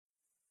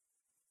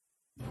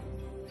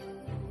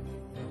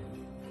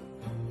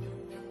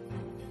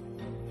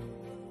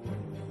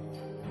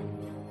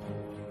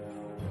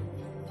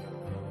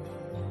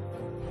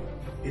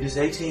It is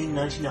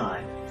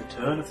 1899, the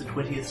turn of the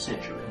 20th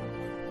century.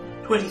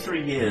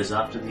 23 years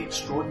after the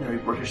extraordinary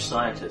British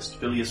scientist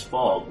Phileas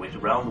Fogg went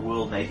around the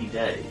world in 80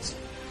 days,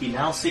 he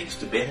now seeks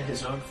to better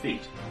his own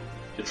feat,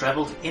 to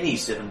travel to any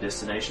 7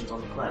 destinations on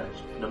the planet,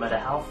 no matter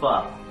how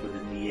far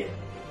within the year.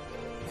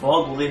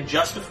 Fogg will then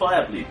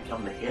justifiably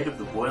become the head of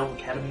the Royal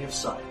Academy of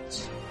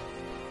Science.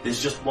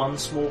 There's just one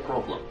small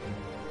problem.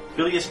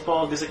 Phileas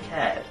Fogg is a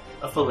cad,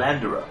 a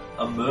philanderer,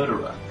 a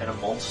murderer, and a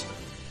monster.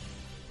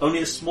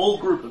 Only a small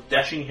group of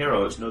dashing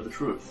heroes know the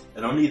truth,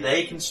 and only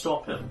they can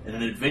stop him in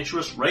an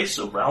adventurous race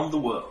around the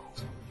world.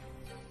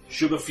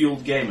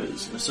 Sugar-Fueled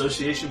Gamers, in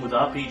association with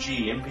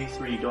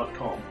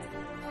RPGMP3.com,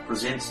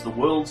 presents the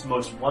world's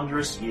most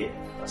wondrous year,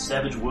 a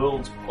Savage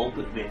Worlds pulp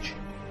adventure.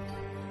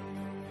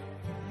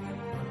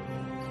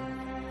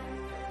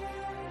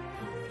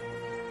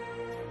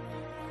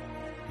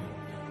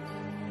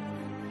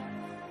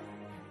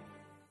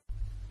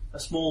 A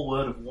small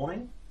word of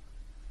warning.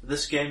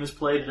 This game is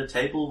played at a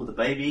table with a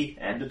baby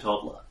and a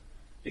toddler.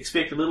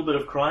 Expect a little bit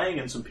of crying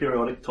and some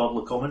periodic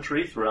toddler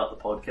commentary throughout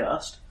the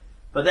podcast,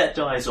 but that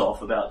dies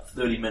off about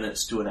 30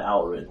 minutes to an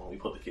hour in when we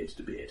put the kids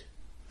to bed.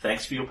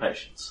 Thanks for your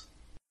patience.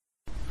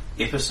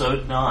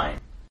 Episode 9.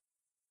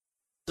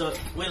 So,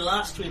 when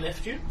last we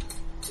left you,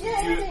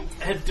 you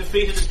had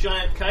defeated a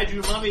giant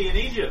kaiju mummy in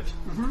Egypt.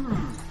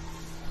 Mm-hmm.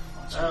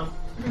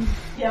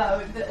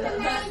 Yeah,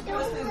 that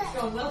was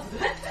going well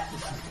today.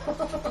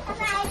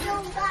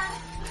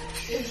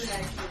 Isn't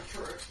actually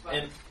true,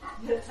 but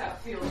that's how it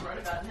feels right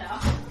about now.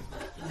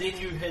 Then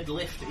you had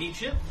left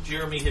Egypt.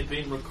 Jeremy had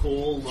been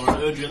recalled on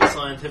an urgent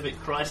scientific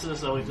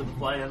crisis owing to the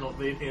player not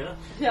being here.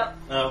 Yep.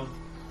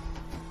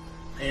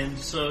 And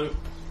so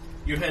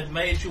you had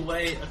made your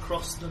way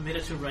across the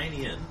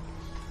Mediterranean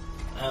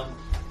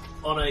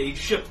on a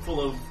ship full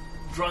of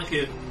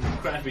drunken,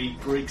 crappy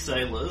Greek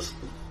sailors.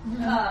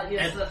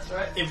 Yes, and that's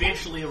right.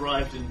 Eventually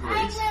arrived in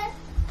Greece.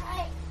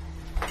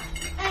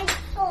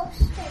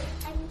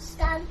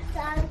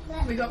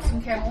 We got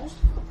some camels.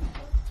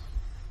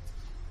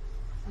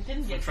 We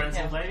didn't get some camels.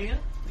 Transylvania?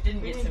 We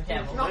didn't get some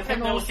camels. Not I think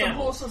that camels, was some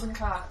camels. horses and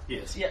cart,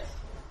 Yes. Yes.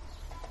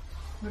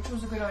 which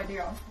was a good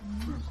idea.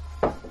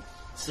 So,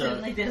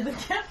 Certainly better than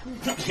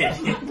camels. yeah.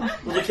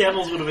 Well, the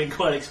camels would have been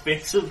quite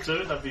expensive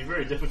too. They'd be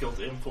very difficult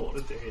to import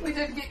into here. We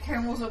did get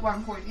camels at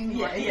one point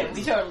anyway. Yeah,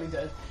 we totally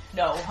did.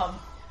 No,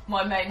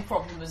 my main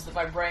problem is that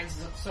my brain's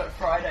so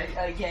fried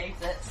I gave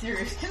that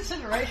serious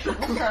consideration.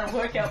 I'm trying to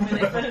work out where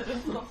they fit it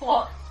into the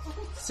plot.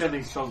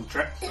 Sending strong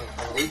tracks over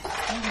the week.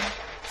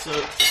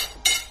 So,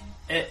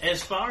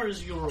 as far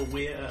as you're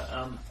aware,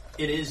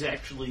 it is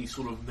actually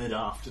sort of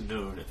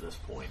mid-afternoon at this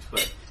point,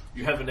 but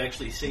you haven't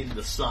actually seen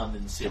the sun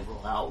in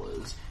several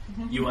hours.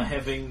 You are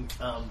having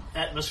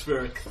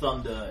atmospheric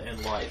thunder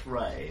and light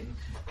rain,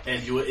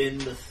 and you are in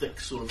the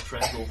thick sort of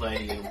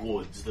Transylvanian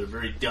woods that are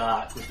very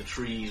dark with the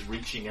trees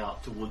reaching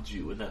out towards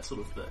you and that sort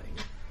of thing.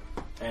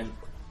 And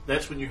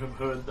that's when you have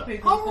heard that.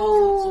 Because it's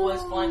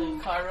always fine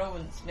in Cairo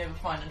and it's never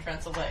fine in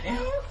Transylvania.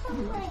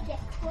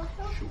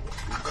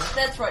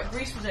 That's right,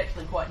 Greece was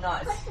actually quite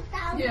nice.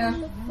 Yeah.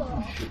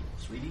 Sure,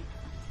 sweetie.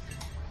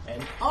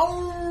 And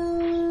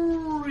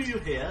you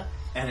hear,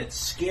 and it's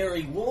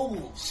scary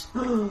wolves.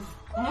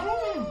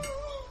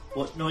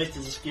 What noise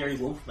does a scary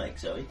wolf make,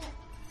 Zoe?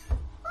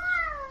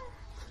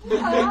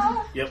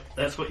 Yep,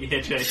 that's what you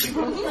hear chasing.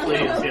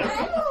 Please,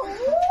 yeah.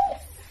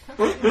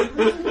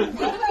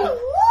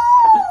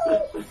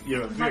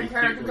 You're a My very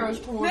character cute goes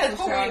little- towards the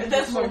sound.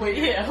 That's what we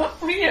hear.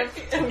 We have...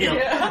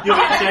 Yeah, you're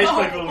being chased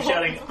by people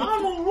shouting,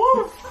 "I'm a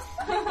wolf!"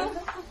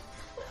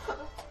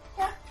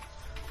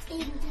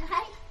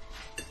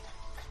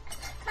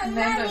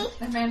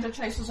 Amanda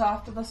chases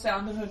after the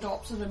sound and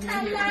adopts it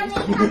immediately.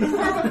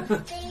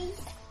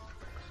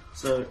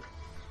 So,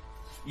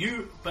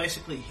 you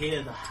basically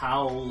hear the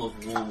howl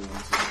of wolves in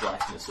the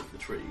blackness of the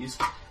trees,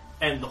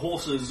 and the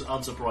horses,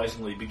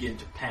 unsurprisingly, begin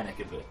to panic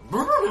a bit.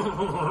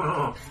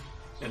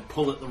 And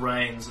pull at the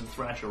reins and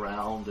thrash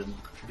around and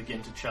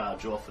begin to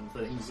charge off and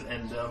things.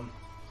 And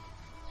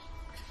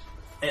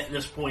at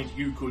this point,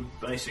 you could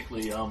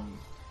basically,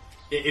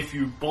 if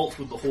you bolt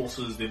with the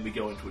horses, then we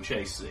go into a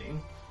chase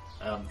scene.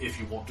 If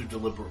you want to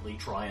deliberately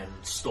try and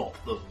stop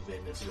them,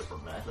 then it's a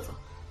different matter.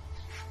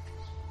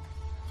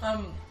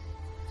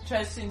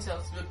 Chase scene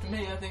sounds good to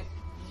me, I think.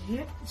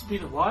 Yeah, it's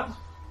been a while.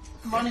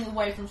 Running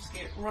away from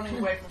scary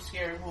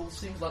wolves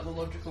seems like the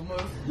logical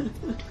move.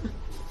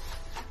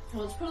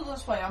 Well, let's put it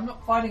this way, I'm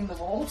not fighting the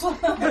wolves.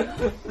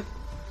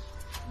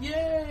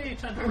 Yay!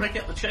 Time to break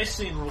out the chase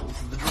scene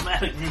rules, and the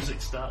dramatic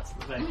music starts in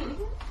the background.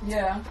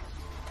 Yeah.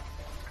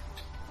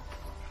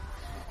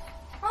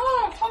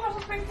 Oh, Thomas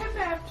has been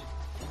kidnapped.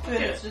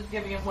 It's just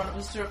giving him one of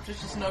his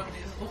surreptitious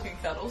nobody's looking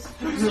cuddles.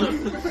 So,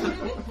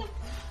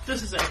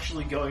 this is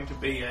actually going to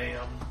be a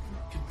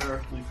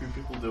comparatively few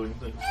people doing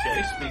the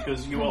chase,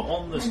 because you are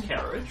on this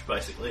carriage,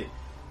 basically.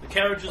 The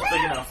carriage is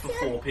big enough for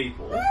 4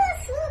 people.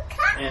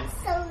 And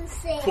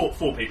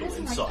four people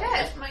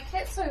inside. My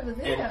cat's over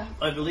there. And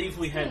I believe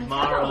we had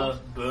Mara,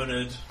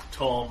 Bernard,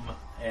 Tom,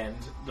 and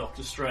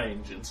Dr.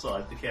 Strange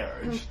inside the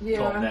carriage.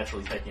 Yeah. Tom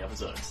naturally taking up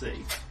his own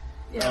seat.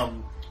 Yeah.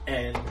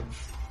 And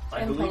I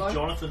And believe Polo.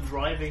 Jonathan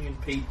driving and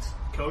Pete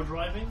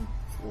co-driving,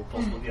 or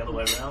possibly the other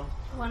way around.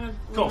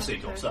 Tom C,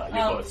 You're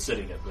both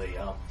sitting at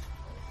the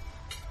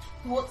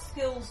What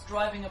skills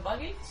driving a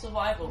buggy?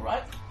 Survival,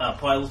 right?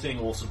 piloting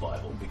or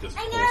survival, because of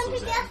I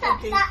horses never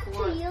and get that back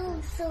to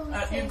you, so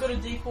You've got a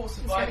D4 He's gonna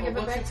survival. give it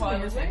What's your back to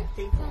me, isn't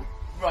piloting?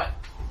 Right.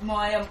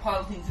 My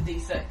piloting's a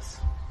D6.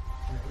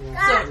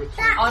 that,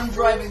 So I'm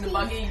driving the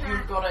buggy.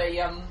 You've got a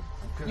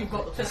you've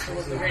got the pistol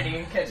at the ready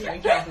in case we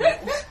encounter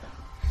levels.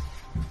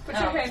 Put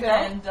your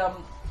hand out.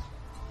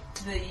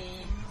 And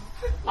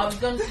I was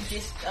going to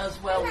suggest as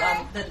well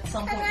that at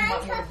some point you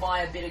might want to buy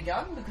a better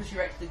gun because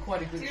you're actually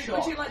quite a good Would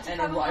shot, you like to and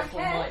a cover my rifle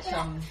head?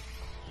 might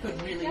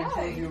could really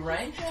improve your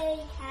range. very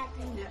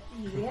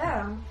happy.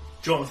 Yeah.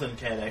 Jonathan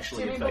can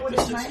actually, Do you in remember fact,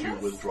 what his assist you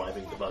name with is?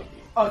 driving the buggy.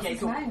 Okay, His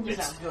cool. name is-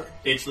 Sounds good.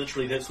 It's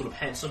literally that sort of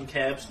handsome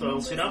cab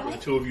style setup where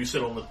the two of you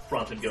sit on the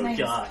front and go His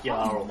yar name's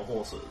yar Tommy. on the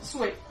horses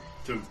Sweet.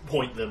 to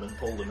point them and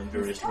pull them in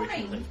various Tommy.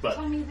 directions and things. But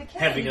Tommy the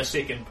cat. having a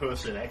second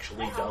person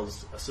actually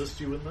does assist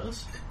you in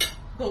this.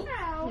 Cool.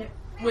 Yeah.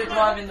 We're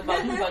driving the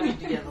buggy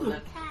together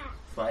then.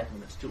 5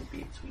 minutes till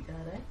bed,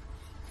 sweetheart, eh?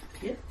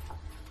 Yeah.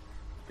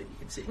 But you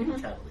can sit here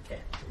and cuddle the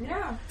cat.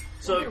 Yeah.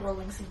 So- We're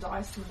rolling some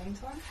dice in the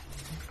meantime.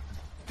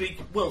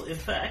 Well, in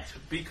fact,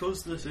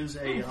 because this is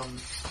a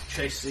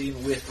chase scene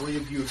where three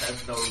of you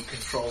have no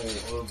control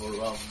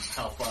over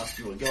how fast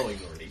you are going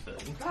or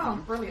anything, Oh,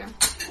 brilliant.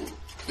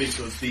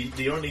 because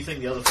the only thing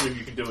the other three of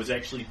you can do is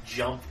actually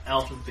jump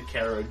out of the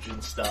carriage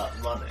and start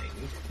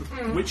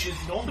running, which is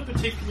not a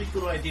particularly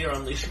good idea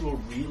unless you are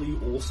really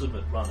awesome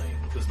at running,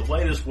 because the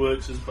way this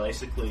works is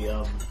basically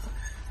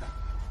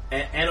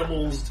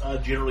animals are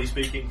generally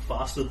speaking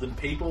faster than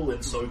people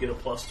and so get a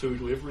 +2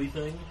 to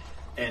everything,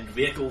 and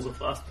vehicles are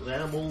faster than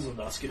animals and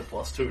thus get a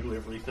 +2 to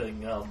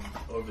everything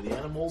over the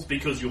animals,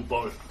 because you're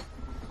both,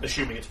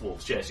 assuming it's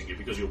wolves chasing you,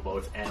 because you're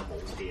both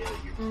animals here,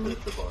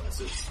 the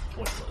bonus is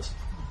pointless.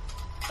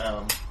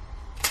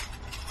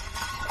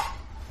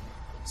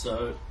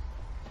 So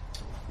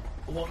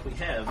what we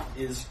have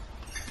is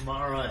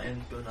Mara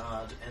and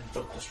Bernard and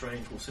Dr.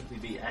 Strange will simply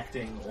be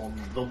acting on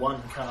the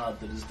one card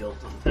that is dealt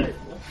to the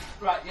table.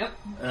 Right, yep.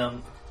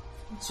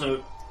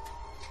 So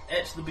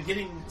at the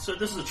beginning, so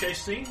this is a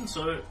chase scene,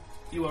 so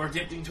you are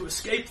attempting to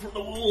escape from the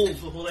wolves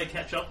before they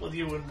catch up with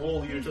you and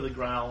maul you to the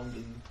ground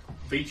and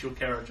beat your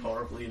carriage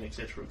horribly and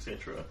etc,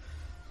 etc.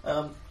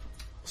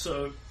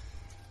 So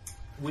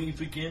we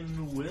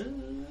begin with,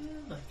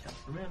 I can't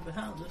remember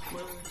how this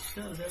works.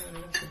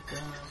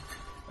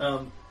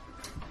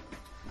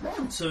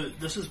 So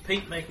this is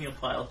Pete making a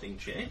piloting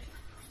check.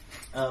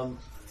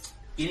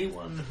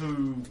 Anyone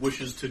who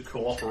wishes to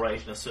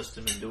cooperate and assist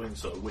him in doing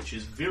so, which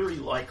is very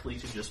likely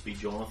to just be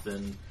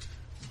Jonathan,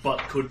 but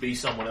could be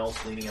someone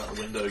else leaning out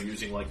the window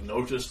using like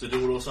notice to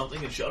do it or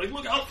something and shouting,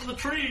 "Look out for the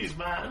trees,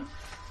 man!"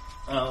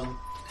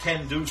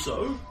 Can do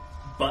so,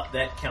 but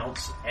that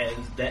counts as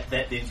that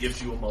then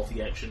gives you a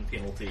multi-action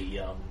penalty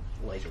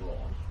later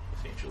on,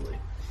 essentially.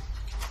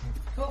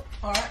 Cool.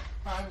 Alright.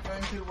 I'm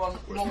going to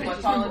roll my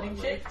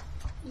piloting check.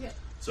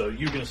 So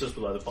you can assist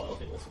with either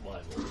piloting or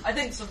survival. I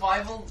think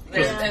survival,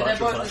 Because they're it's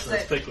both much the less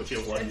same. pick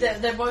whichever one you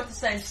They're both the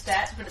same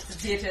stat, but it's a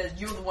theatre.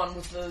 You're the one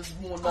with the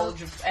more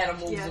knowledge of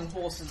animals Yeah. and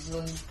horses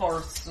and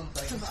forests and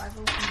things.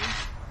 Survival.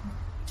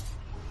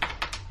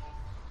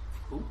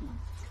 Ooh.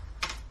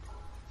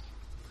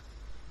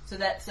 So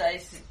that's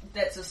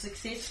a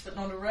success, but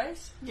not a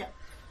race. Yeah.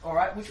 All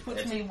right, which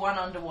puts me one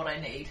under what I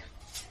need.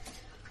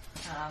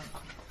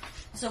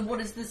 So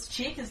what is this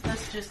check? Is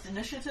this just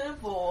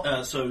initiative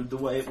or? So the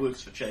way it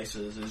works for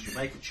chasers is you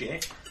make a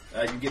check,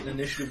 you get an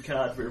initiative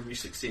card for every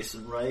success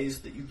and raise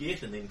that you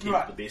get, and then keep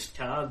Right. the best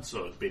card.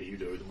 So the better you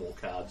do, the more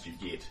cards you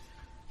get,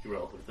 your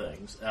relative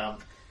things.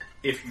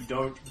 If you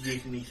don't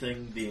get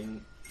anything,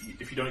 then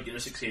if you don't get a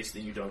success,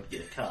 then you don't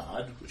get a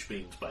card, which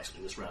means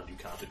basically this round you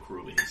can't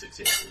accrue any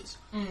successes.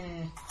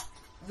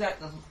 That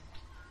doesn't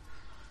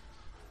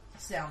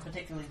sound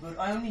particularly good.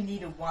 I only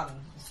need a 1,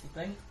 is the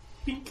thing.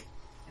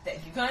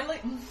 Thank you kindly.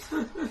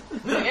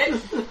 Okay.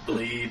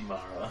 Bleed,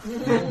 Mara.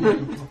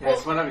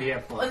 That's what I'm here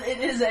for. Well, it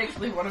is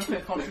actually one of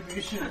her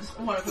contributions,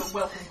 one of her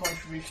welcome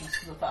contributions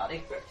to the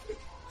party.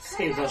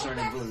 Saves us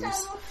earning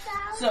blues.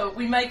 So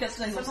we make a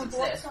single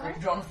success with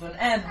Jonathan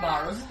and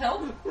Mara's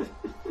help.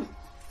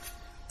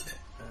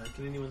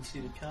 Can anyone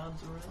see the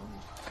cards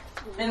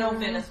around? In all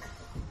fairness,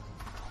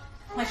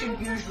 I should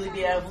usually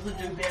be able to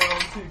do better on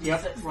 2d6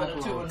 Yep, than right a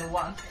 2 below. and a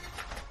 1.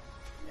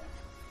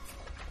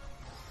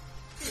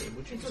 Yeah,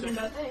 would you You're talking say?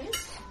 about these?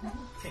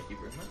 Thank you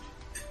very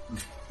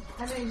much.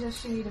 How many does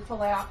she need to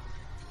pull out?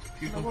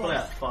 If you can pull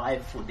out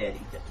 5 for Daddy,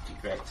 that would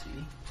be great,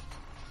 sweetie.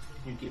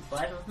 Can you get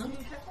 5 of them? Do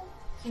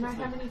you know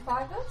how many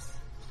 5s?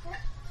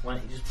 Why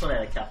don't you just pull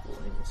out a couple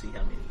and then we'll see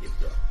how many you've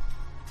got.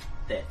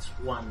 That's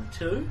 1,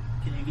 2.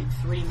 Can you get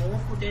 3 more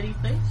for Daddy,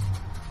 please?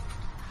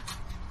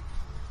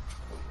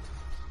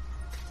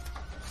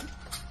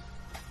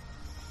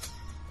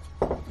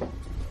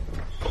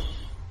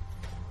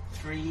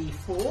 3,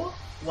 4.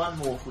 1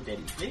 more for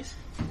Daddy, please.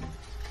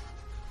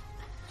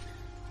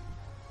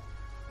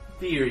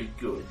 Very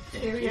good.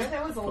 Thank you. Yeah,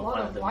 there was a Put lot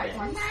one of them white down.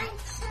 ones. Can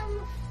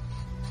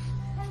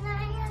I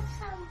have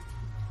some?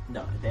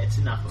 No, that's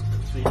enough of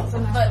them, sweetie. So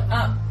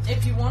now- But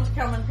if you want to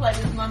come and play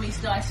with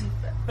Mummy's dice and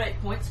fate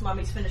points,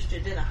 Mummy's finished her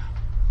dinner.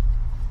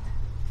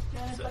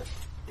 So,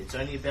 it's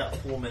only about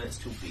 4 minutes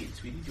till bed,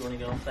 sweetie. Do you want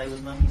to go and play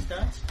with Mummy's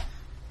dice?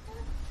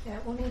 yeah,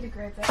 we'll need to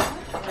grab that.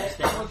 Pass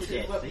that one to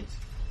Dad, please.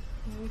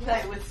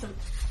 Play with some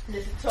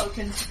little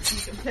tokens.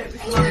 You can play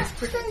with Mummy's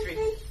pretty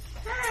tree.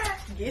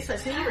 Yes, I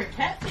see you're in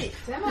cat feet.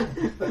 Damn it.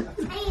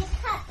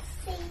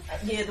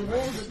 Yeah, the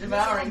walls are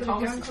devouring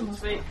Thomas as we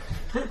speak.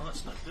 Oh,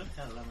 that's not good.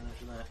 How did I manage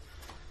that?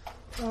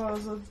 Oh,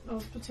 it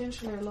was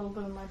potentially a little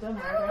bit of my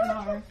dinner, I don't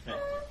know. Yeah.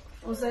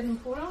 Was that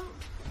important?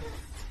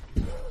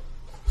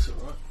 It's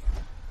alright.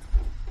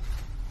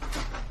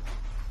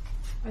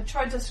 I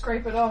tried to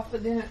scrape it off,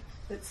 but then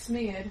it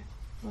smeared.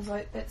 I was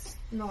like, that's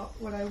not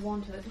what I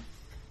wanted.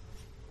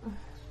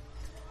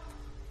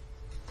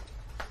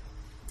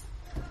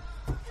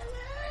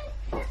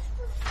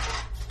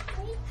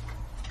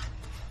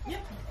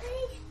 Yep.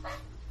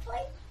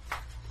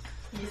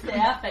 Yes, they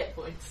are fate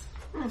points.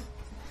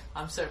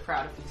 I'm so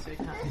proud of you,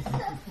 sweetheart.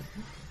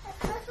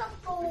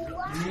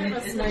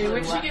 Goodness me,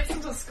 when she gets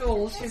into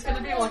school, she's going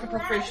to be like a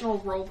professional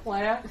role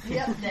player.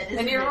 Yep, that is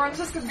And it. everyone's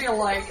just going to be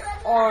like,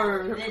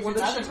 oh, There's what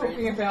is she another talking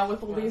reason. about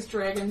with all these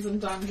dragons and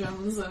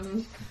dungeons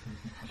and...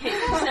 She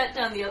sat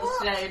down the other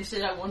day and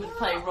said I wanted to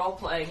play role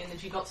playing, and then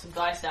she got some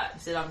dice out and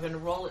said I'm going to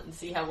roll it and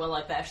see how well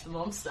I bash the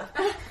monster.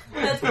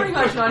 That's pretty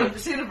much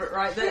 90% of it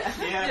right there.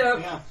 Yeah, Yep.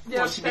 yeah. Yep,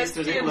 What she needs that's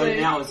to D&D. learn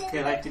now is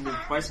collecting the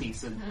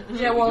twices and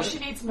Yeah, well, she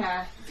needs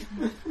math.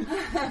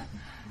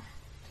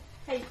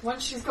 Hey,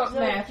 Once she's got Zoe,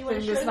 math, do you wanna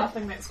then there's show them?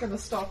 nothing that's going to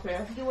stop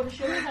her. do you want to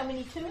show me how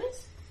many two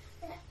is?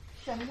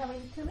 Show me how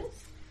many two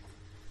is?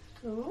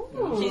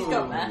 Ooh. She's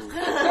got math.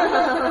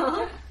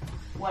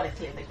 What a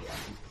clever girl.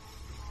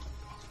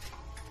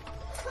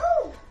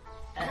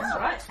 That's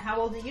right. How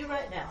old are you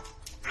right now?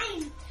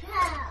 I'm 12.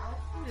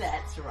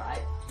 That's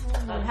right.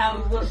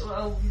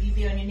 What will you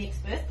be on your next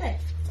birthday?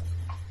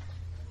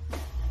 Big.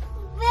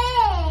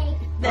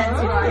 That's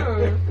Oh.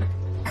 right.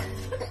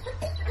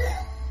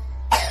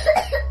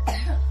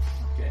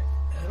 Okay.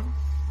 Adam,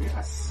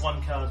 yes.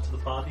 1 card to the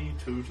party,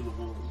 2 to the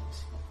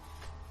wolves.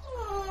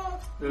 Oh,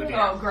 dear.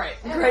 Oh, great.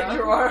 Great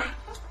drawer.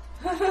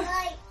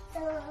 Like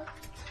the...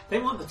 They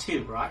want the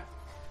 2, right?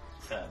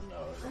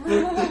 No.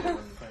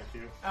 Thank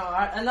you.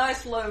 Alright, a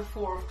nice low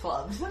 4 of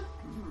clubs.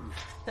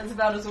 That's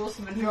about as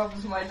awesome a job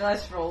as my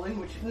dice rolling,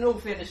 which in all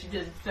fairness you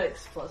did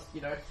 6 plus,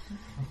 you know.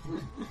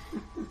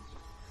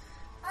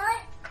 I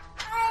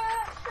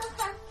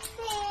want to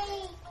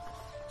see.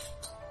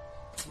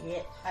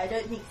 Yeah, I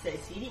don't think so,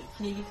 sweetie. It's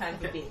nearly time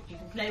for bed. You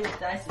can play with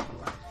dice if you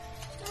want.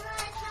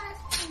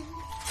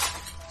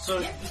 So,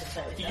 Yeah, you can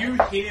play with do dice. you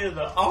hear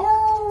the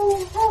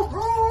Coming.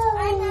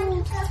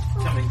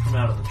 coming from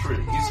out of the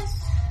trees?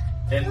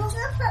 And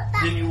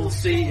then you will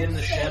see in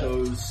the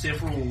shadows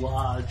several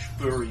large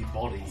furry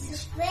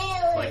bodies,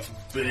 like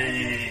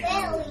big,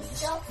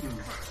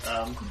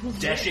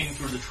 dashing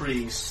through the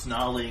trees,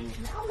 snarling,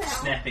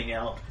 snapping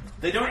out.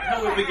 They don't,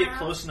 however, get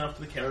close enough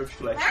to the carriage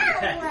to actually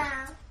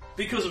attack it,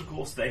 because of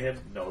course they have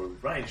no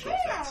ranged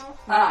offense.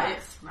 Ah,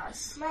 yes.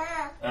 Nice.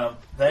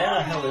 They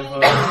are, however,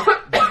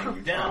 running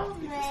you down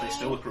because they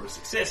still accrue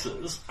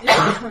successes,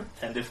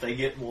 and if they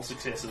get more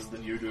successes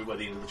than you do by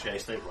the end of the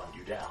chase, they run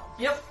you down.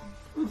 Yep.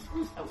 At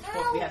which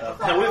point we have to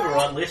fight. However,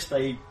 unless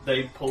they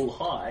pull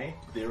high,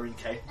 they're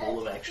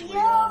incapable of actually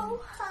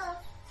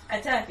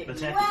Attacking.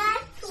 attacking.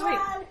 Sweet.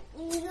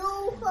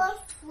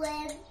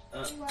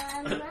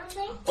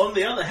 On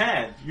the other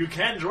hand, you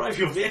can drive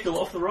your vehicle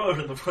off the road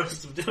in the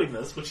process of doing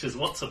this, which is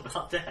what's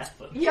about to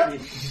happen.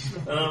 Yep.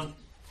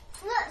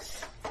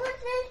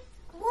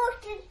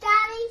 What did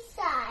Daddy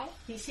say?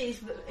 He says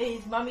that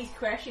his mummy's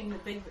crashing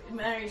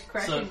Mary's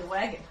crashing So, the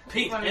wagon.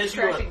 Pete, Mummy's as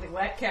you are- crashing the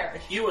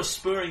carriage. You are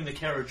spurring the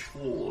carriage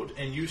forward,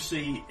 and you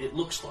see, it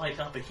looks like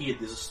up ahead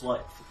there's a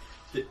slight...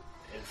 In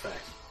fact,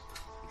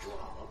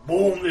 drama.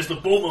 Boom! There's the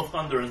boom of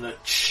thunder and the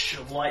tsh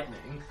of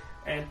lightning,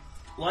 and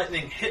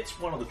lightning hits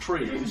one of the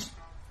trees,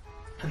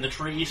 and the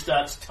tree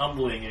starts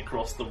tumbling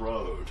across the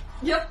road,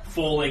 Yep.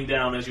 falling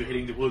down as you're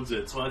heading towards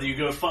it. So either you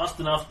go fast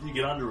enough that you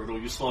get under it, or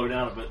you slow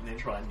down a bit and then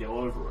try and go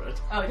over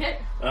it. Okay.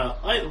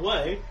 Either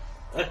way,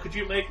 could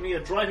you make me a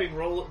driving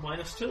roll at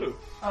 -2?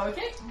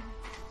 Okay.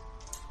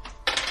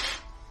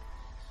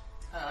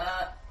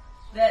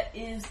 That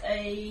is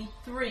a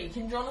 3.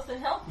 Can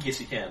Jonathan help? Yes,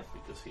 he can,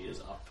 because he is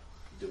up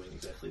doing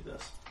exactly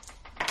this.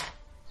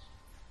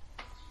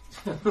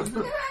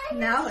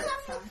 Now it's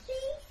time.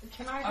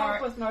 Can I help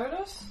Alright. with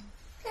notice?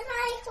 Can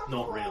I help?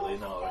 Not really,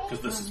 no,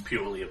 because this is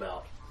purely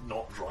about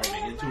not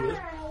driving into it.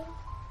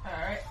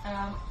 Alright.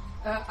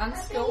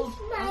 Unskilled.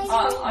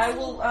 I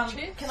will.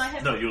 Checks? Can I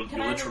have? No, you're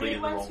can I literally read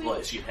in the one, wrong sweet?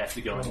 place. You have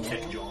to go and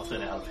kick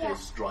Jonathan out of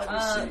his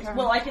driver's seat.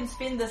 Well, I can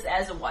spin this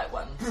as a white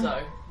one,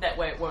 so that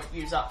way it won't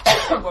use up.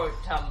 It won't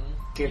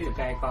Give the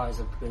bad guys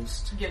a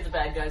boost. give the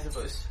bad guys a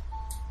boost.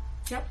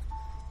 Yep.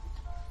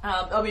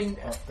 I mean,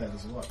 That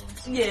is a white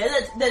one. yeah,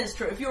 that is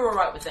true. If you're all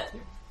right with that,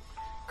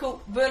 Cool.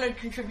 Bernard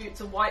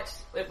contributes a white,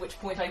 at which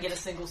point I get a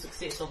single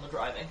success on the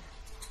driving.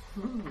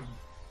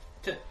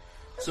 Okay.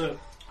 So,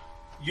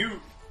 you...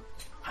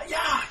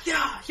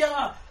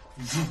 Yeah!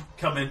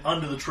 Come in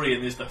under the tree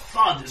and there's the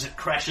thud as it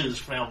crashes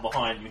from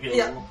behind you. Hear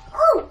Yeah.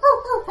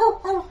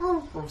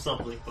 from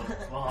something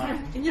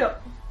behind.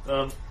 Yep.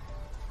 Then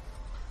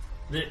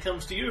it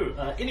comes to you.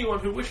 Anyone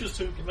who wishes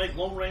to can make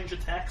long-range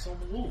attacks on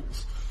the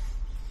wolves.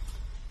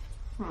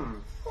 Who come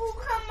out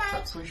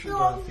Perhaps we should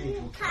from feed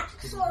your cat.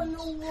 tax on the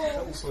That will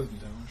wall? slow them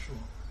down, I'm sure.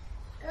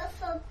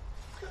 That's a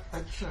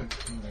A joke.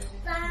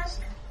 bag.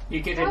 You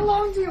get How a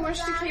long do you wish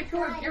to keep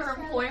your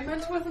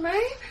employment with me?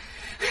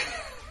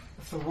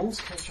 If the wolves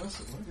catch us,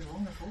 it won't be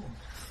long at all.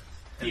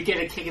 You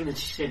get a kick in the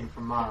shin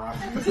from Mara.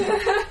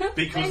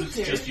 Because it's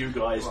just you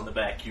guys in the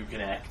back, you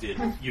can act in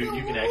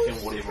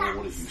whatever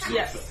order you see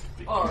Yes. fit.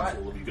 Because Alright.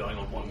 all of you going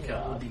on one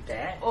card.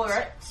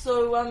 Alright,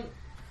 so,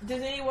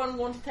 does anyone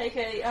want to take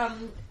a,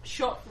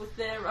 shot with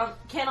their,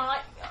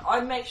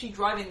 I'm actually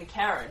driving the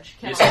carriage.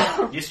 Can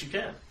I? Yes, you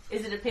can.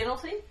 Is it a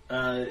penalty?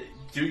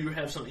 Do you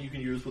have something you can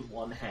use with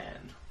one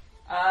hand?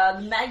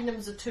 The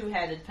Magnum's a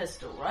two-handed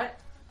pistol, right?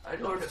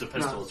 Or if it's a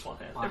pistol, it's one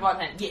hand. One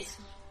hand, yes.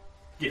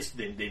 Yes,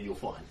 then you're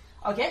fine.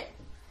 Okay.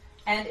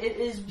 And it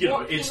is You know,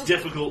 what it's penalty-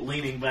 difficult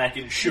leaning back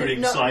and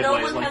shooting no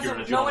sideways one like has you're in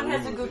a no John one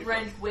has a Woo good movie.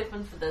 ranged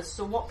weapon for this,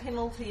 so what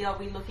penalty are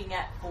we looking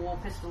at for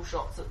pistol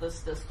shots at this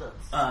distance?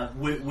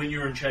 When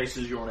you're in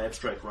chases, you're on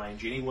abstract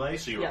range anyway,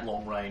 so you're at Yeah.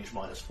 long range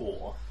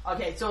 -4.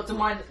 Okay, so it's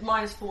a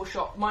minus 4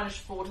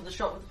 to the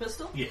shot with the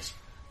pistol? Yes.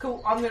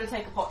 Cool, I'm going to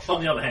take a pot shot.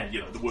 On the other hand,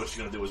 the worst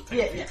you're going to do is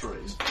pick a few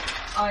trees.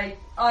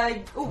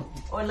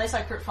 Unless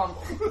I crit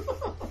fumble.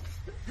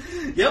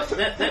 Yep,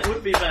 that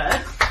would be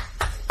bad.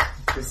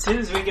 As soon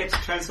as we get to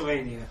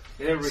Transylvania,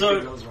 everything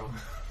So- goes wrong.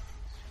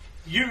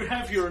 You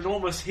have your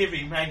enormous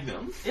heavy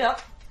magnum,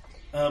 Yep.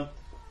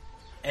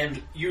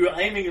 and you're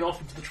aiming it off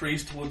into the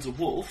trees towards a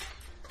wolf,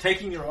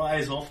 taking your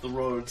eyes off the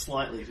road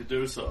slightly to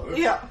do so.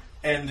 Yeah.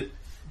 And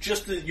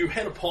just as you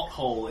hit a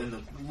pothole in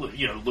the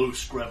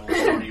loose gravel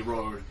stony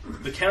road,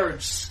 the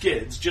carriage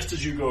skids just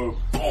as you go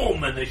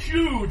boom, and the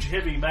huge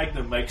heavy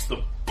magnum makes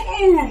the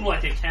boom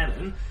like a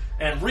cannon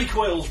and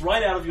recoils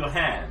right out of your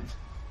hand.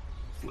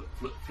 Flip,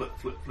 flip, flip,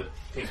 flip, flip,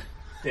 tink,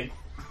 tink,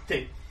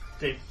 tink,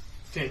 tink,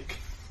 tink.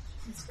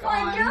 It's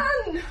Well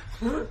gone.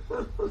 done.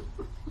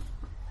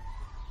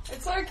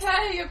 It's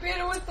okay, you're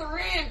better with the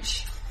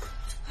wrench.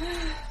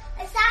 It's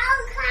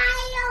okay,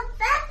 you're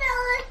better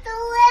with the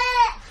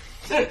whip.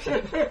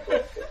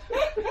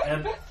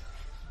 And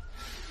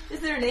Is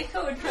there an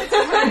echo in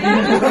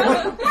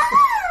Transylvania?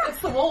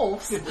 It's the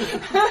wolves.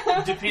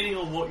 depending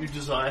on what you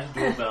desire to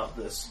do about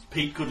this,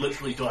 Pete could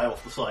literally die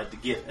off the side to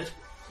get it.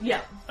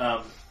 Yeah.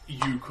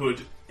 You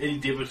could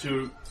endeavour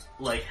to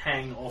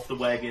hang off the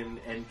wagon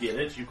and get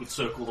it. You could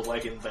circle the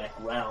wagon back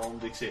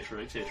round,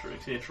 etc., etc.,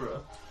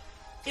 etc.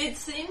 It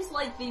seems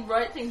like the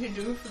right thing to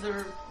do for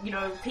the,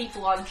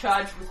 people I'm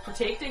charged with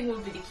protecting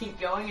would be to keep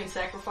going and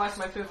sacrifice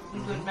my perfectly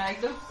good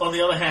magnum. On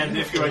the other hand,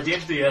 if your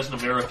identity as an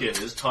American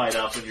is tied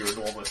up in your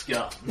enormous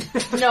gun,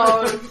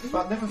 No,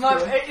 But never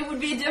fear. it would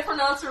be a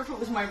different answer if it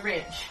was my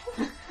wrench.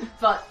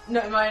 But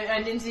no, my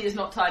identity is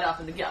not tied up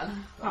in the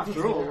gun.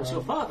 After all, it was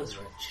your father's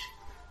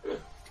wrench.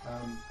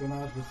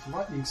 Bernard, with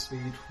lightning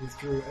speed,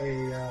 withdrew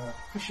a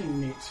fishing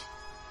net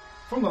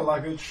from the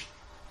luggage,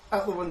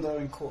 out the window,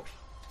 and caught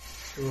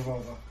the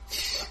revolver.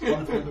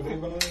 One kind of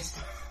organised.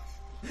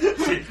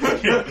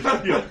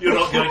 you're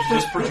not going to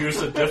just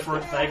produce a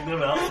different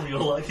magnum out from your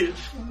luggage.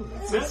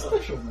 It's a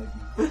special magnum.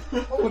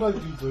 What would I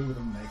do with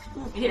a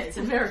magnum? Yeah, it's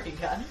an American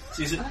gun.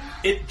 See,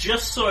 it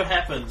just so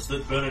happens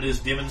that Bernard is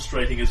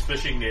demonstrating his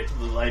fishing net to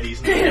the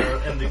ladies in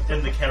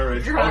the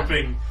carriage, Right.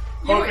 hoping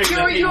that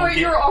he will get...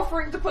 You're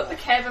offering to put the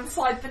cat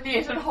inside the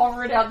net and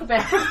hover it out the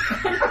back.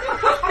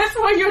 That's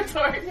what you're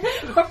doing.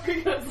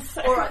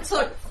 Alright,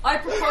 so I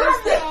propose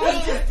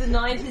that he just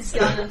denied his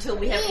gun until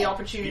we have the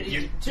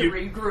opportunity to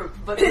regroup,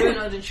 but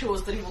Bernard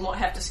ensures that he will not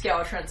have to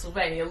scour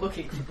Transylvania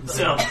looking for them.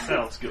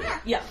 Sounds good.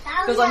 Yeah,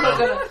 because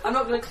I'm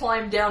not gonna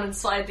climb down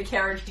inside the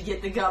carriage to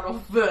get the gun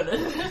off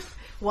Bernard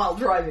while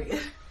driving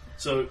it.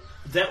 So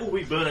that will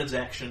be Bernard's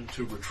action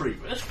to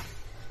retrieve it.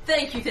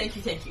 Thank you.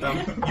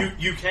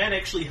 You can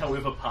actually,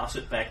 however, pass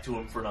it back to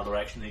him for another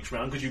action next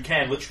round, because you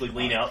can literally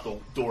lean out the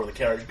door of the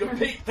carriage and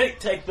go, Pete,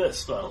 take this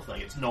style of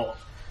thing. It's not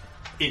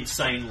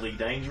insanely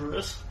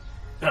dangerous.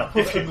 Put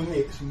If it in you, the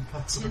net and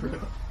pass it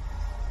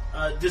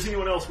around. does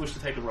anyone else wish to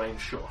take a range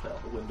shot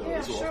out the window Yeah,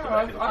 as well? sure. Off the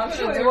back of the I'm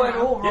car? gonna do do it it.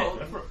 all Yeah, wrong.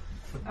 go for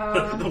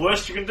it. The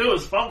worst you can do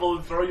is fumble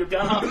and throw your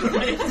gun after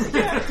me.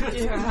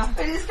 Yeah.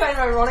 It is kind of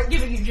ironic,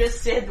 given you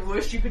just said the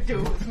worst you could do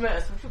was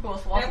miss, which of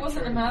course wasn't That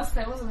wasn't a true. mouse,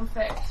 that was an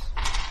effect.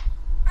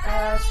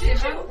 Sure,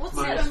 7. what's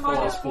Minus that?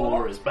 Minus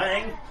 4 is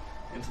bang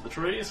into the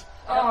trees.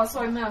 Oh,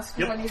 so mouse,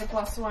 because Yep. I need a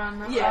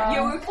 +1. Yeah,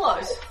 you were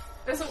close.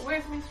 Is it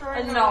worth me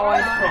throwing it No,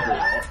 away?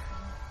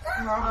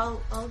 Probably not.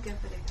 I'll give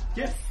it a go.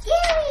 Yeah.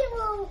 Scary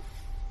wolf.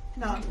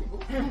 No.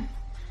 Bang,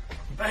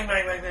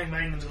 bang, bang, bang,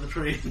 bang into the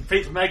tree.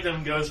 Pete's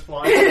magnum goes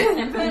flying,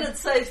 And Bernard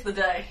saves the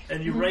day.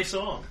 and you race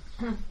on.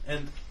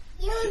 And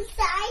You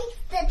saved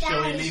the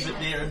Shall we dice. leave it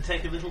there and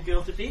take a little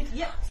girl to bed?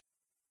 Yep.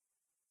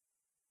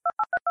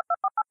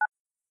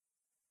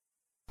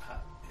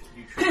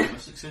 You should have a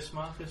success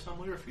marker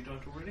somewhere if you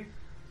don't already.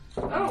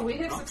 Oh, we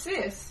have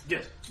success.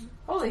 Yes.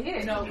 Holy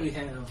heck. No, We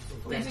have.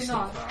 We do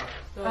not.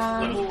 the That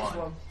was wolves mine.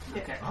 one.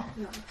 Okay.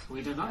 No.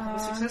 We do not have a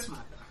success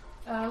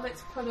marker.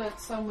 Let's put it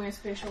somewhere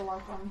special,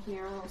 like on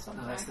here or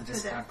something. No, that's the So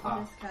discard that's the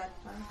pile. discard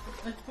pile.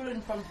 Let's put it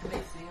in front of me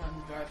so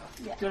I'm the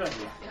driver. Good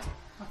idea.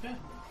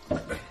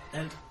 Okay.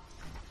 And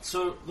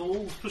so the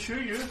wolves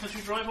pursue you as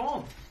you drive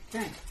on.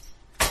 Okay.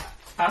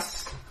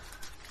 Us?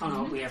 Oh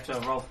no, we have to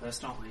roll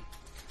first, don't we?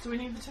 Do we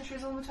need the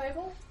tissues on the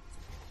table?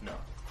 No.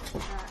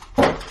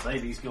 Alright. The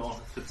baby's gone.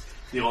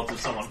 The odds of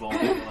someone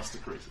vomiting must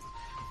decrease.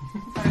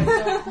 Okay,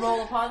 so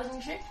roll a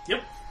piloting check.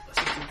 Yep.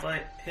 Assisted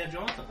by Herr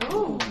Jonathan.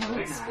 Ooh,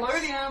 Very nice.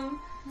 explodium.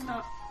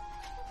 No.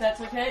 That's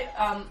okay.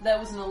 That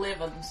was an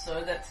 11,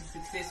 so that's a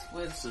success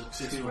with...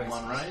 Success Two with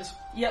one races. raise,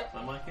 Yep.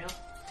 by my count.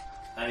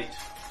 8,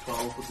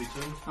 12 would be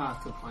 2. Ah,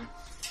 good point.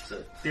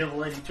 So deal the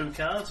lady 2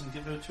 cards and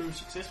give her 2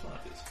 success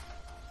markers.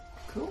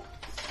 Cool.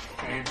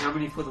 And how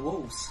many for the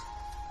wolves?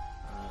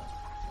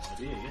 No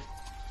idea yet.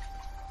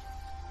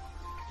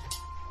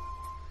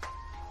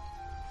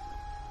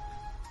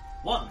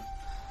 One.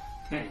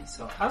 Okay,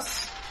 so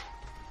us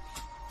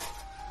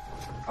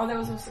Oh, that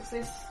was a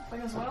success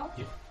thing as well?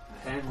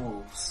 and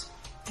wolves.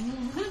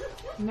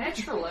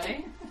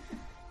 Naturally.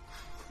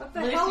 What the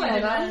At least hell, you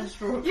didn't Adam? manage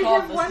to record You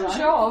have this one time.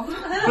 job.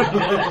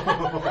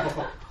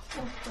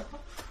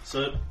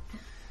 So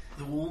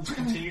the wolves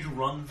continue to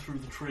run through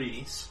the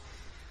trees,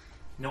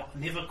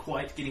 never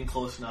quite getting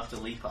close enough to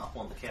leap up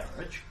on the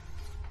carriage,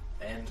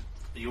 and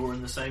you're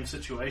in the same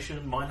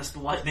situation, minus the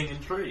lightning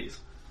and trees.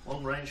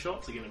 Long range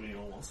shots again if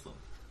anyone wants them.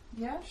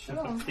 Yeah,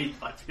 sure. Pete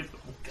might give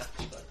them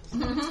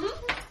gunshots.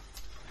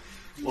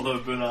 Although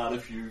Bernard,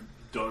 if you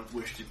don't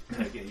wish to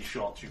take any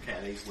shots, you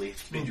can easily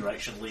spend your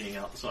action leaning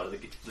out the side of the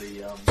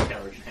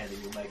carriage and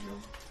handing your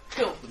magnum.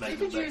 Cool. The You magnum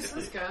could back use to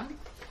this Pete. gun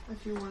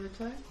if you wanted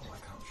to. Oh, I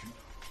can't shoot.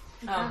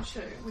 You can't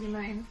shoot. What do you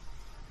mean?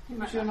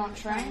 Because you're not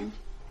trained?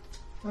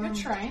 You're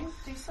trained?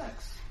 D6.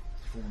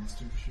 4 minus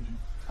 2 for shooting.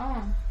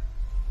 Oh.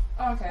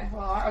 Oh, okay.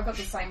 Well, I got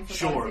the same for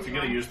Sure, both if you're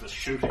going to anyway. use the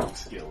shooting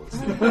skill, it's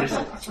the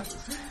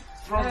aggressive.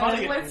 Throw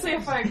money at Let's see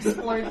if I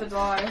explode the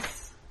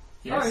dice.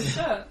 Yes. Oh,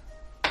 shit.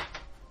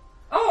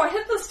 Oh, I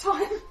hit this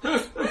time!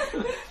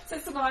 So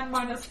it's a 9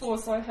 minus 4,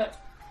 so I hit.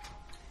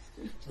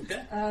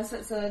 Okay. So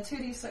it's a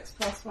 2d6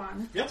 plus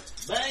 1. Yep.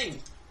 Bang!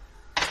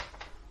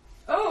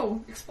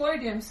 Oh,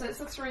 explodium. So it's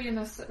a 3 and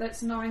a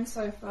that's 9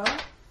 so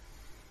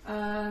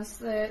far.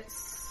 So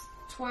that's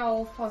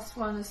 12 plus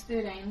 1 is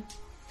 13.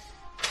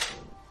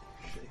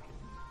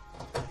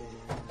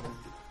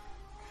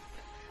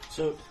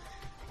 So,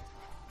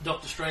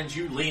 Dr. Strange,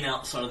 you lean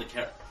outside of the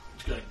carriage,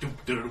 going doop,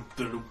 doop,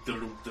 doop, doop,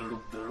 doop,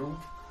 doop, doop.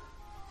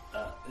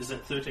 Is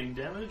that 13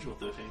 damage or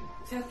 13?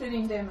 So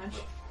 13 damage.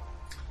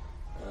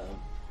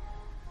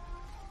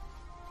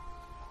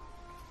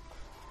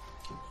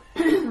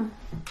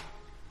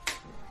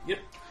 Yep.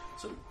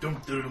 So,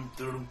 doop, doop,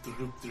 doop,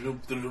 doop, doop,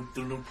 doop,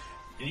 doop,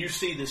 and you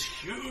see this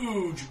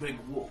huge big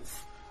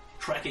wolf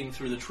tracking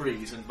through the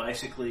trees and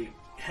basically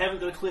haven't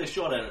got a clear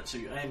shot at it, so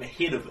you aim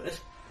ahead of it.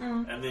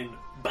 And then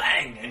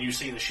bang, and you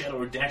see the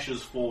shadow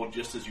dashes forward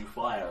just as you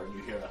fire, and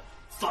you hear a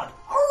thud.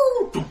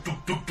 Duk,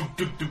 duk, duk, duk,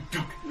 duk, duk,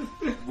 duk.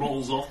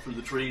 Rolls off through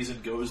the trees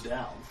and goes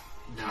down.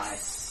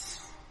 Nice.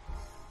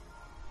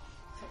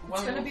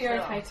 It's going to be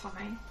okay,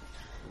 Tommy.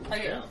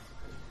 Okay. Down.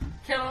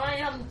 Can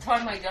I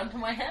tie my gun to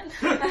my hand?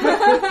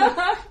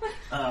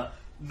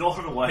 Not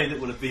in a way that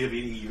would be of any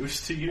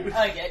use to you.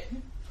 Okay.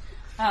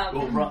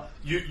 Well,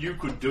 you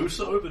could do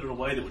so, but in a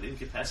way that would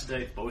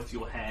incapacitate both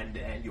your hand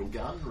and your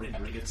gun,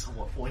 rendering it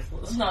somewhat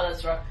pointless. No,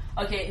 that's right.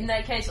 Okay, in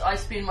that case, I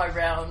spend my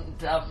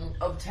round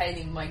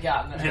obtaining my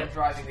gun and Yep.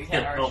 driving the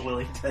Yeah, carriage. not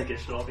willing to take a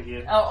shot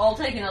again. I'll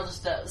take another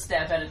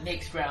stab at it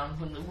next round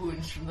when the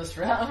wounds from this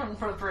round,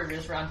 from the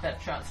previous round, had a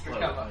chance to Well,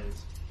 recover.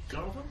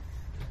 Jonathan?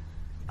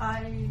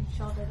 I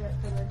shot at it,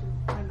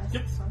 but I missed.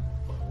 Yep. So.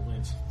 By all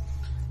means.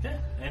 Okay,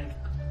 and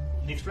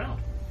next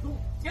round. Cool.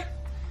 Yep.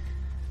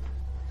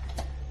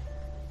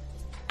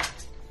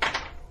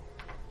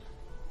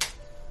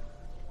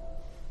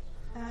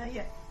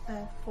 Yeah.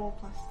 4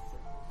 plus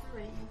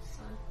 3,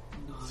 so.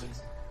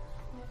 Nice.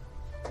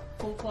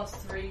 4 plus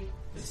 3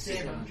 is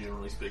 7.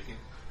 Generally speaking.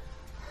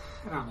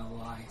 I don't know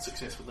why.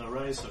 Success with no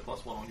raise, so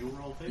plus 1 on your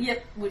roll, Pete.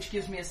 Yep, which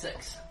gives me a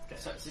 6. Okay.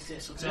 So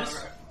success with Success.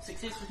 no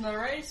success with no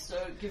raise, so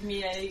give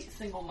me a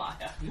single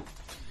marker. And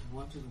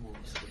what do the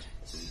wolves get?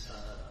 So,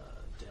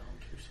 down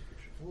 2 secret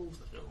wolves.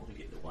 They don't want to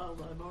get the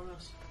wild eye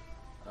bonus.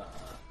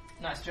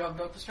 Nice job,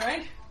 Dr.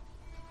 Strange.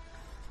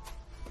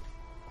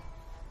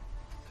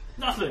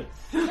 Nothing!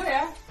 Oh,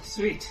 yeah.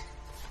 Sweet.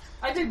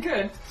 I did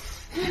good.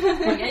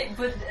 Okay,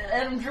 but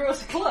Adam drew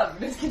us a club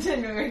and is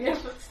continuing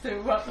efforts to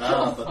kill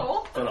us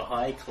all. But a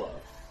high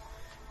club.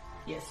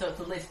 Yes, so it's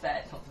a less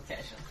bad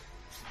complication.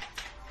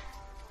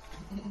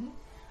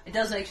 It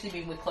does actually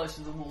mean we're close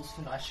to the wolves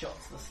for nice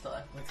shots this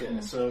time.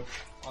 Okay, so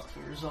Once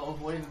we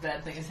resolve whatever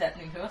bad thing is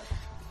happening to us.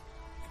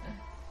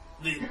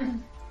 the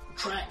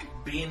track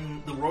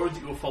the road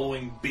that you're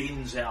following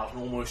bends out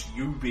and almost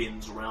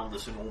U-bends around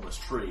this enormous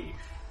tree,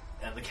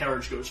 and the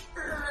carriage goes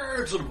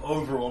sort of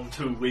over on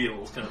two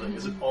wheels kind of thing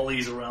as it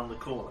ollies around the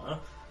corner.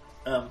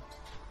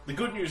 The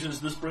good news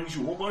is this brings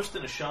you almost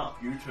in a sharp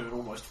U-turn,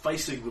 almost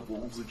facing the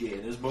wolves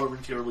again, as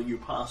momentarily you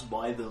pass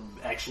by them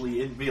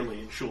actually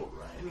merely in short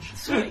range.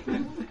 Sweet.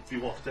 If you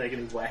want to take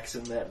any whacks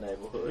in that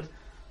neighbourhood.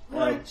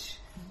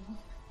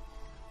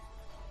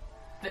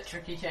 Bit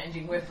tricky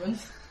changing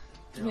weapons.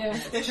 Yeah,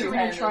 especially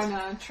when you're trying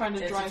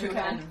to It's drive a a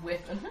car. two-handed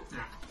weapon.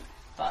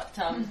 But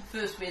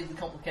first we have the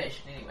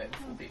complication anyway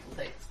before people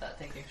start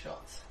taking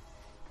shots.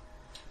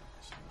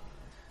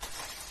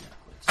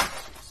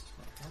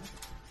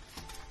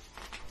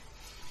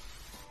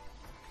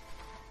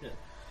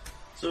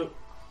 So,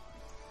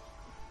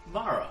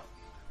 Mara,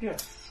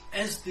 Yes.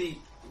 as the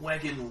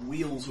wagon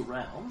wheels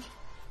around,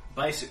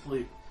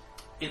 basically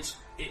it's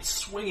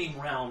swinging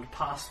round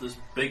past this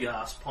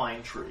big-ass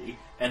pine tree,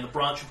 and the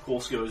branch, of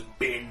course, goes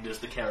bend as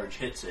the carriage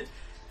hits it.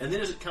 And then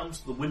as it comes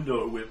to the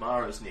window where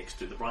Mara's next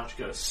to, the branch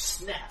goes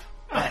snap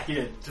back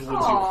in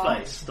towards your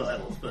face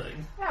style of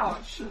thing.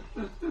 Ouch.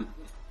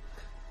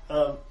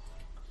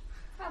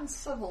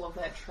 Uncivil of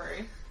that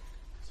tree.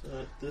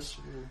 So this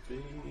will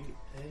be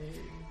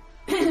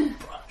a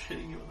branch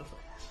hitting you in the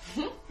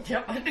face.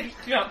 Yep, I think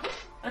yep.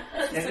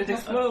 And it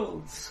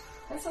explodes.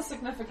 That's a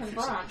significant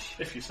branch.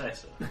 If you say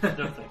so. I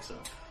don't think so.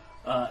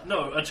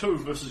 No, a 2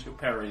 versus your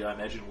parry, I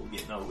imagine, will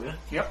get nowhere.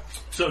 Yep.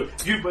 So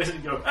you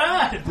basically go,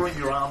 and bring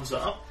your arms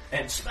up,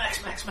 and smack,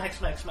 smack, smack,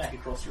 smack, smack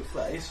across your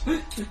face.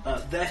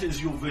 That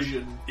is your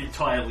vision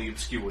entirely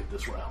obscured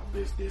this round.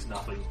 There's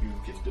nothing you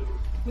can do.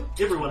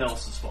 Everyone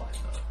else is fine,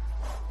 though.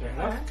 Fair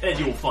enough. And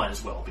you're fine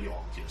as well,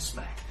 beyond,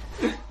 smack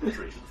the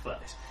tree to the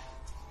face.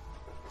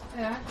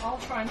 Yeah, I'll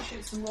try and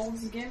shoot some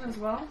wolves again as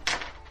well.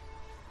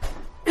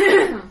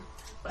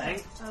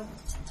 Bang.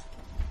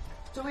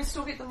 Do we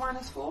still get the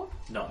 -4?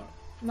 No.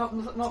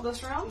 Not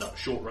this round? No,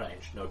 short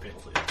range, no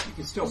penalty. You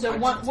can still So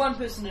punch one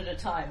person at a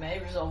time, eh?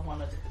 Resolve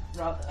one at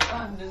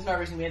rather. There's no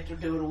reason we have to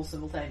do it all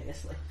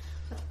simultaneously.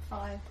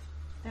 5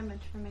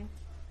 damage for me.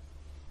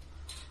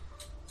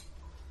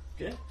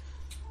 Okay.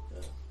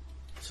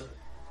 So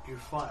you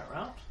fire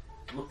out.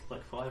 Looked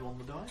like 5 on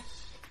the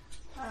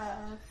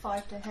dice.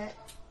 5 to hit.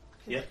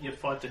 Yep,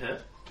 5 to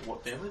hit.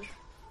 What damage?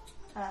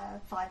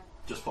 5.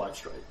 Just 5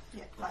 straight.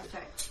 Yeah, 5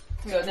 straight.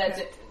 So that's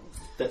it.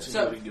 That's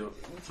So, including your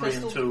 3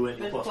 and 2 and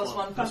your plus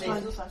 1. Plus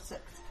 1 plus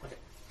 6.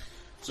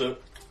 So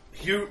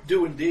you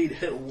do indeed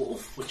hit a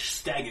wolf, which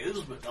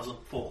staggers but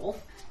doesn't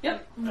fall.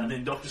 Yep. And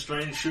then Doctor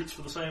Strange shoots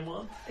for the same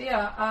one.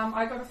 Yeah,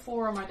 I got a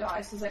 4 on my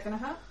dice. Is that going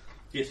to hit?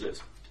 Yes, it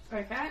is.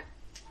 Okay.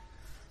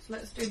 So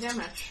let's do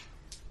damage.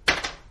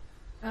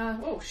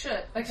 Oh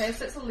shit. Okay,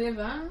 so it's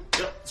 11.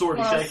 Yep, it's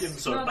already Plus- shaken,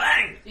 so no,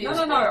 bang!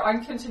 No, I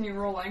can continue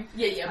rolling.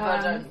 Yeah,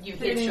 but you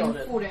 13, headshot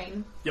it.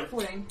 14. Yep.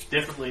 14.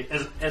 Definitely.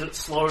 As it's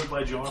slowed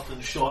by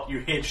Jonathan's shot, you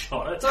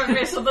headshot it. Don't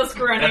mess with this And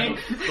granny.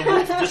 the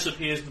wolf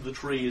disappears into the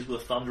trees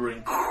with a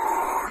thundering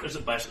as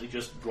it basically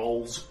just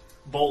bowls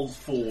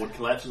forward,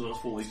 collapses on its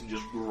four legs and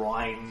just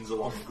grinds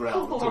along the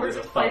ground until there's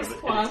a thud of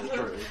it hitting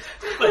the tree.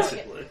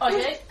 Basically.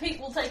 Okay, Pete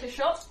will take a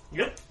shot,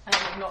 Yep.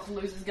 and not to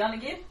lose his gun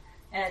again.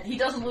 And he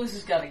doesn't lose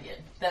his gun again.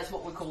 That's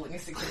what we're calling a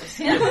success.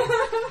 Yeah.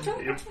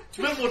 Yep. It's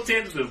a bit more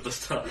tentative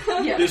this time.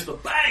 Yeah. There's the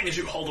bang as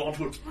you hold on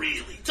to it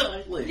really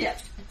tightly. Yeah.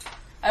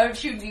 I don't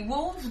shoot any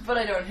wolves, but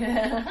I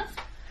don't.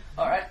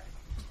 Alright.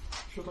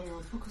 Should I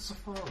book a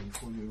safari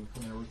for you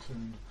when I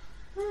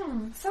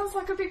return? Sounds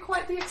like it'd be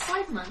quite the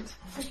excitement.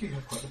 I think you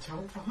have quite a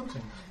talent for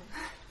hunting.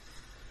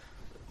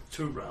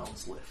 2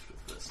 rounds left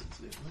of this,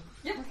 incidentally.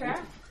 Yep. Okay.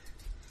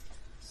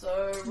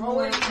 So,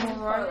 rolling.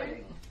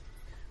 Rolling.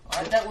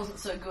 Alright, that wasn't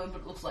so good,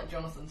 but it looks like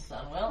Jonathan's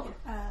done well.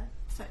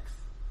 6.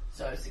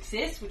 So,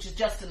 success, which is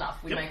just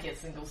enough. We Yep. make it a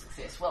single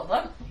success. Well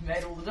done. You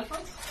made all the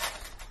difference.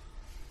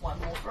 1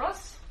 more for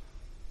us.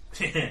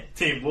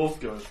 Team Wolf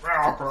goes.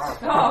 "Rah, rah,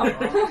 Oh.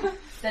 rah."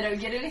 They don't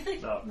get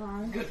anything? No.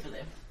 No, Good for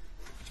them.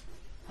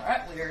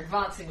 Alright, we're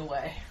advancing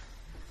away.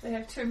 they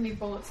have too many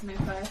bullets in their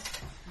face.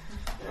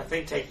 I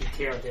think taking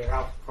care of their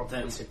outfit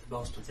probably did the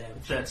most of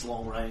damage. That's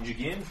long range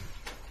again.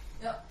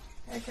 Yep.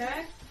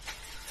 Okay.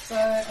 So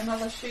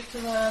another shoot to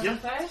the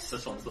Yep. face.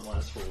 This one's the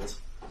 -4s.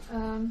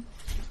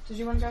 Did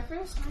you want to go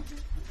first?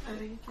 Oh,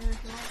 you can if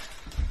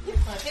you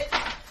like. Okay.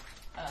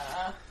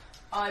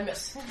 I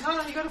miss.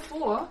 No, you got a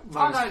 4. Minus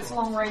Oh no, it's 4.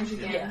 long range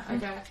again. Yeah.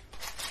 Okay.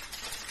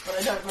 But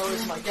I don't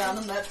lose my gun,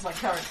 and that's my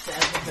current stat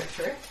of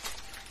victory.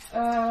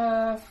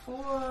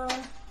 4.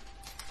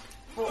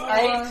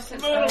 8,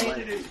 Six, Murder 8.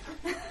 lady.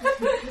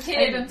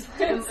 10. So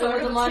With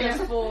a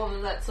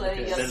 -4, that's a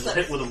Okay, that's a 6.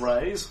 hit with a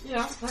raise.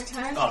 Yeah,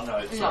 okay. Oh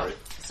no, sorry.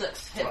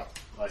 6. Hit. Right,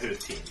 I heard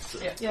 10. So.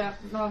 Yeah. Yeah,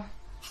 no.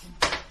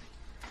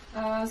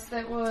 So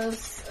that was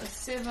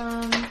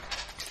 7,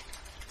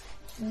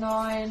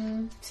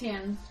 9,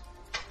 10.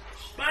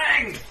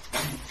 Bang!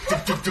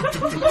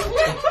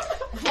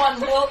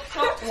 1 wolf,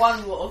 not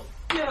 1 wolf.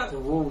 Yeah. The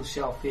wolves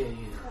shall fear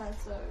you.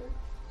 So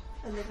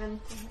 11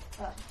 to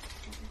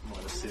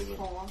 -7.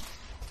 4.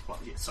 Well,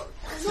 yeah, sorry.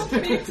 Not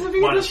meant to be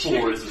Minus the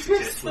 4 is a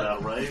success shooting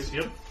without a raise,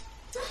 yep.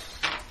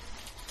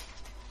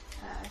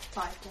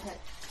 5 to hit.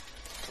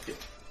 Yep.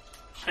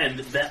 And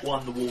that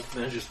one, the wolf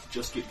manages to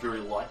just get very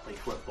lightly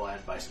clipped by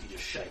and basically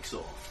just shakes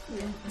off.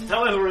 Yeah.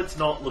 However, it's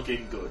not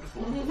looking good for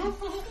you.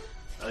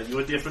 You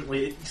are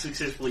definitely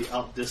successfully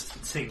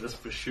outdistancing this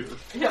pursuit.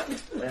 Yep.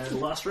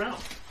 And last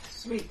round.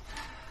 Sweet.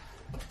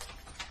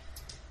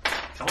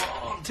 Come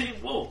on,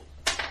 Team Wolf.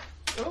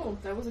 Oh,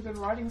 that was a good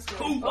riding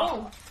skill. Ooh,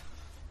 Oh,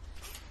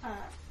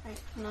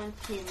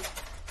 19.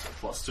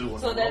 Plus 2 on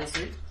So the roll that's-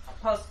 sheet.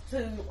 Plus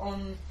 2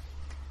 on...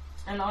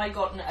 And I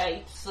got an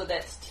 8, so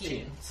that's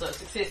 10. So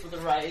success with a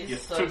raise. Yep,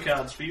 So, 2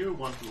 cards for you,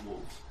 1 for the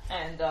wolves.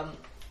 and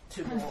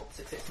 2 more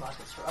success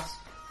markers for us.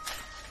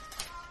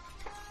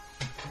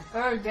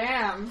 oh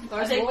damn! I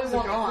Those think we wolves are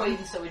want the gone.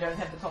 queen so we don't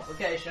have the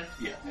complication.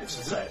 Yeah, it's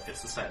the same.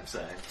 It's the same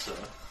saying. So,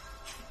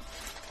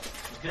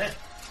 okay,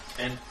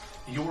 and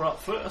you're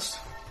up first.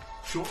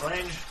 Short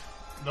range,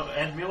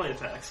 and melee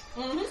attacks.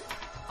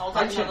 I'll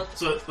take Gotcha. another...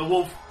 So the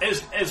wolf,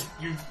 as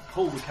you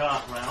pull the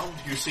cart round,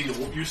 you see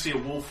a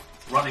wolf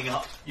running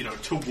up,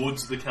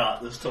 towards the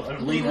cart this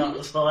time. Lean out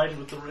the side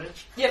with the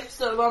wrench. Yep,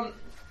 so,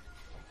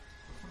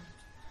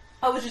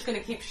 I was just going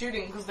to keep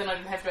shooting because then I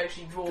didn't have to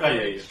actually draw. Oh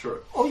yeah,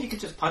 true. Or you could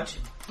just punch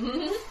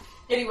him.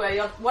 Anyway,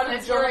 why don't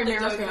That's very Jonathan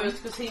go American.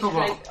 first because he Come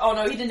on. shake... Oh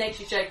no, he didn't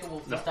actually shake the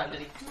wolf this No. time, did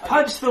he? Okay.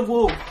 Punch the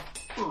wolf!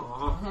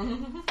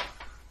 Aww.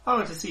 I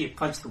want to see you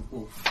punch the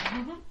wolf.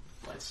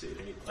 Let's see it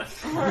anyway.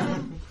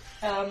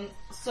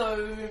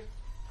 So,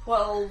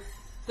 12,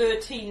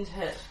 13 to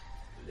hit.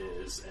 It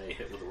is a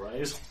hit with a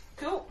raise.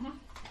 Cool.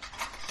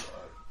 So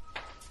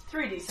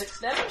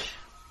 3d6 damage.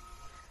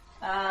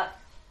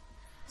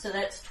 So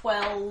that's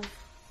 12,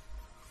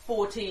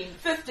 14,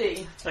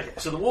 15. okay,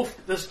 so the wolf,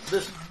 this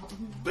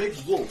big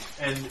wolf,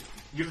 and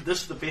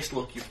this is the best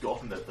look you've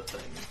gotten at the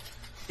thing.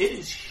 It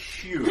is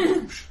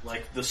huge,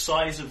 like the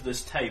size of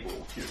this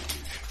table, huge.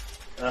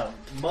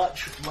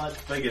 Much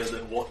bigger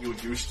than what you're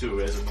used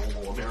to as a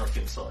normal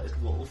American-sized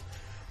wolf.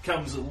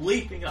 Comes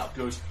leaping up,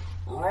 goes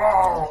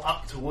roar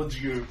up towards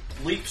you,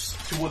 leaps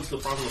towards the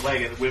front of the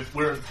wagon,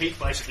 wherein Pete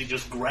basically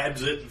just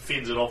grabs it and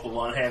fends it off with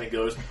one hand and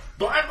goes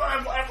blam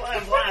blam blam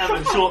blam blam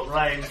in short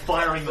range,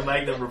 firing the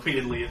magnum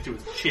repeatedly into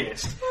its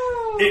chest.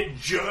 It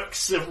jerks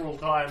several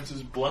times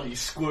as bloody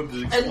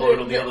squibs explode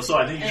on the other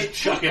side. Then you just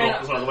chuck it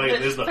off the side of the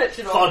wagon. There's the Pitch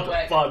it off the thud,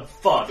 wagon. thud,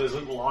 thud as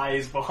it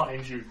lies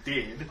behind you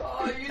dead.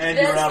 Oh, And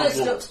you're out of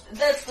wolves.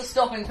 That's the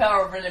stopping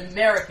power of an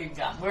American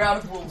gun. We're out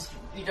of wolves.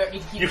 You don't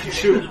need to keep You can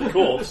shooting. shoot at the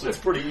corpse. It's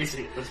pretty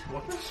easy at this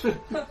point.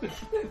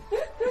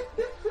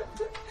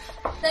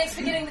 Thanks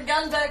for getting the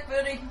gun back,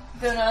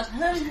 Bernard.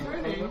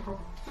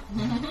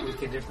 We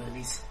can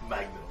definitely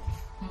Magnum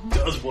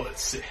does what it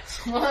says.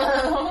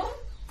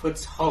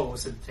 puts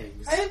holes in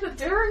things. Hey, the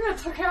Derringer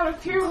took out a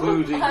few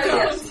Including guns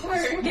guns.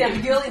 too. Yeah,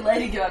 the girly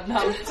lady gun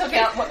took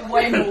out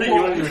way more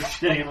you and your wolves.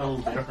 shitty little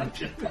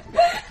Derringer.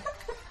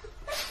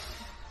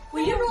 Were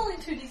you rolling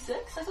 2d6?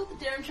 I thought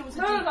the Derringer was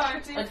a No,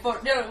 D. no,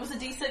 No, it was a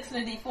d6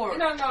 and a d4.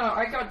 No,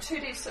 I got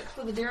 2d6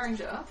 for the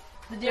Derringer.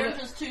 The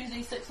Derringer's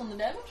 2d6 on the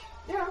damage?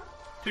 Yeah.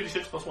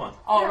 2d6 plus 1.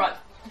 Oh, Yeah. right.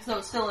 So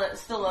it's still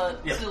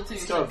Yeah. 2d6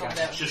 Still on okay. It's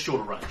damage. just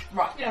shorter range.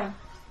 Right. Yeah.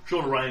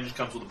 Shorter range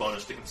comes with a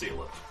bonus to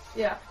conceal it.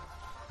 Yeah.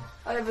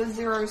 I have a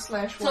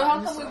 0/1. So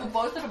how come we were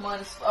both at a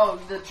minus... Oh,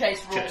 the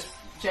chase rules.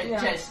 Chase.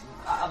 Yeah. Chase.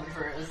 I'm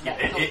sure it is. Yeah,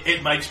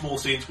 it makes more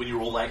sense when you're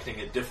all acting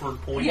at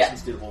different points Yeah.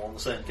 instead of all on the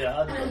same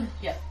card. But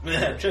Yeah.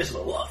 yeah, Chase is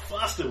a lot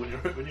faster when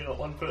you're not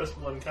one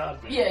person, one card.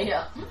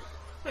 Yeah.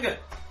 Okay.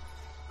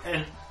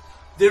 And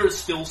there is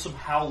still some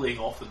howling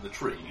off in the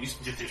trees.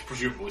 There's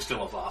presumably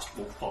still a vast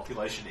wolf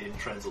population in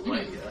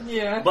Transylvania.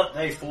 Yeah. But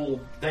they fall.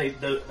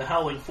 The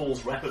howling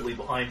falls rapidly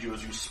behind you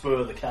as you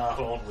spur the cart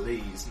on with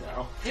ease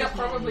now. Yeah,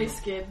 probably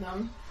scared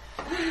them.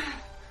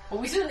 Well,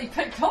 we certainly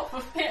picked up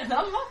a fair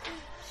number.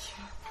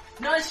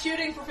 Nice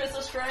shooting, Professor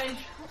Strange.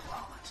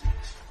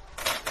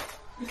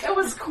 It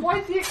was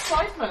quite the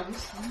excitement.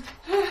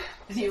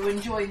 Is you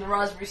enjoying the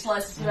raspberry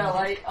slice as well,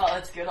 eh? Oh,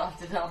 that's good. I have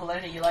to tell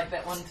Helena you like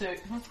that one too.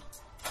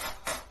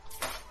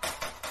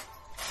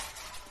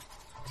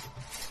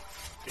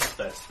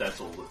 Yeah,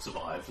 that's all that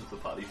survives as the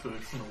party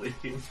food from the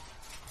weekend.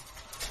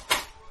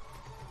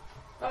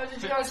 Oh,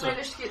 did you guys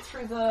manage to get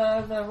through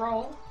the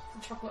roll?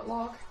 The chocolate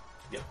log?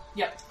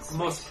 Yep. I'm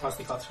more surprised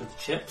we got through the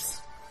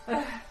chips.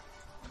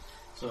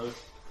 So,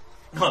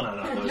 no.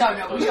 No,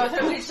 we got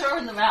totally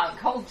throwing them out.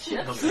 Cold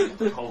chips.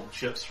 Cold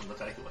chips from the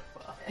takeaway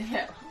bar.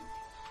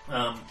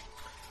 Yeah.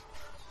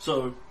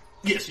 So,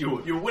 yes,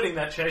 you're winning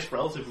that chase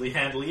relatively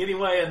handily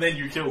anyway, and then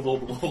you killed all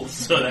the wolves,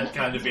 so that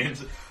kind of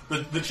ends.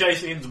 The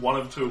chase ends one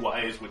of two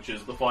ways, which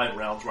is the 5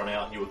 rounds run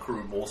out and you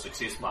accrue more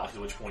success marks,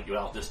 at which point you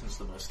outdistance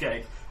them and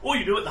escape, or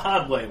you do it the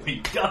hard way, where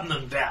you gun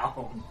them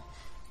down.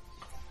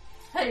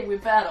 Hey, we're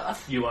better.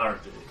 You are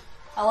indeed.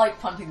 I like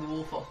punting the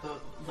wolf off the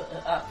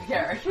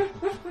carriage.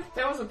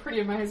 That was a pretty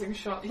amazing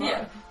shot, though.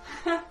 Yeah.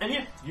 And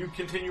yeah, you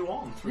continue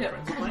on through Yeah.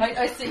 Transylvania.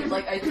 I see,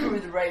 I threw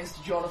the reins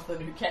to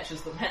Jonathan, who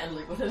catches them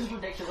handily with his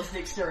ridiculous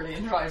dexterity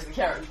and drives the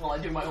carriage while I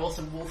do my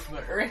awesome wolf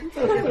murdering.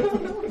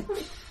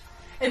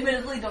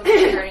 Admittedly, Dr.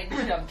 Strange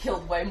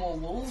killed way more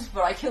wolves,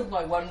 but I killed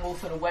my one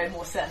wolf in a way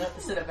more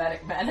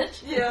cinematic manner.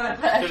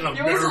 Yeah.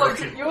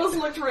 Yours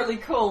looked really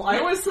cool.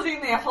 I was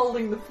sitting there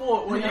holding the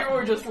fort when you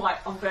were just like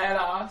a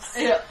badass.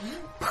 Yeah.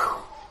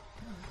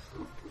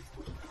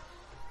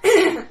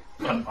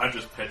 I'm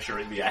just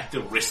picturing the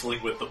actor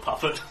wrestling with the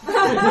puppet.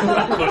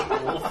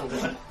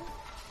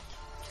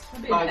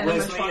 Like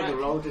Leslie and the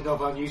rolled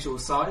of unusual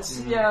size.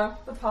 Mm-hmm. Yeah,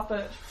 the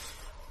puppet.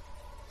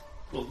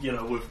 Well,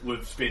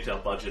 we've spent our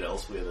budget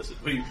elsewhere.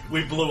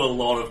 We blew a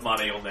lot of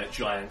money on that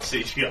giant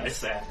CGI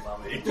sand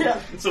mummy.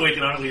 Yeah. So we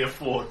can only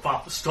afford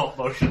stop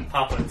motion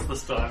puppets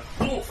this time.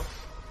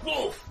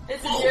 Wolf!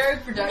 It's a zero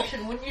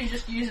production. Wouldn't you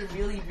just use a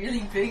really,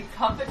 really big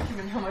puppet,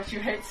 given how much you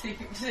hate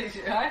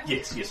CGI?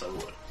 Yes, I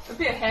would. It'd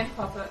be a hand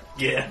puppet.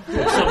 Yeah.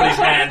 Somebody's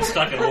hand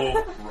stuck in a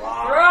wolf.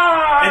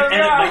 And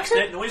it makes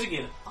that noise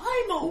again.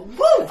 I'm a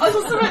wolf! I was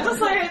just about to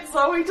say it's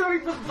Zoe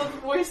doing the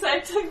voice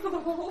acting for the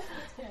wolf.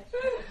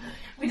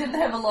 We didn't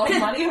have a lot of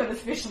money on a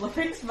special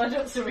effects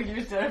budget, so we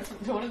used it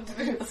in order to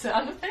do the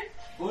sound effect.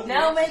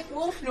 Now make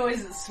wolf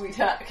noises,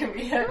 sweetheart. Can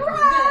we have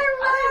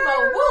I'm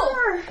a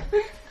wolf!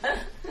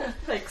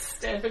 Like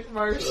stamping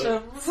motions.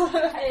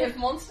 Hey, if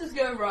monsters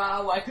go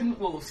rah, why couldn't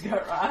wolves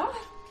go rah?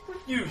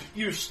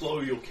 You slow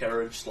your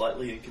carriage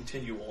slightly and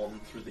continue on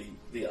through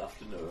the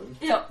afternoon.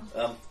 Yep.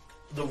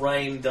 The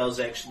rain does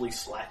actually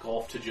slack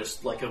off to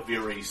just like a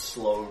very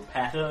slow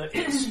patter.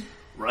 It's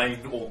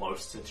rained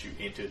almost since you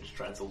entered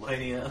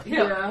Transylvania.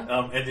 Yeah.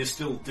 And there's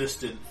still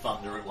distant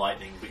thunder and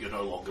lightning, but you're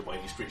no longer by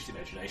any stretched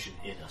imagination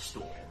in a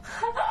storm.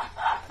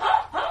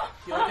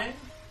 You okay?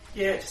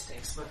 Yeah, just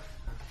excellent.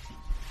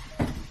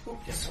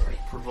 Yes, sorry.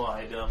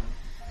 Provide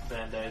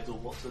band-aids or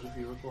what sort of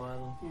you require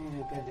them?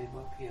 Yeah, band-aid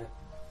might be a...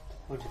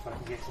 What if I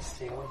can get to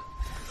stay on?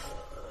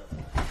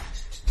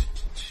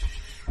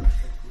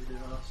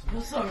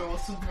 You're so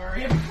awesome,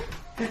 Miriam.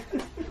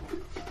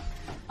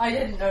 I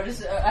hadn't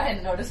noticed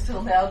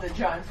till now the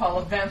giant pile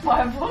of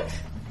vampire books.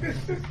 Yeah.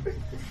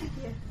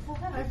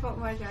 I thought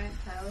my giant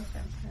pile of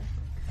vampire books.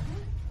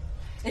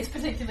 It's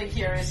particularly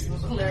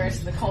hilarious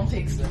in the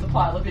context of the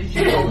pile of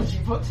Egyptology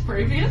books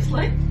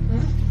previously.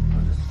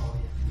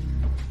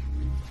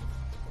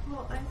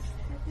 Well, I had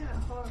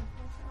horror. I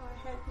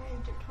had my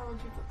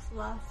Egyptology books for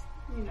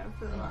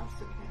the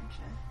last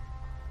adventure.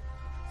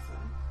 So.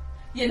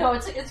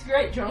 It's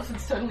great.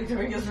 Jonathan's totally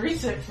doing his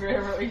research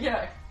wherever we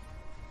go.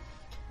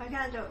 I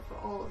can't do it for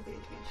all of the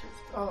adventures.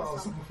 Oh, I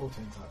was looking for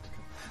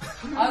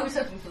Antarctica. I was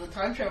hoping for the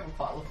time travel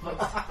pile of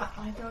books.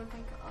 I don't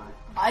think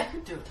I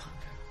could do a time travel.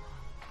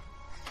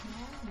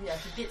 Yeah,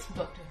 to get some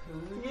Doctor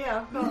Who.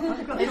 Yeah,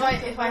 I've got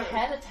If I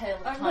had a Tale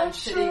of I'm Time not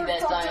sitting sure there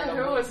if Doctor dying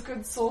Who on is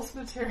good source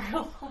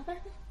material.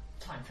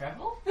 time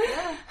travel?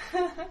 Yeah.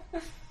 What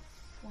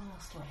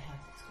else do I have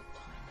that's got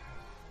time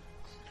travel?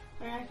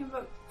 I mean, I can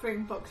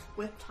bring books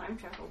with time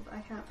travel, but I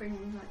can't bring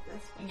them like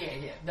this.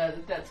 Yeah.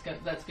 That's going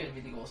to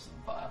be the awesome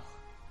pile.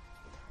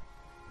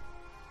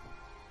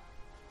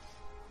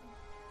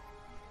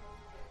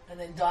 And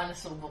then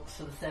dinosaur books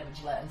for the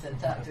Savage Lands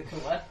Antarctica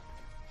one.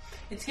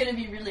 It's going to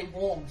be really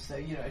warm, so,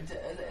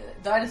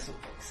 dinosaur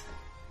books.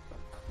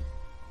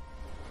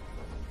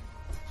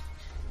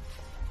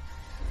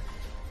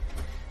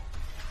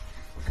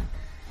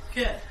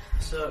 Okay,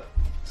 so...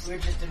 We're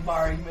just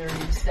admiring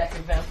Miriam's stack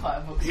of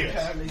vampire books, Yes.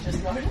 which I only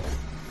just noticed.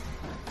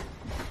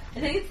 I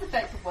think it's the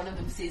fact that one of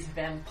them says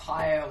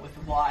vampire with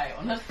a Y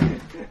on it.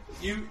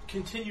 You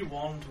continue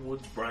on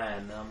towards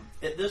Bran.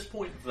 At this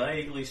point,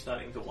 vaguely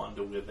starting to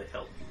wonder where the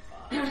hell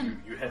you are.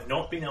 You have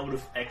not been able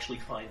to actually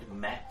find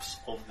maps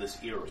of this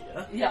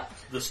area. Yeah.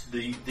 The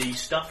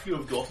stuff you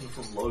have gotten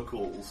from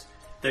locals,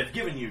 they've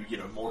given you,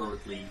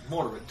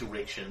 moderate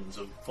directions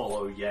of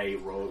follow Yay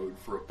Road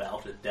for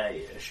about a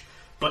day-ish.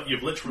 But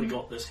you've literally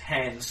got this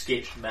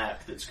hand-sketched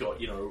map that's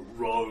got,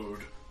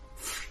 road,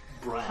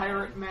 Bran.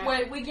 Pirate map.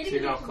 Wait, we're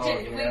getting that's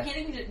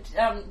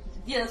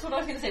what I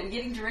was going to say. We're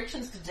getting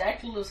directions to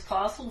Dracula's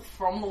castle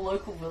from the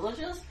local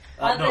villagers.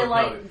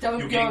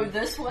 Don't go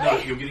this way? No,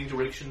 you're getting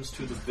directions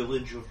to the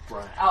village of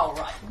Bran. Oh,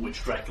 right.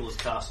 Which Dracula's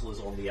castle is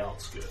on the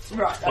outskirts of.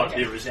 Right, But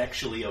okay. there is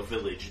actually a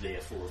village there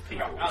full of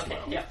people Right, as okay,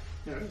 well. yeah.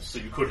 So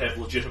you could have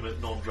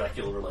legitimate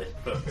non-Dracula related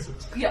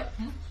purposes. Yep.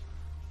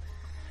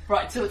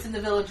 Right, so it's in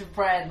the village of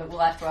Bran that we'll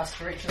have to ask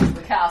directions to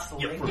the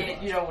castle. Yep, and pretty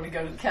much. you don't want to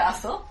go to the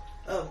castle.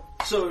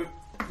 So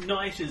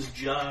night is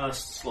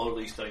just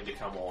slowly starting to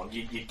come on.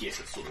 You guess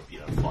it's sort of 5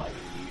 in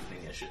the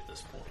evening-ish at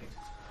this point.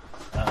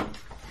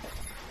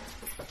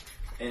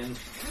 And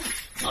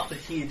up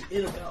ahead,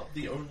 in about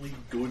the only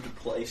good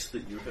place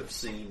that you have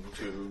seen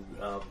to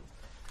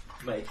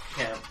make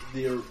camp,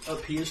 there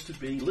appears to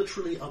be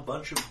literally a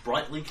bunch of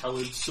brightly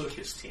coloured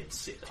circus tents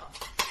set up.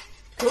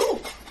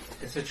 Cool.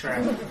 It's a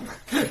trap.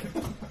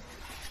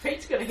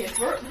 Pete's going to get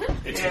for it.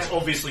 It's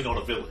obviously not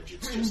a village,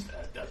 it's just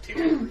a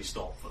temporary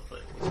stop for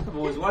things. I've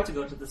always wanted to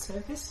go to the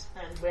circus.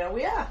 And where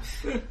we are.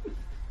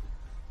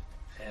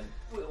 And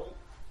We'll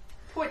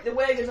point the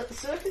wagon at the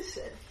circus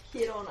and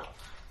head on up.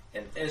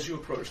 And as you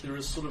approach, there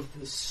is sort of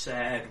this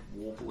sad,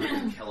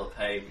 warbling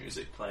calliope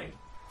music playing.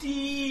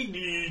 Dee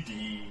dee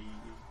dee,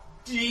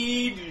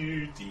 dee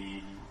dee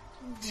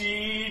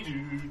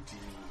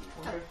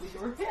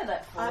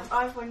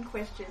I've one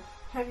question.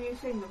 Have you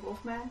seen the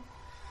Wolfman?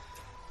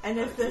 And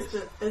is this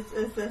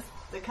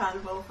the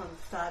carnival from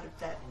the start of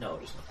that? No,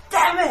 it is not.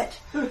 Damn it!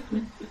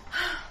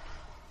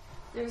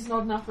 There's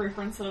not enough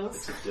references.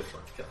 It's a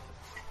different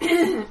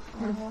company.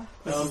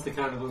 This is the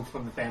carnival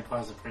from the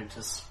Vampire's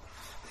Apprentice.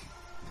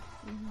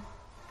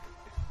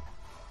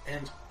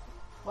 And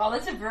Wow,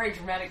 that's very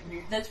dramatic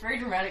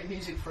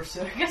music for a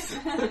circus.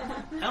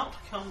 out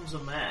comes a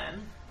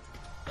man.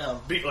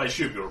 I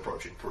assume you're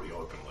approaching pretty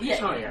openly. Yeah.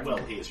 So Oh, yeah. well,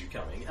 here's you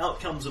coming. Out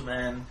comes a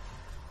man,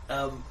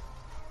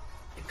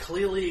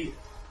 clearly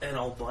an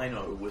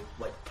albino with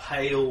like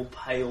pale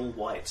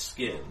white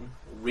skin,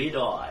 red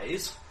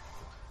eyes,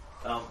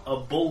 a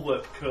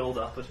bullwhip curled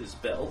up at his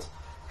belt,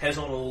 has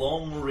on a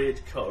long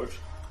red coat,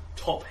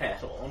 top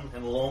hat on,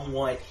 and long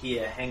white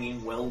hair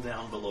hanging well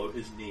down below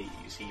his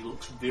knees. He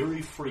looks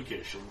very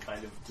freakish and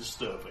kind of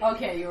disturbing.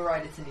 Okay, you're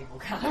right, it's an evil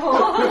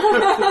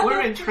carnival.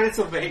 We're in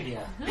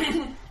Transylvania.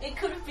 It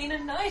could have been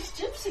a nice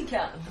gypsy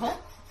carnival.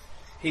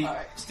 He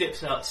Alright.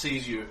 steps out,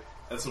 sees you,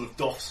 and sort of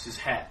doffs his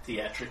hat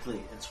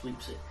theatrically and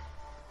sweeps it.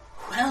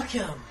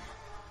 Welcome!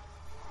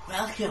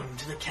 Welcome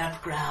to the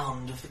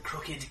campground of the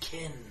Crooked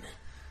Kin.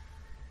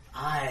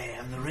 I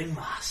am the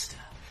ringmaster.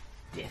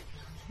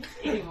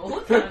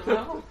 Evil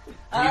carnival.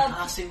 Are you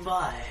passing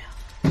by?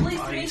 Pleased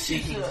Are to you meet you,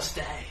 seeking sir. to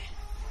stay?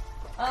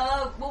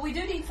 Well, we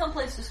do need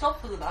someplace to stop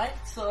for the night,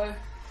 so...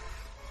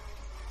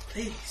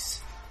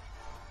 Please,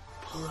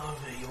 pull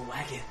over your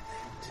wagon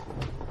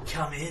and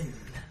come in.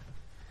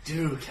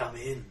 Do come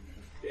in.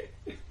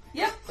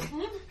 Yep.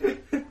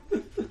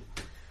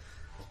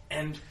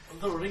 And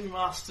the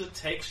ringmaster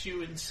takes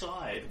you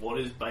inside. What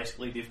is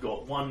basically, they've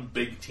got one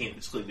big tent,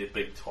 it's clearly their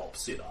big top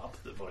set up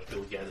that most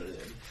people gathered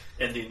in,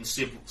 and then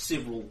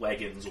several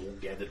wagons all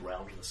gathered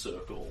round in a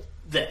circle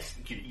that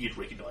you'd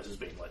recognise as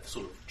being like the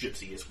sort of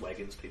gypsy-esque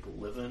wagons people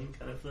live in,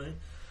 kind of thing.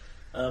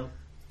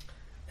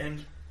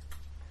 And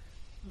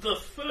the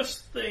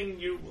first thing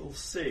you will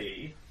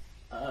see,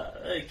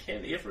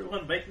 can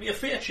everyone make me a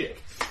fear check?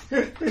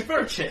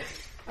 Fear check.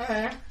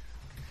 Okay.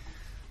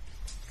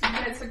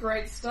 That's a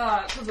great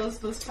start to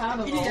this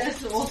carnival.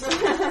 Yes, awesome.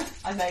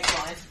 I make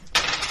mine.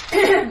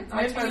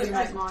 I totally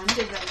make mine.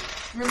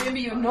 Remember,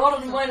 you're not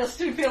on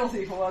 -2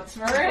 penalty for once,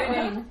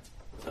 right?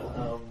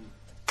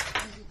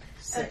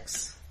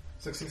 6.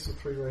 Success with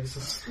 3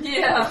 raises.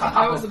 Yeah,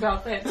 I was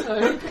about that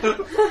too.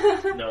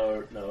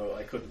 No,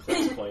 I couldn't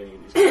classify any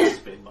of these places as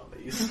being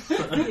mummies.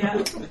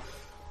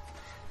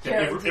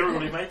 Yeah.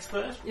 Everybody makes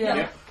that?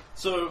 Yeah.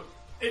 So,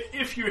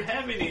 if you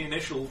have any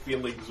initial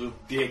feelings of,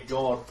 dear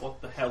God, what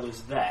the hell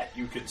is that,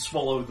 you can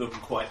swallow them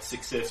quite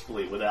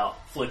successfully without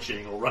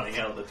flinching or running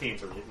out of the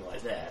tent or anything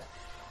like that.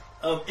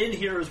 In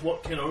here is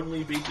what can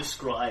only be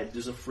described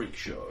as a freak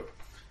show.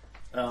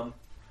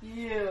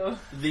 Yeah.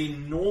 The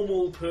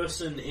normal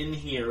person in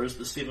here is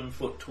the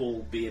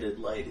 7-foot-tall bearded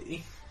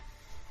lady,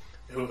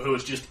 who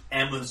is just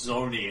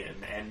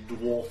Amazonian and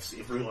dwarfs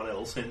everyone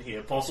else in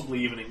here, possibly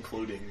even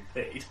including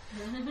Pete.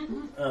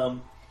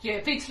 Yeah,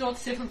 Pete's not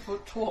 7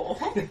 foot tall.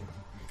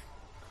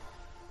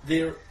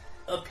 There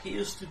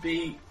appears to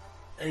be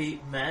a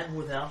man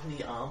without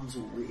any arms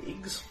or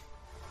legs.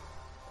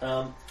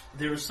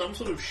 There is some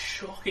sort of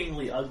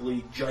shockingly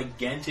ugly,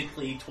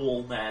 gigantically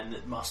tall man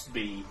that must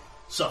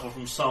suffer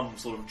from some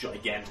sort of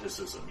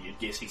giganticism. You'd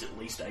guess he's at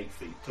least 8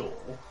 feet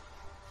tall.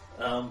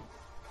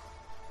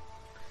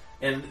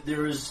 And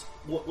there is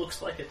what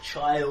looks like a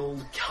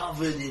child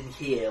covered in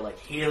hair, like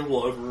hair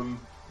all over him,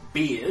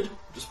 beard,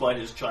 despite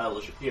his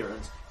childish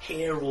appearance,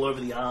 hair all over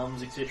the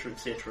arms, etc.,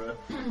 etc.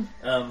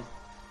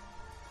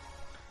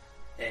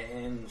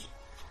 And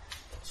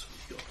what's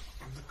we got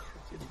on the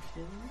Crooked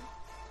Kin?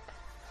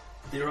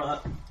 There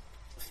are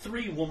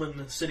 3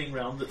 women sitting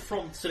round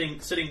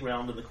sitting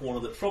round in the corner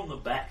that from the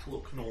back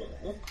look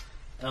normal.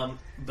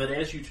 But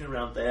as you turn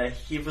around, they are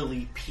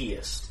heavily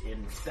pierced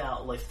in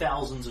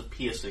thousands of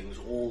piercings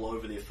all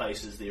over their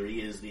faces, their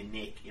ears, their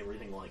neck,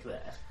 everything like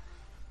that.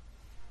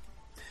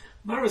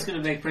 Mara's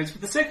going to make friends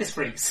with the circus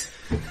freaks.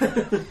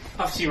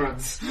 Off she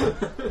runs. Oh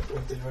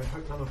dear, I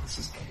hope none of this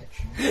is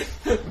catch.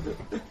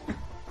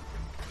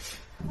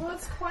 Well,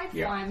 it's quite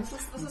Yeah. fine.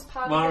 This is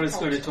part Mara's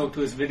of the going to culture. talk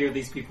to as many of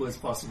these people as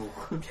possible.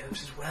 And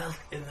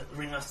the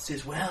ringmaster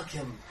says,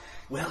 welcome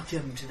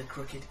to the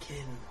Crooked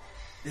Kin.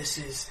 This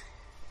is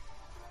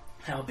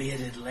our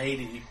bearded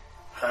lady.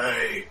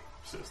 Hey,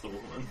 says the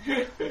woman.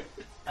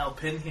 Our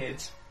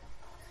pinheads.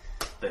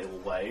 They all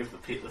wave, the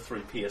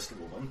 3 pierced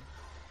women.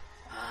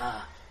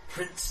 Ah,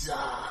 Prince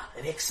Czar,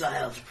 an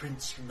exiled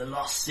prince from the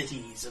lost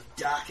cities of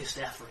darkest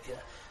Africa,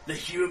 the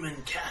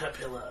human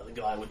caterpillar, the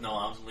guy with no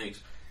arms and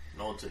legs,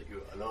 nods at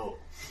you, hello,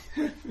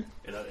 in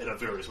a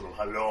very sort of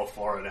hello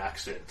foreign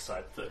accent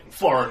type thing,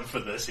 foreign for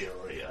this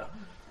area.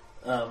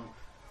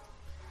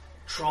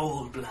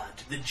 Troll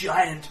blood, the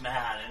giant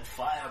man and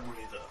fire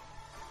breather.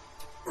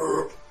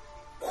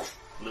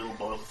 Little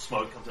bowl of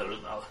smoke comes out of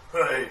his mouth.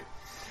 Hey!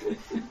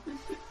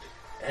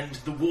 And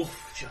the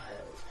wolf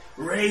child,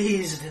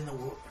 raised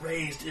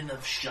in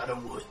the Shudder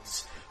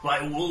Woods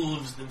by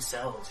wolves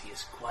themselves. He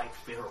is quite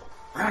feral.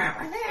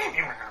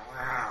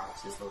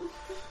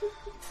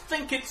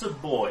 Think it's a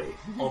boy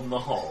on the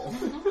whole.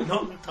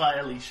 Not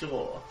entirely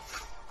sure.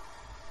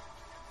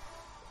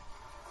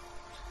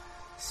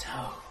 So,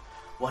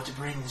 what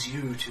brings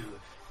you to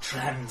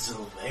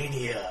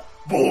Transylvania?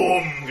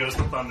 Boom! Goes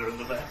the thunder in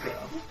the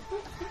background.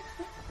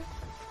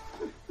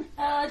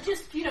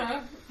 Just,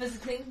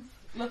 visiting,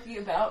 looking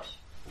about.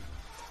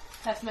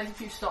 Have to make a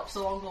few stops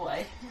along the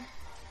way.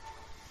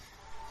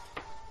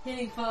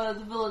 Heading for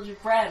the village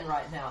of Bran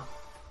right now.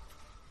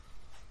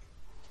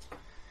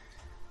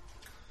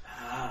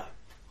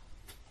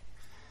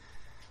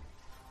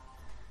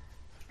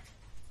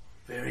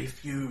 Very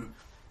few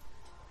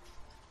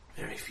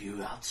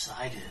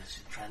outsiders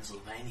in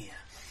Transylvania.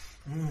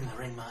 The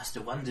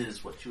Ringmaster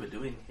wonders what you are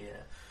doing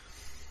here.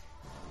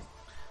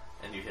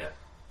 And you hear,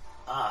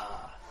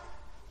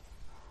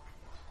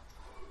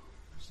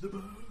 the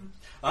bones.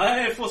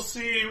 I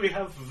foresee we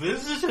have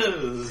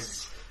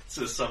visitors,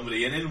 says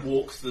somebody, and in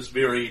walks this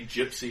very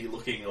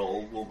gypsy-looking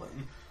old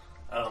woman.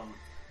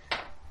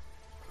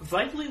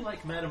 Vaguely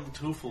like Madame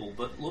Teufel,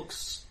 but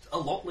looks a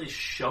lot less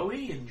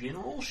showy in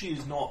general.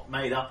 She's not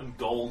made up in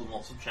gold and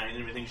lots of chain and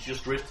everything. She's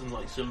just dressed in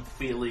like some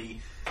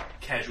fairly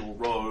casual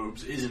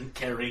robes, isn't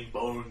carrying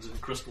bones and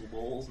crystal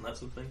balls and that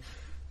sort of thing.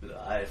 But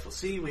I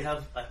foresee we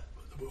have... the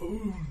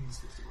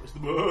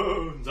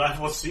bones. I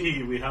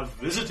foresee we have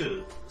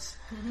visitors.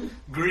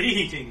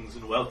 Greetings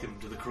and welcome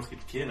to the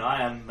Crooked Kin.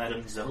 I am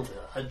Madame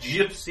Zelda, a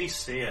gypsy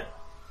seer.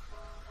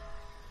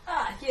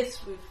 Yes,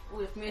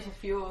 we've met a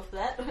few of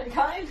that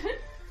kind.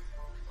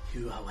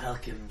 You are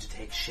welcome to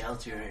take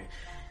shelter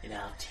in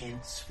our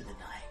tents for the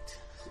night,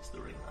 says the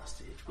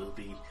Ringmaster. It will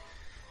be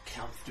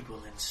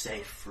comfortable and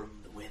safe from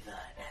the weather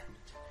and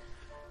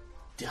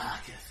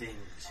darker things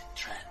in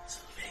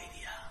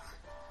Transylvania.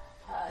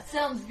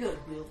 Sounds good.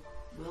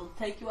 We'll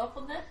take you up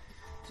on that.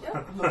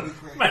 Yep.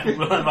 Maybe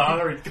we'll have a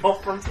hurried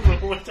conference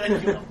and we'll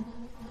take you up.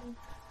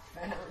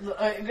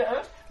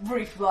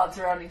 Brief glance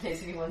around in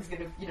case anyone's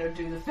going to,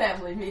 do the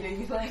family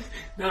meeting thing.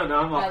 No,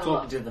 I'm not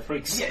talking to the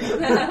freaks.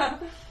 Yeah.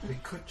 We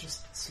could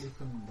just sleep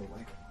in the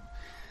wagon.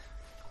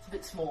 It's a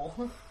bit small.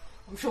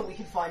 I'm sure we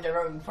can find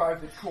our own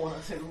private corner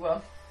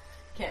to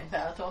camp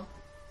out on.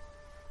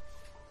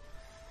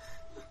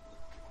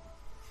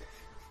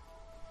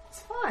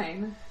 It's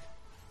fine.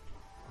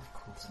 Of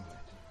course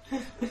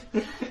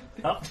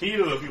I'm Up to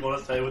you if you want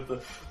to stay with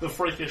the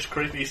freakish,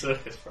 creepy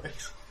circus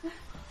freaks.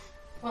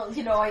 Well,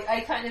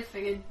 I kind of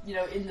figured,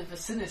 in the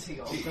vicinity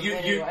of them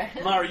anyway.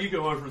 Mara, you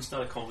go over and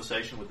start a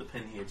conversation with the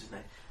pinheads,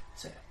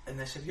 and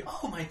they say,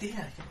 "Oh, my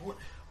dear,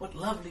 what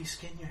lovely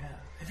skin you have.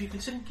 Have you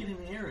considered getting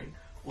an earring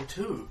or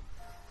two,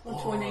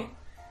 What do we need?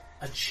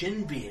 a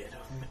chin beard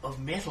of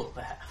metal,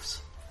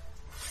 perhaps?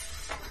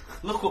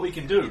 Look what we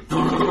can do."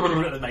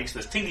 And it makes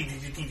this ting ting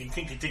ting ting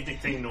ting ting ting ting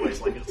ting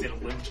noise like a set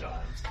of wind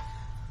chimes.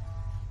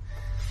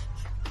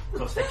 Of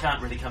course, they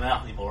can't really come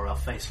out anymore, or our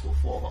face will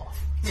fall off.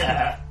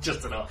 Yeah,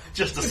 just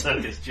a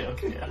circus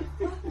joke, yeah.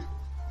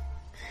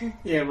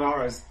 Yeah,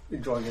 Mara's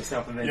enjoying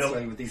herself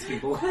immensely with these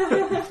people.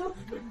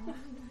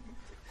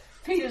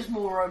 Peter's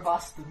more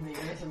robust than me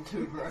and isn't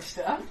too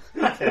grossed out.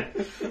 Okay.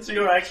 So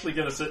you're actually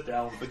going to sit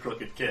down with the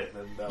Crooked Kid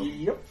and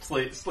Yep.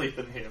 sleep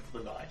in here for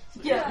the night.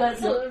 Yeah,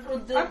 that's the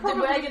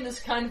wagon is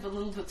kind of a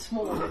little bit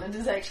smaller and it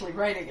is actually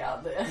raining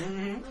out there.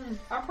 Mm-hmm.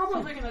 I'm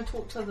probably going to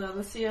talk to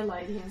the seer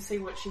lady and see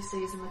what she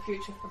sees in the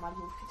future for my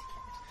little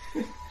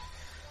kitty cat.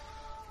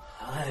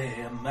 I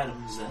am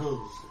Madame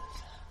Zelda,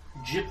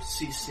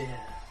 gypsy seer.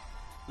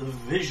 The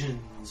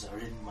visions are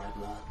in my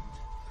blood.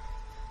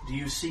 Do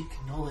you seek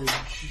knowledge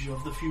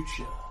of the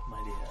future,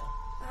 my dear?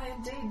 I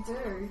indeed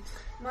do.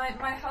 My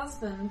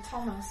husband,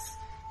 Thomas,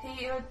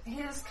 he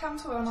has come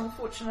to an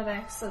unfortunate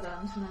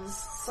accident and his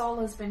soul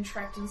has been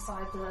trapped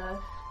inside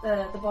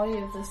the body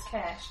of this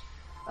cat.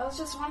 I was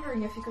just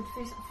wondering if you could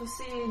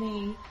foresee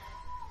any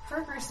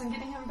progress in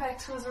getting him back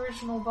to his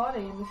original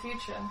body in the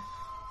future.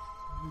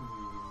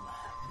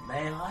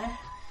 May I?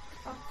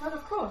 Oh, but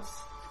of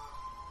course.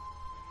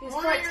 He's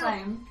quite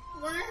tame.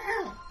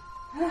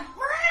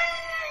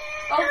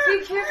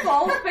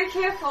 Oh, be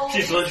careful.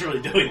 She's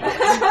literally doing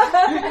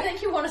that. I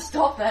think you want to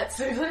stop that,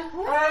 Susan.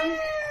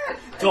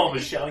 Tom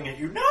is shouting at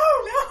you, no,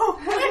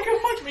 you can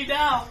put me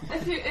down.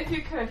 If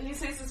you could, he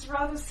says it's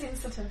rather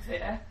sensitive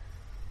there.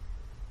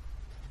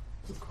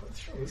 It's quite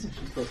true, isn't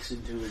She looks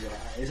into his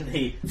eyes and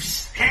he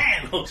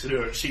looks at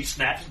her and she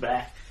snaps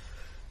back.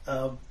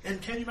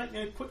 And can you make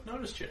me a quick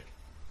notice check?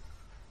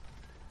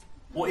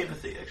 Or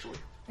empathy, actually.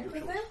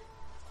 Empathy?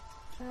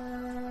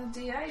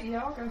 D8,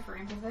 yeah, I'll go for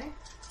empathy.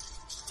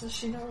 Does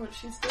she know what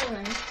she's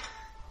doing?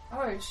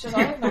 Oh, shit,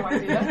 I have no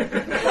idea.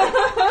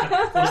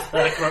 Was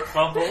that a crit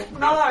fumble?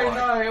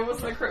 No, it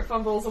wasn't a crit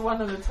fumble, it was a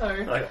 1 and a 2.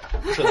 Okay.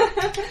 So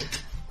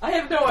I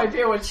have no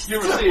idea what she's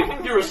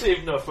doing. you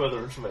received no further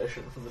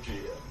information from the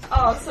GM.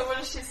 Oh, so what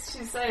does she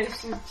say?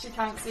 She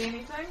can't see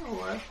anything,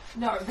 or?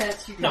 No,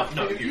 that's you. No,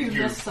 you missed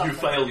you something.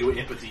 fail your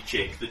empathy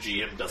check. The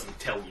GM doesn't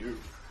tell you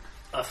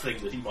a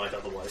thing that he might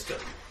otherwise tell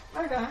you.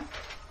 Okay.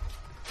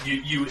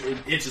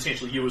 It's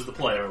essentially you as the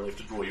player left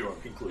to draw your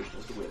own conclusion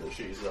as to whether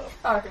she's,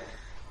 Okay.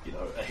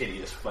 A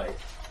hideous fate,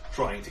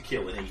 trying to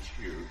kill and eat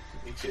you,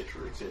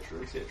 etc.,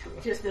 etc., etc.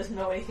 Just doesn't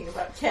know anything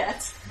about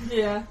cats.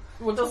 Yeah.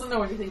 Well, doesn't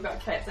know anything about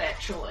cats,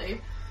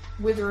 actually.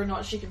 Whether or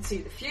not she can see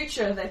the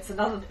future, that's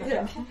another thing.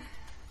 Yeah.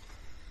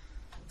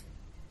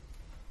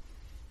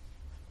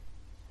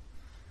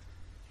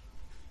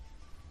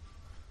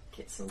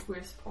 Gets the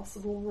worst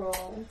possible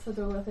role to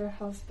do with her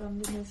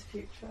husband in his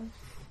future.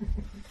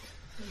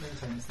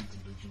 Maintains the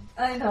delusion.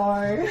 I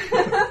know.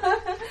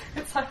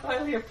 It's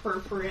highly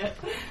appropriate.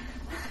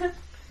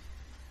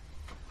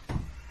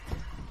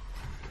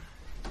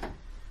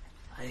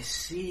 I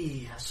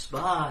see a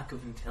spark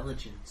of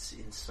intelligence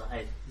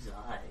inside his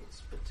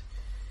eyes, but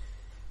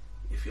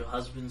if your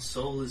husband's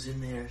soul is in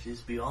there, it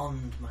is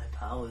beyond my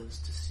powers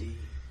to see.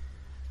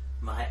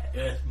 My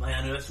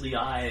unearthly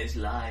eyes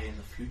lie in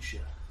the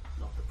future,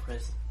 not the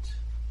present.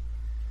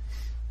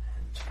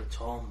 And for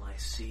Tom, I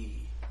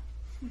see.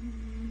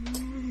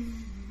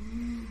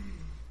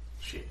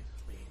 She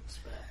leans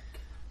back.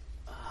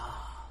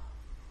 Ah,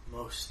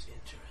 most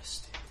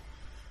interesting.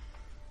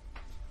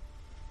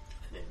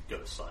 And then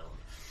goes silent.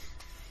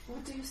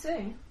 What do you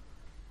say?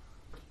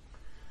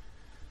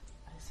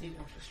 I see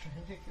Doctor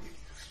Strange.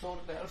 He's thought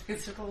about it.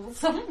 It's all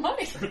some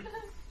money.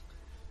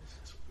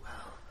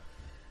 Well,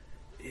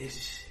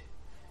 it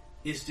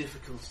is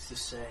difficult to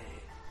say.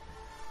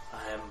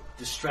 I am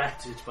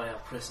distracted by our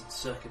present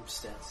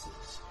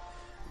circumstances,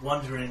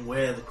 wondering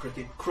where the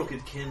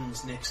crooked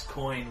kin's next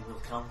coin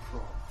will come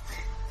from.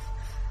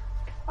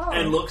 Oh.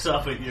 And looks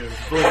up at you.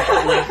 Blink,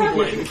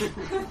 blink,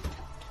 blink.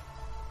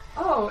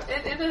 Oh,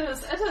 it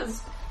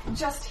is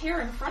just here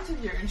in front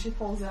of you, and she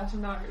pulls out a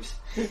note.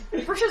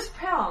 British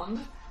pound.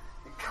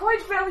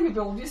 Quite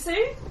valuable, you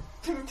see?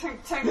 Tink,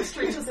 tink, tink,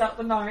 stretches out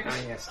the note.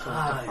 Oh, yes.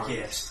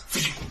 Yes.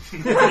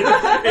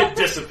 It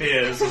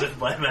disappears as if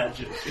by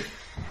magic.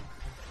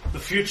 The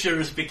future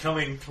is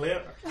becoming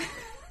clearer.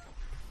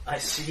 I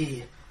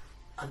see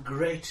a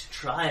great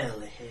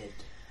trial ahead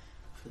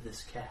for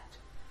this cat.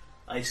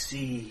 I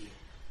see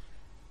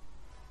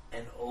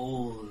an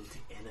old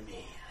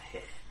enemy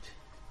ahead.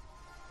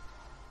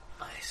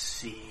 I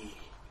see.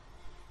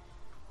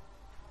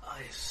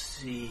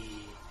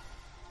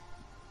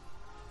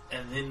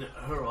 And then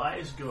her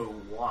eyes go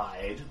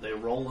wide, they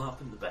roll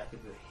up in the back of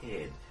her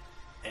head,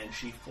 and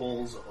she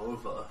falls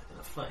over in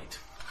a faint.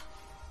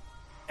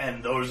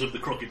 And those of the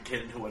crooked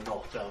kin who are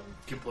not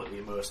completely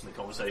immersed in the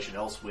conversation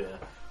elsewhere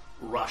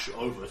rush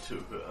over to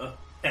her,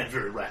 and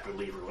very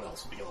rapidly everyone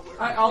else will become aware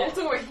of it. I'll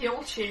do a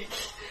heal check.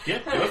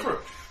 Yeah, go for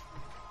it.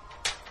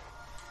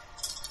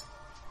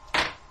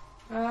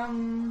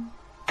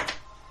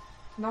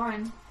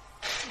 9.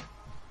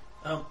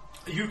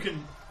 You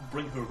can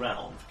bring her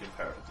round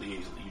comparatively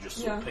easily. You just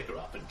sort of pick her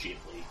up and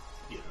gently,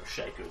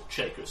 shake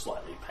her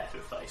slightly, pat her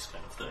face,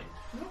 kind of thing.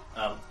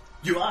 Yeah.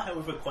 You are,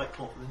 however, quite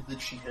confident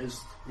that she has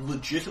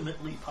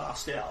legitimately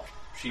passed out.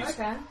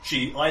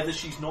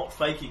 She's not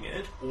faking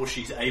it, or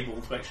she's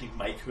able to actually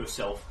make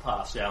herself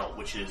pass out,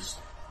 which is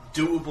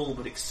doable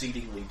but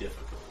exceedingly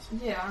difficult.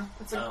 Yeah,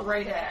 it's a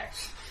great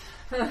act.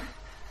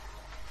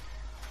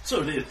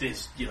 So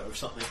there's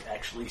something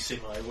actually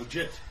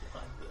semi-legit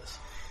behind this.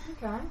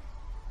 Okay.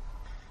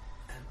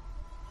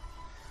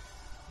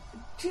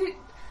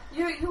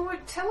 You were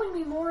telling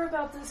me more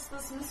about this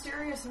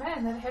mysterious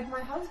man that had my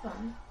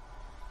husband.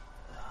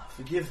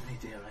 Forgive me,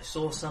 dear. I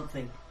saw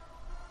something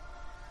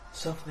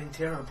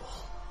terrible.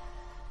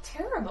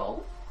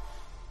 Terrible?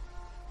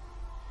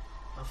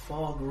 A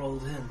fog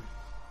rolled in,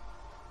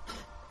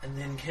 and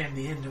then came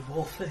the end of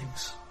all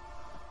things.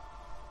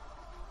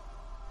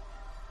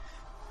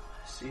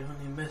 I see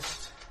only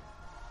mist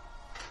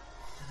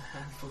and a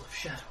handful of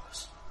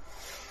shadows.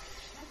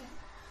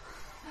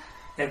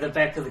 At the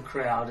back of the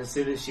crowd, as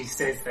soon as she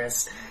says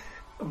this,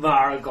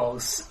 Mara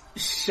goes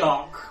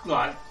shock,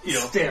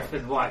 stiff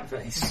and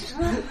white-faced.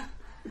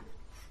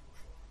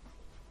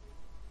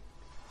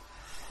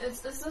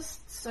 Is this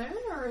soon,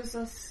 or is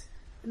this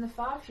in the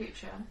far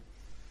future?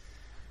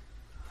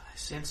 I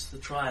sense the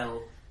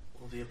trial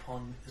and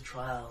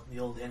the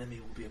old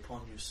enemy will be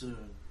upon you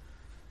soon.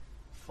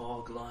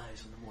 Fog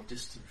lies in the more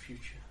distant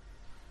future.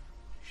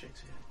 She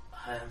shakes her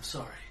head. I am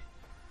sorry.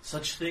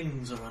 Such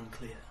things are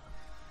unclear.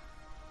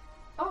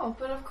 Oh,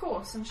 but of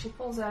course, and she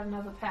pulls out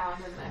another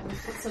pound and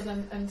puts it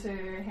into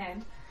her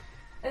hand.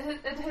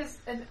 It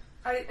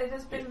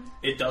has been...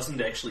 It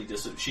doesn't actually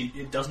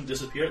it doesn't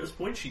disappear at this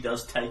point. She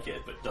does take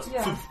it, but doesn't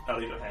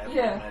out of her hand with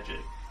magic.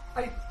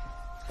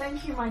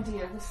 Thank you, my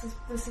dear.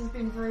 This has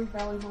been very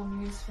valuable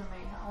news for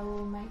me. I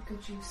will make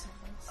good use of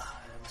this. I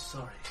am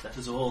sorry. That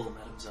is all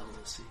Madame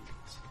Zelda sees.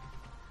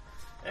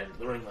 And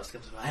the ringmaster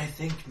comes up. I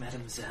think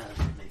Mademoiselle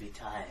may be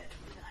tired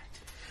tonight.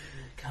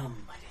 Come,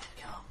 my dear,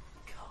 come.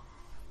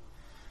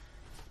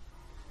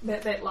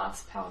 That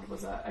last pound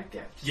was a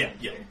gift. Yeah.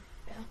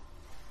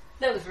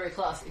 That was very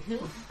classy.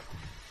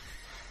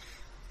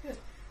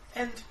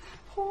 And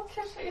poor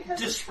Kitty has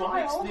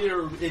despite a trial.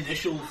 their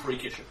initial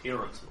freakish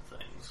appearance and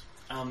things,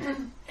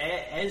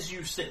 as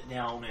you sit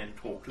down and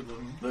talk to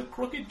them, the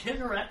Crooked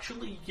Kin are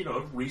actually,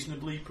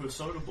 reasonably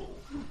personable.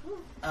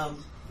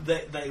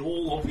 They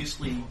all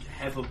obviously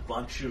have a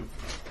bunch of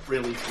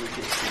really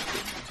freakish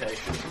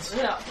reputations.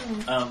 Yeah.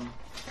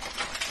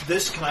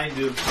 This kind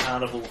of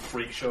carnival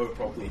freak show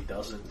probably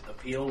doesn't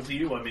appeal to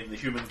you. I mean, the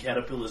human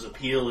caterpillar's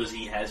appeal is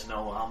he has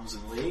no arms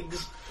and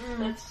legs.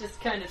 That's just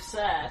kind of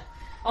sad.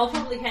 I'll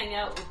probably hang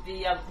out with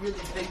the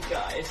really big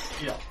guys.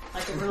 Yeah.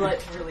 I can relate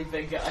to really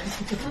big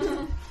guys.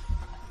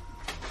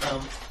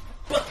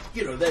 But,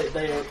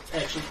 they are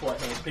actually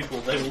quite nice people.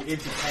 They will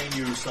entertain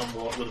you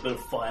somewhat with a bit of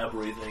fire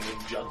breathing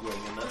and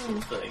juggling and that sort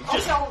of thing.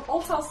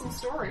 I'll tell some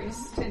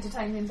stories to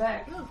entertain them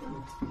back.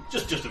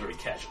 Just a very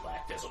casual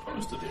act as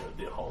opposed to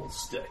their whole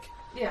stick.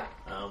 Yeah.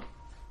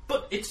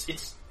 But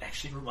it's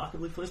actually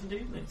remarkably pleasant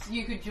evenings.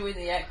 You could join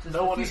the act as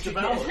No one is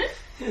devoured.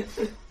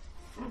 It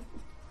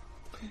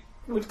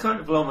would kind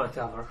of blow my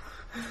cover.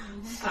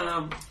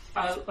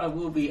 I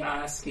will be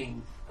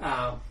asking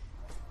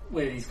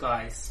where these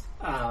guys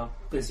are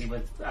busy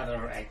with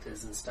other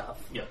actors and stuff.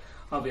 Yeah.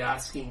 I'll be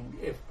asking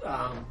if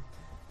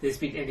there's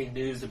been any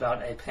news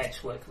about a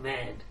patchwork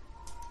man.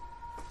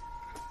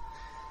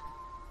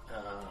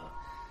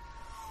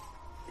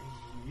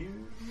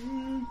 You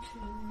can...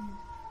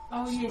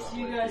 Oh yes,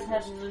 you guys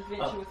had an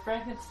adventure with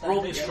Frankenstein.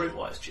 Roll me a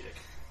streetwise check.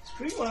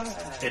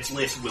 Streetwise. It's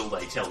less will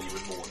they tell you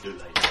and more do they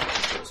know in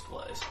the first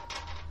place.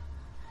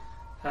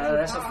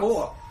 That's a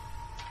 4.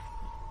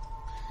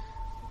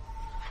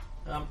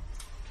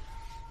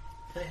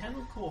 They have,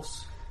 of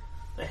course,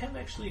 they have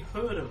actually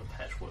heard of a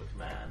patchwork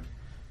man.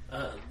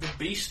 The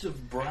Beast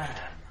of Bran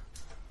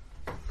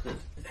that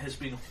has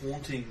been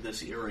haunting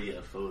this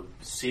area for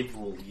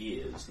several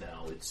years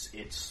now.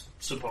 It's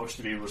supposed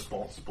to be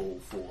responsible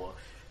for...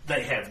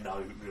 They have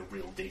no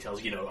real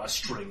details, a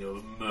string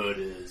of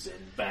murders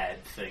and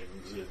bad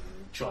things and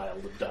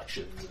child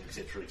abductions and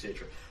etc.,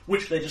 etc.,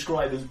 which they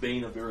describe as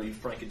being a very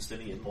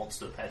Frankensteinian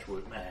monster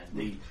patchwork man.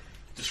 The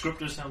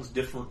descriptor sounds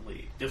different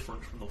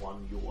from the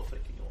one you're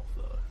thinking of,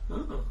 though.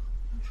 Oh,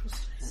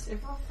 interesting.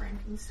 Several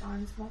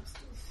Frankenstein's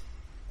monsters.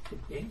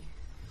 Could be.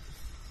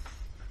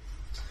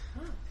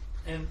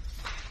 And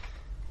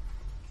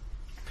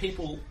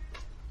people...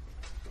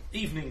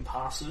 Evening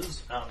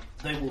passes,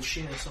 they will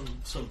share some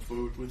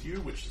food with you,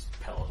 which is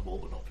palatable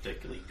but not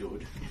particularly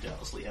good. You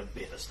doubtlessly have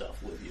better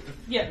stuff with you.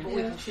 Yeah, but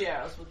we can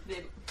share ours with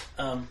them.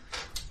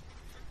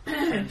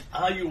 And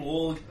are you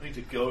all going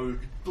to go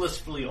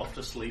blissfully off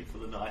to sleep for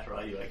the night, or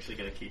are you actually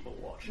going to keep a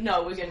watch?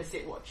 No, we're going to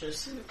set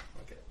watches.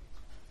 Okay.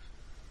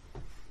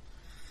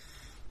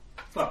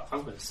 Well,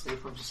 I'm going to sleep.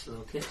 I'm just a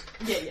little kid.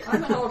 Yeah.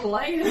 I'm an old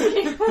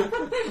lady.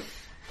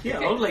 Yeah,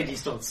 old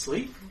ladies don't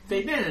sleep.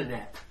 They nana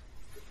nap.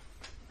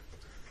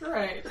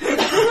 Right.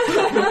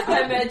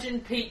 I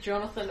imagine Pete,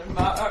 Jonathan, and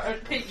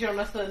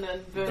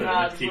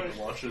Bernard keep would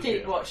watches,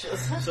 keep yeah.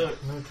 watches. So,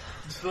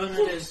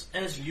 Bernard,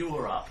 as you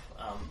were up,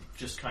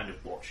 just kind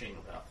of watching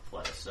about the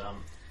place,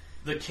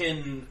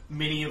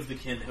 many of the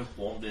kin have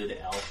wandered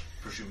out,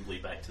 presumably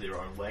back to their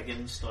own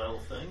wagon style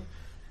thing,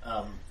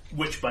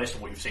 which, based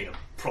on what you've seen, are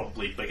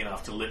probably big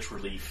enough to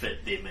literally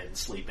fit them in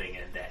sleeping,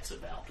 and that's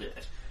about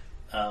it.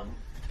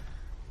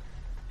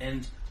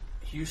 And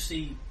you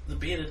see the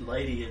bearded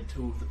lady and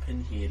two of the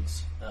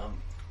pinheads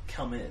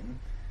come in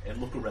and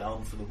look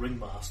around for the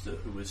ringmaster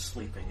who is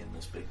sleeping in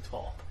this big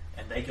top.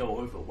 And they go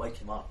over, wake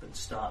him up, and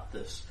start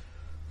this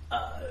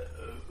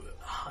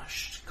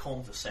hushed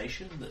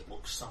conversation that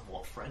looks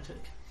somewhat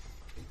frantic.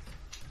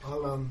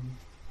 I'll,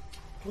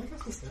 can I go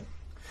this then?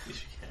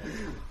 Yes, you can.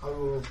 I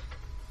will...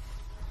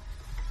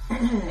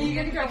 Are you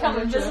going to become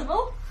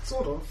invisible?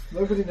 Sort of.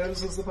 Nobody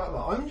notices the fact that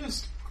I'm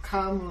just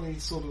calmly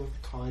sort of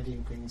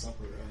tidying things up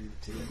around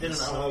the tea. In an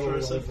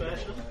unobtrusive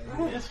fashion.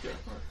 Yes, go.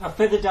 A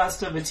feather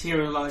duster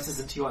materialises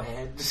into your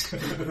hand.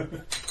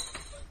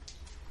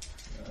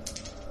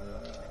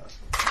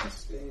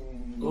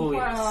 Oh,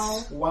 Wow.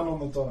 yes. 1 on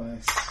the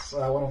dice.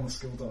 1 on the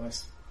skill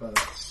dice, but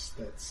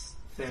that's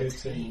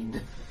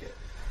 13. Okay.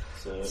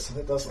 So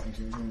that does something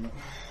to me, doesn't it?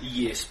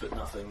 Yes, but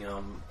nothing,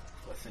 I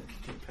think,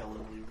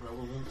 compellingly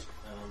relevant.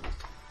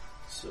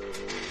 So,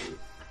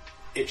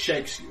 it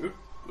shakes you,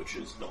 which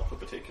is not a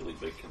particularly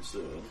big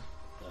concern.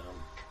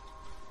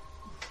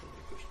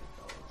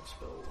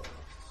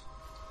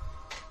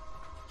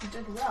 You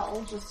did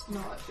well, just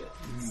not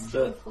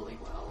So, fully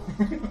well.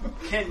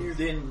 can you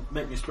then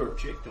make me a spirit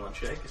check to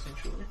unshake,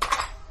 essentially?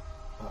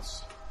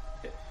 Us.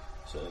 Okay.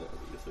 So that will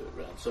be your third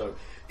round. So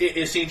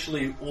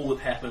essentially all that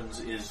happens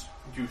is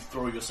you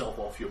throw yourself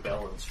off your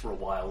balance for a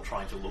while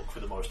trying to look for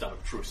the most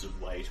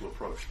unobtrusive way to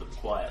approach them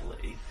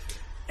quietly.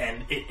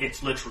 And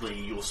it's literally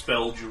your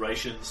spell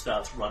duration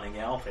starts running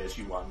out as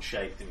you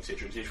unshake them,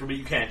 etc., etc. But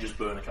you can just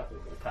burn a couple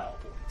more power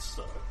points,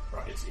 so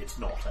it's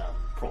not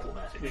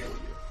problematic for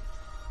you.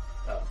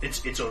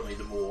 It's only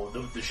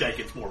the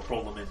shaking's more a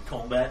problem in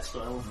combat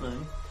style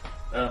thing.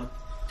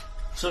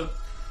 So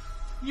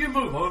you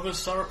move over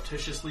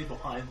surreptitiously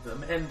behind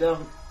them, and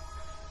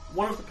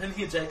one of the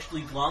pinheads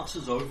actually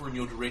glances over in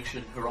your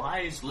direction. Her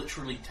eyes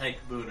literally take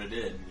Bernard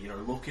in,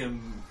 look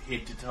him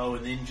head to toe,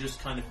 and then just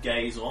kind of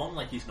gaze on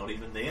like he's not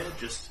even there,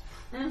 just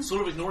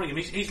sort of ignoring him.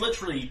 He's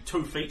literally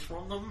 2 feet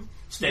from them,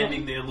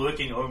 standing there,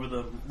 lurking over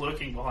them,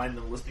 lurking behind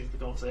them, listening to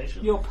the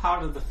conversation. You're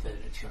part of the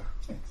furniture.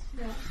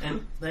 Yeah.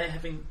 And they're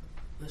having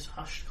this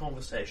hushed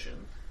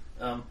conversation.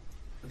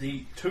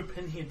 The 2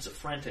 pinheads are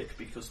frantic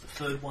because the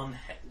third one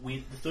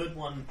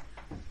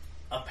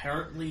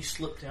apparently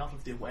slipped out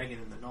of their wagon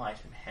in the night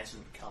and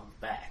hasn't come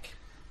back.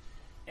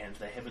 And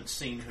they haven't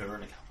seen her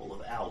in a couple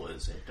of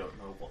hours and don't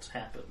know what's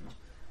happened.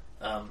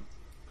 And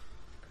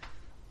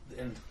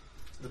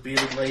the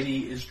bearded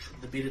lady is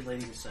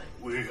saying,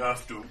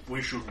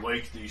 we should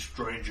wake these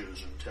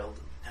strangers and tell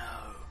them,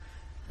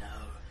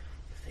 no,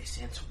 if they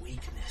sense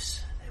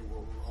weakness, they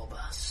will rob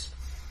us.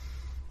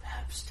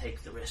 Perhaps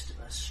take the rest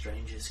of us.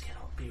 Strangers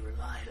cannot be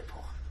relied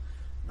upon,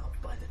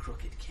 not by the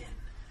crooked kin.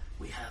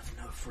 We have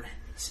no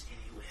friends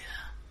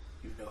anywhere.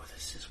 You know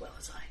this as well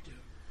as I do.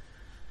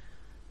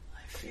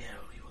 I fear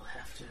we will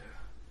have to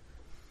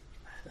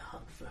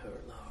hunt for her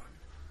alone,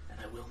 and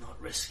I will not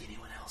risk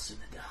anyone else in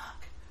the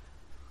dark.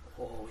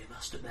 Or we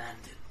must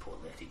abandon poor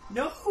Letty.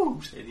 No,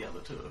 say the other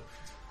 2.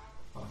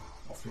 I'll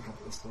pick up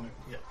at this point.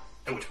 Yeah.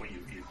 At which point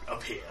you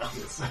appear.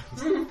 Yes.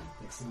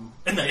 Excellent.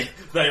 And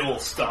they all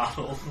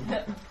startle.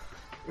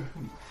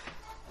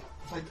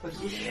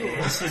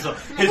 Yes.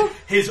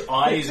 His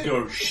eyes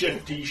go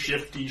shifty.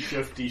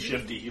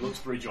 He looks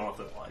very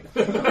Jonathan-like.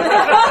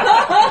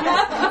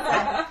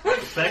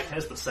 In fact,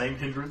 has the same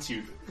hindrance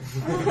you do.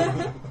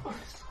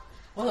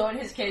 Although in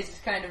his case, it's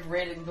kind of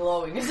red and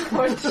glowing as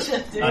opposed to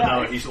shifty.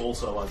 I know, he's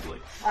also ugly.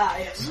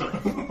 Yes.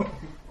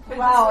 But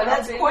Wow,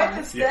 that's that's what I quite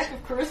did. the stack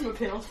of charisma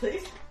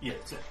penalties. Yeah,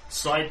 it's a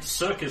side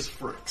circus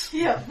freaks.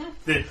 Yeah.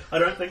 I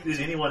don't think there's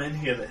anyone in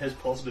here that has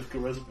positive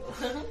charisma.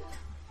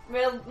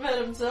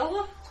 Madame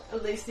Zelda?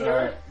 At least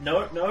here.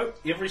 No,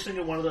 every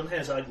single one of them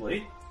has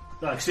ugly.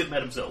 No, except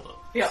Madame Zelda.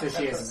 Yeah. So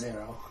she has a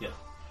 0. Yeah.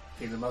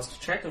 Being the most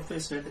attractive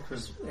person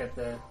at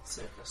the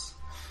circus.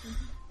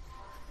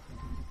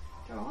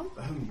 Go on.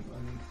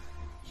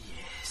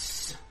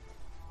 Yes.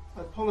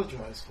 I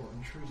apologise for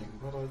intruding,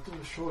 but I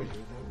do assure you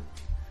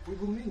that we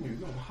will mean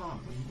you no harm,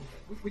 and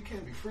we can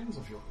be friends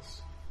of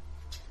yours.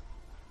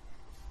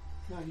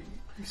 Now,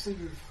 you say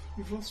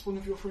you've lost one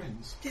of your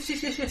friends.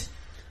 Yes.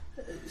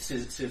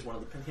 Says one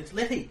of the pinheads.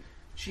 Letty,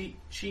 she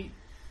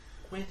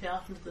went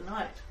out into the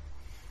night.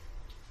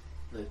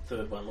 The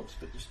third one looks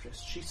a bit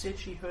distressed. She said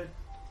she heard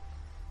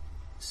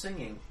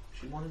singing.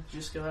 She wanted to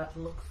just go out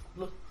and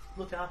look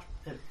out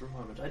at it for a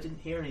moment. I didn't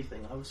hear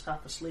anything. I was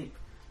half asleep.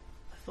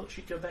 I thought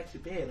she'd go back to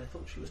bed. I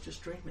thought she was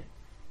just dreaming.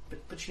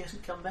 But she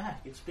hasn't come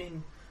back. It's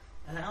been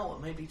an hour,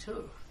 maybe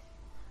 2.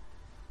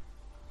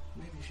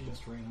 Maybe she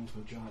just ran into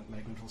a giant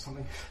magnet or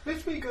something.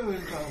 Let me go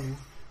and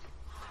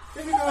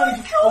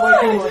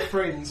awaken my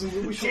friends,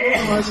 and we shall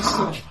organise a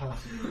search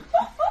party.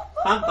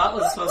 Aunt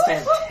Butler's supposed to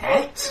have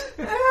tact.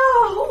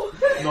 Ow!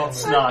 Not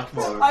snark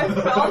mode. I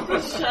felt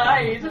the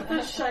shade.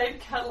 The shade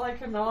cut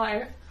like a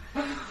knife.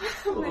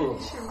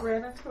 Maybe she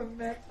ran into a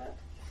magnet.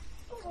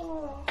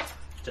 Oh.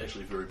 It's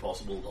actually very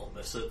possible they'll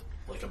miss it.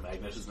 Like a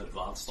magnet is an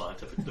advanced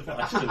scientific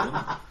device to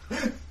them.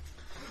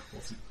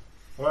 Awesome.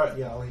 Alright,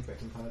 yeah, I'll head back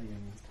to the party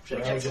and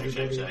Shake.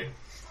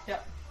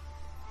 Yep.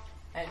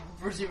 And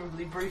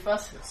presumably brief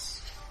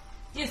us.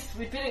 Yes,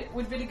 we'd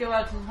better go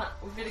out and hunt.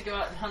 We'd better go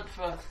out and hunt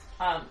for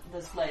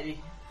this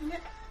lady. Yeah.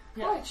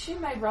 Right, she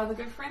made rather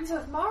good friends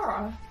with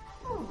Mara.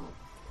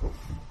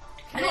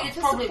 I think it's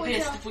probably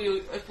best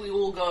if we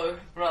all go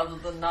rather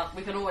than not.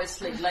 We can always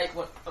sleep late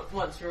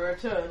once we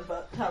return,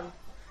 but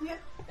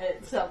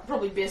it's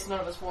probably best none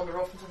of us wander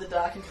off into the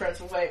dark in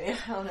Transylvania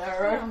on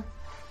our own.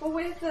 Well,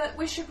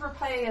 we should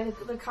repay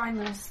the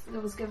kindness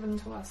that was given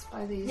to us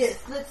by these. Yes,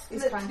 let's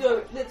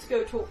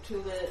go talk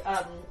to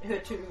her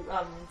two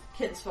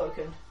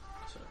kinsfolken.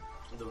 So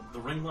the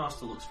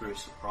ringmaster looks very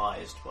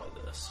surprised by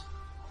this.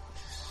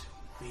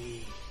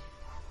 We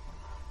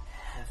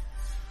have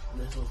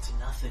little to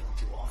nothing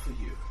to offer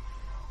you.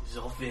 It is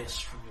obvious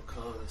from your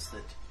clothes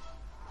that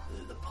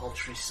the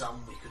paltry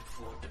sum we could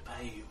afford to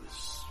pay you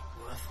is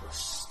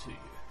worthless to you.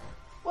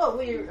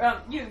 Well,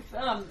 you've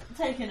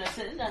taken us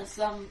in as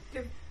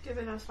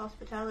Given us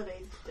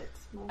hospitality,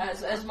 that's more.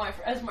 as my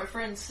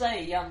friends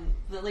say.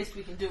 The least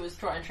we can do is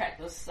try and track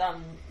this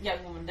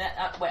young woman down.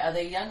 Wait, are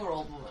they young or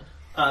old woman?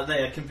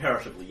 They are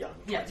comparatively young.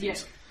 Yeah.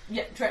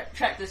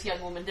 Track this young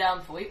woman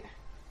down for you.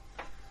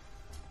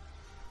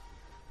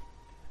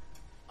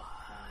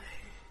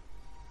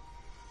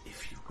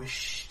 If you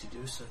wish to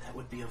do so, that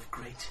would be of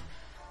great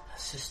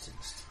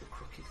assistance to the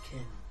crooked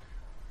kin.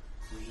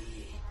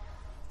 We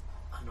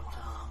are not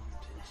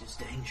armed, and it is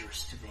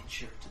dangerous to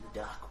venture into the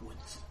dark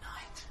woods at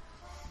night.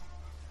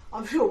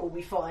 I'm sure we'll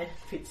be fine.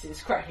 Fitz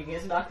is cracking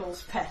his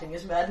knuckles, patting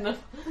his madman.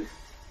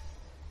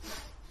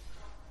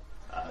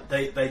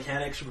 They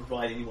can actually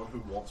provide anyone who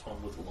wants one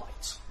with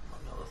lights,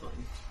 among other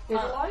things.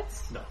 With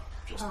lights? No,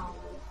 just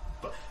normal.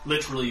 but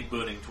literally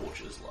burning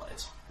torches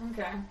light.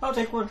 Okay. I'll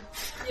take one.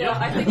 Yeah,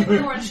 I think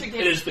everyone should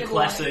get. It is the get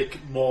classic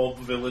mob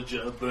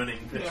villager burning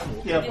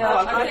pitchfork. Yeah, Yeah,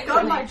 I I've think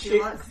got we my need to-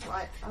 deluxe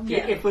light.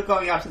 Yeah, if we're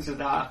going out into the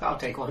dark, I'll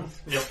take one.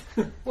 Yep.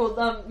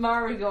 Well,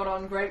 Mara got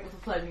on great with the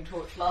flaming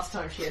torch last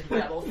time she had to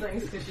battle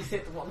things because she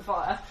set them on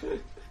fire.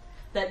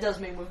 That does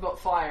mean we've got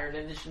fire in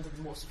addition to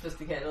the more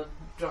sophisticated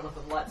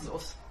Jonathan light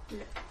source.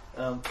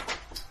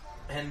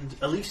 And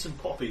Elise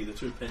and Poppy, the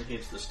two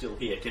pinheads that are still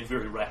here, can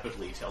very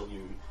rapidly tell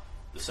you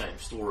the same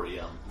story.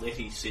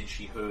 Letty said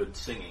she heard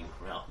singing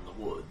from out in the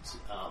woods,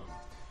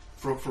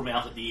 from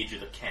out at the edge of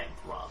the camp,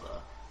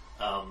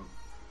 rather.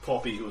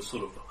 Poppy, who was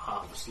sort of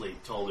half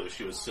asleep, told her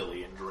she was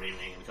silly and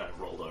dreaming and kind of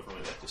rolled over and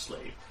went back to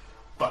sleep.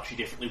 But she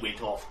definitely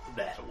went off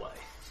that away.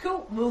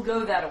 Cool, we'll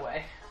go that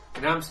away.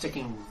 And I'm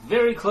sticking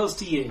very close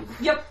to you.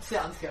 Yep,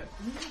 sounds good.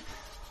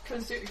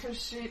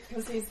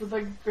 Because he's the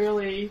big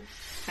burly.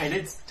 And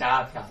it's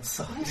dark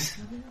outside.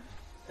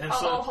 And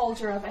I'll hold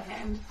your other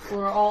hand,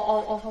 or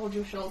I'll hold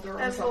your shoulder, or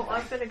Well, something.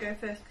 I better go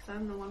first because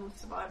I'm the one with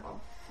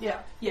survival. Yeah,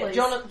 Yeah, please.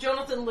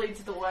 Jonathan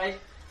leads the way.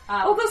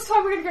 Oh, this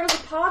time we're gonna go to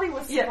the party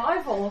with Yeah.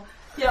 survival.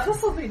 Yeah.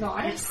 This will be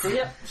nice.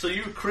 Yep. So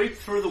you creep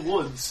through the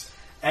woods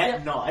at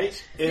Yep.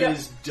 night. It Yep.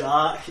 is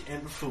dark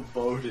and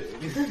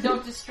foreboding.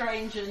 Doctor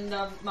Strange and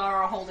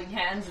Mara are holding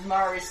hands, and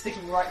Mara is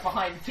sticking right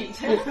behind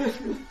Peter.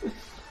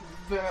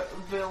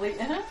 Burly.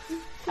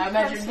 I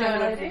imagine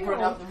Bernard will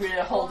bring up the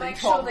rear holding make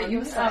sure that Tom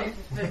you're and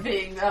safe.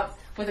 being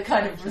with a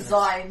kind of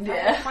resigned,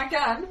 Oh my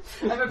gun.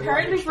 I'm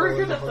apparently very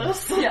good at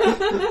this.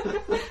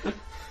 Yeah.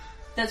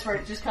 That's right,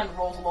 it just kind of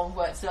rolls along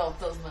by itself,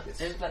 doesn't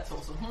it? That's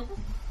awesome.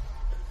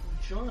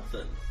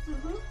 Jonathan,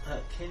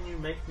 can you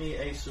make me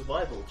a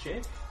survival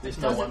check? There's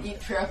It no doesn't one. eat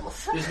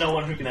travels. There's no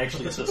one who can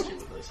actually assist you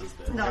with this, is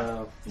there?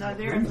 No, no,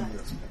 there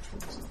isn't.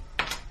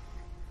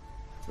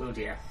 Oh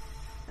dear.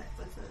 That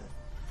was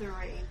a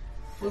 3.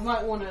 We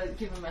might want to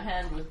give him a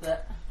hand with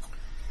that.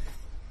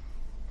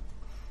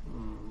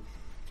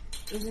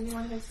 Does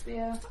anyone have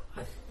spare?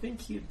 I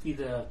think you'd be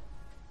the...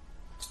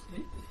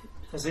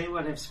 Does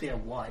anyone have spare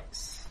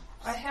whites?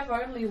 I have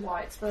only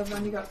whites, but I've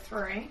only got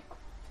 3.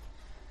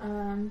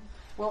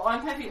 Well,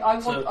 I'm happy. I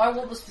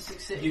want this to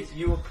succeed.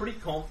 You are pretty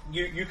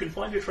you can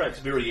find your tracks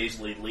very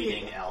easily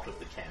leading out of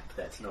the camp.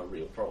 That's no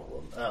real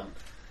problem.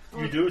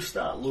 You do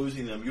start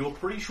losing them. You're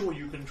pretty sure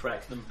you can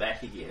track them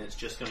back again. It's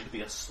just going to be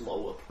a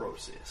slower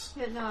process.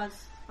 Yeah, no,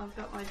 I've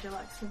got my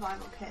deluxe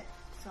survival kit,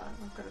 so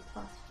I've got a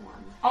 +1.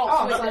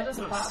 Oh, so so that- just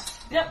a pass.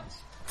 Yep.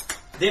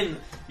 Then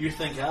you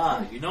think,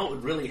 you know what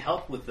would really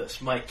help with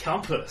this? My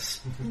compass.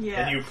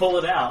 Yeah. And you pull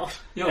it out.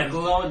 Your and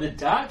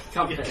glow-in-the-dark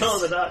compass. you color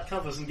the dark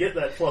compass and get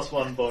that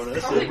 +1 bonus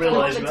Probably and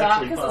realise in you the dark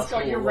actually because passed it's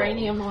got all along.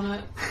 uranium on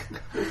it.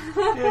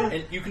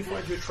 And you can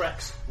find your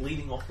tracks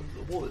leading off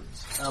into the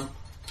woods.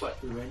 But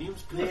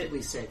uranium's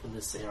perfectly safe in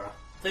this era.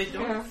 They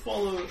don't Yeah.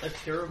 follow a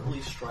terribly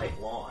straight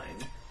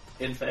line.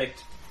 In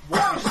fact,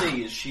 what you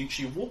see is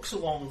she walks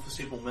along for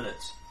several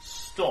minutes,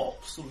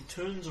 stops, sort of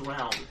turns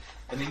around,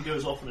 and then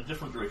goes off in a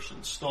different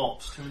direction,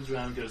 stops, turns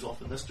around and goes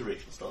off in this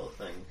direction style of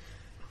thing.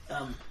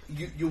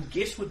 Your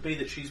guess would be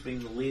that she's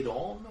being led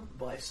on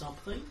by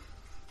something,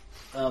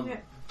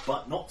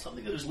 but not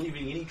something that is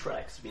leaving any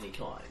tracks of any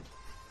kind.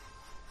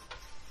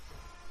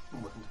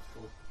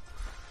 Wonderful.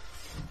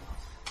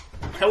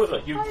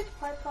 However,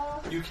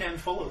 Piper. you can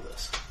follow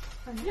this.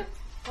 Yep.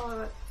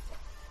 Follow it.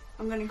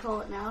 I'm going to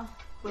call it now.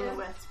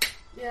 Will-o-wisp.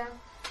 Yeah.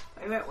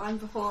 I wrote one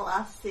before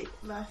last campaign.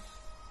 No.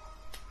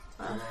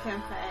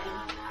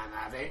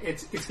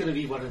 It's going to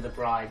be one of the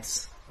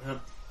brides.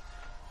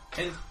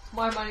 And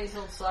My money's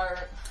on Siren.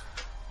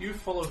 you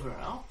follow her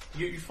out.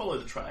 You follow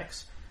the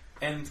tracks,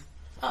 and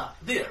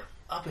there,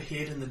 up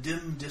ahead in the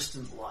dim,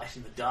 distant light,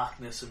 in the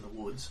darkness in the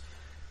woods,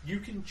 you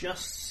can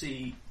just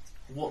see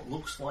what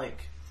looks like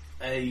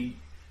a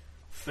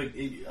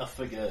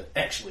figure.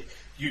 Actually,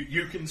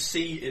 you can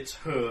see it's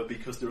her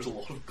because there's a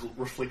lot of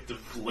reflective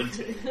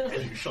glinting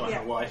as you shine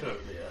a light over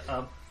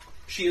there.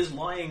 She is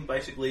lying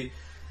basically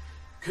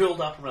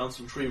curled up around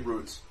some tree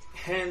roots,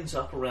 hands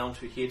up around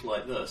her head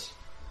like this,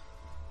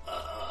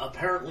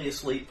 apparently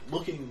asleep,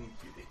 looking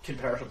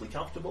comparatively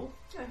comfortable.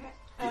 Okay.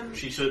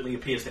 She certainly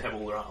appears to have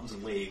all her arms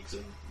and legs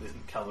and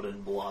isn't covered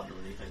in blood or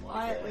anything like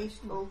I that. at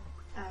least will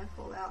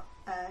call out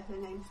her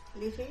name's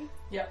Letty.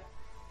 Yep.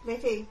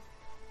 Letty.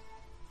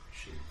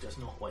 She does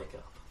not wake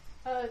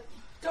up.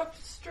 Dr.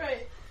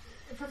 Strange.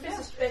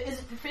 Professor. Is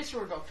it Professor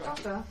or Doctor?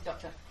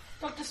 Doctor.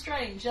 Dr.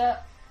 Strange.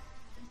 That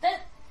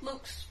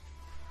looks.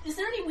 Is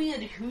there any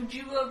weird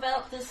hoodoo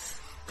about this?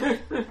 That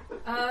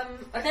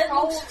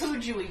looks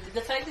hoodoo-y.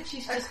 The fact that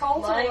she's just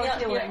cold lying or out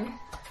healing?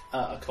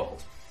 A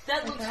cold.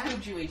 That looks Okay.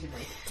 hoodoo-y to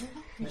me.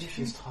 Maybe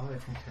she's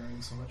tired from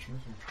carrying so much with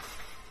her.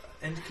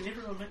 And can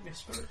everyone make me a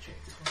spirit check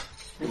as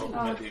well?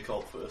 Well, we'll make the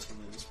occult first and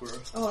then the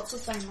spirit. Oh, it's the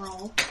same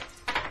roll.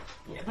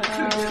 Yeah, but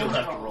you still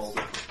have to roll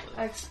differently.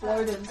 I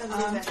exploded.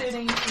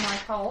 13 for my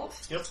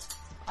cult. Yep.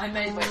 I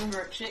made my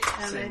spirit check.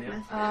 I Same, made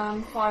yeah.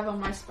 my 5 on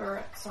my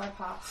spirit, so I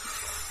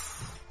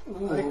pass.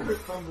 I crit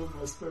fumbled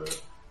my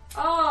spirit.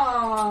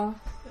 Oh,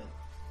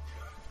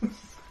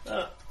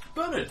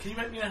 Bernard, can you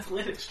make me an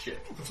athletics check?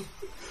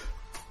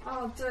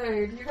 Oh,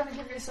 dude, you're gonna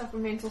give yourself a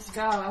mental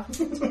scar.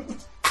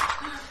 It's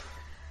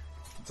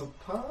a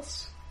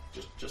pass.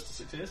 Just a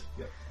success?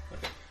 Yep.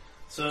 Okay.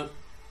 So,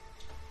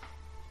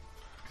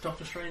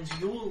 Dr. Strange,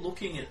 you're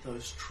looking at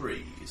those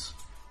trees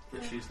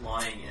that she's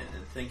lying in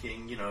and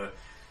thinking, you know,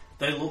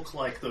 they look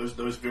like those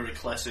very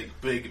classic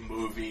big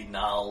movie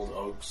gnarled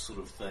oaks sort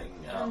of thing.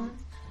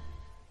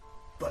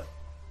 But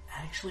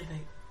actually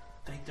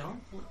they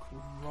don't look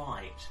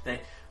right.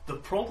 The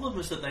problem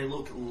is that they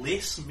look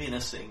less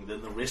menacing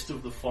than the rest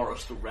of the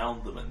forest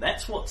around them, and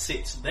that's what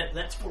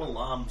that's what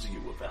alarms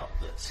you about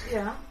this.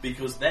 Yeah.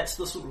 Because that's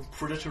the sort of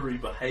predatory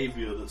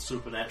behaviour that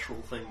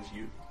supernatural things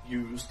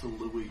use to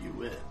lure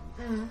you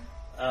in.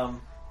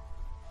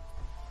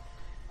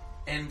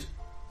 And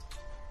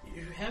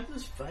you have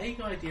this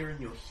vague idea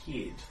in your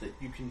head that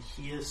you can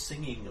hear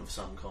singing of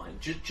some kind,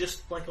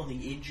 just like on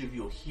the edge of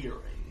your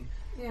hearing.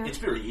 Yeah. It's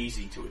very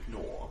easy to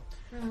ignore,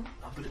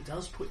 but it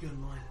does put you in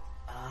mind.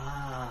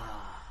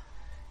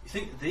 You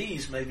think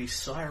these may be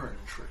siren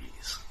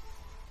trees?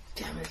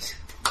 Damn it.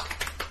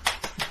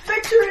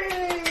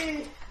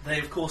 Victory! They,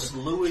 of course,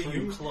 lure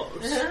you close.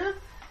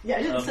 Yeah,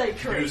 I didn't say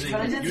trees,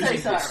 but I did say using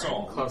the siren.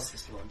 song,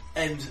 Closest one.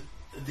 and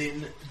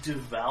then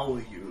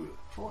devour you.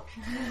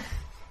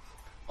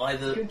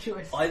 Good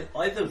choice.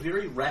 Either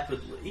very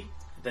rapidly,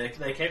 they're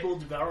capable of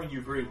devouring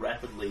you very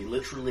rapidly.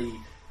 Literally,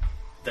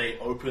 they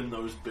open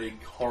those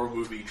big horror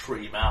movie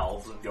tree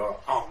mouths and go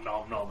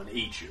nom nom and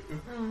eat you.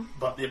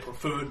 But their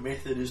preferred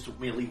method is to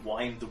merely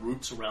wind the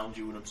roots around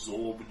you and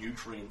absorb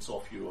nutrients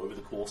off you over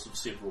the course of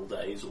several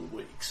days or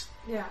weeks.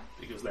 Yeah.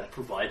 Because that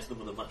provides them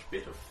with a much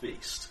better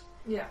feast.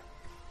 Yeah.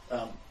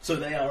 So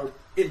they are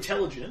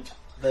intelligent,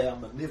 they are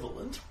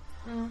malevolent.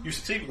 You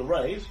succeed with the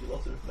raise, you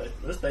lots of information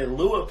on this. They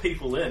lure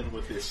people in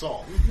with their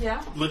song,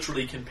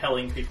 literally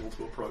compelling people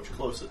to approach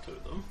closer to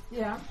them.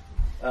 Yeah.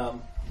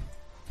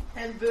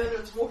 And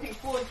Bernard's walking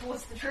forward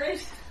towards the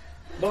trees.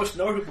 Most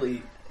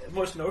notably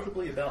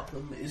about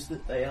them is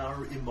that they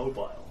are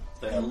immobile.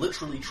 They are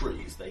literally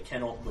trees. They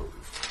cannot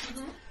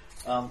move.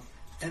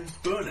 And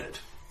Bernard,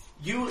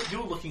 you're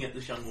looking at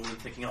this young woman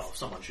thinking, oh,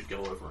 someone should go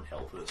over and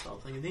help her or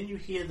something, and then you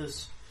hear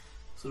this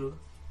sort of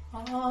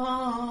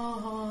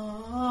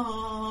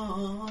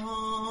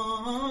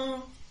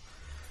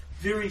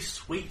very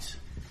sweet,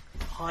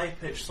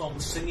 high-pitched song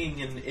singing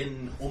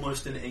in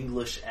almost an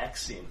English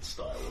accent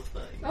style of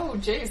thing. Oh,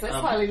 jeez, that's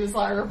highly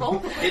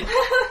desirable.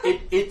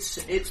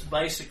 It's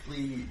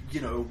basically,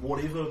 you know,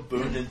 whatever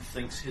Bernard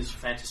thinks his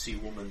fantasy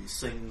woman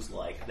sings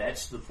like,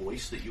 that's the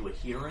voice that you are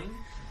hearing.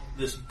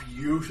 This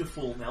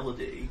beautiful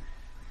melody.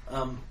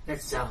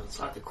 That sounds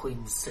like the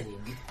Queen's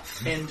singing.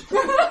 And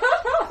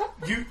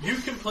you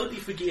completely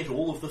forget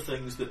all of the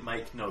things that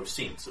make no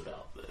sense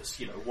about this.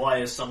 You know, why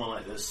is someone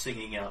like this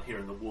singing out here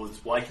in the woods?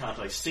 Why can't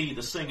I see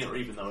the singer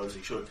even though as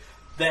he should?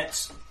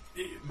 That's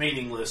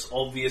meaningless.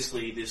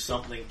 Obviously, there's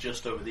something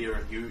just over there,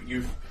 and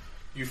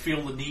you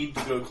feel the need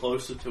to go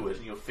closer to it,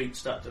 and your feet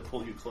start to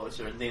pull you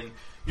closer, and then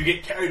you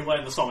get carried away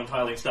in the song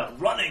entirely and start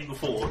running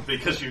forward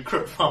because you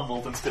crit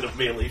fumbled instead of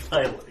merely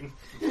failing.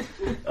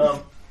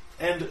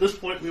 And at this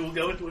point, we will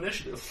go into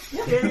initiative.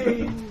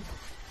 Yay!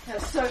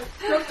 So,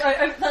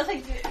 I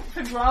think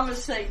for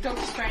drama's sake,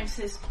 Dr. Strange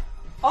says,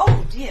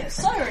 "Oh dear,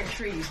 siren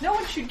trees. No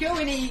one should go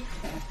any."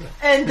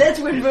 And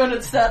that's when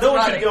Bernard starts No one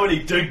running. should go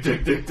any dig,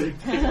 dig, dig, dig.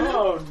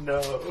 Oh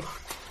no.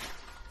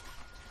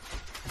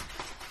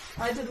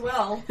 I did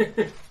well.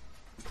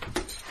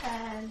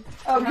 And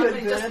Oh, good,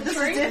 Probably just Bernard. the This is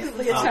trees.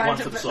 definitely a time one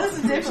to. for the This siren.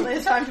 is definitely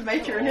a time to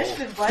make your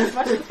initiative by as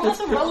much as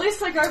possible. Well, at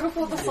least I go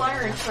before the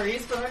siren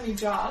trees, but only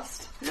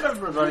just.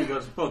 Everybody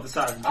goes before the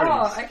siren trees.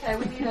 Oh, okay,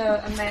 we need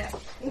a map.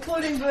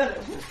 Including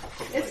Bernard.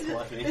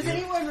 Like Is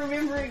anyone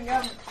remembering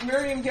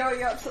Miriam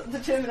going out,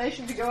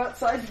 determination to go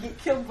outside to get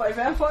killed by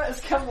vampires,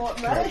 come what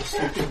may?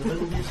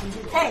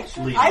 hey,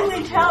 I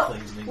went out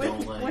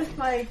with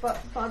my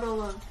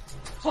bottle of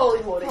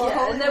Holy water, yeah.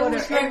 holy And that water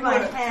was in my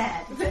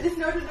hand. But there's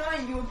no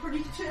denying you were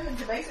pretty determined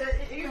to make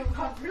that. You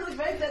really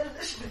made that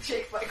initiative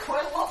check by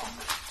quite a lot.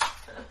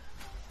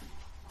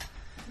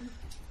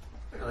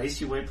 At least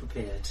you weren't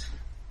prepared.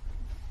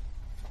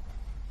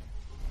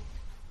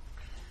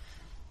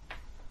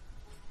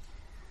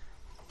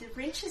 Did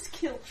wrenches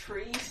kill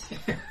trees?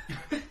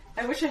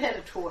 I wish I had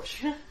a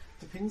torch.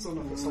 Depends on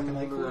if it's like an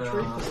acorn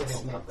tree or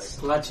it's nuts.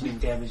 Bludgeoning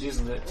damage,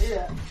 isn't it?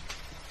 Yeah.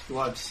 You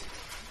won't.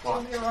 All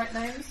of your right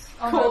names?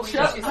 Oh, Cold we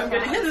shut. just use I'm the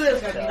going to right.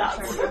 hit it Okay,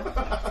 nuts. sure.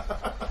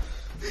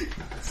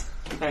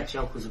 That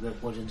joke was a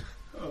bit wooden.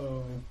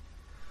 Oh,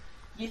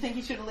 You think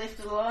you should have left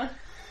it alone?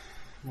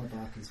 my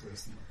bark is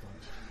worse than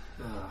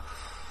my bite.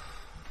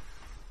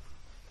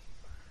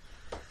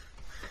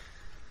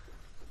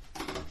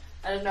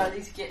 I don't know,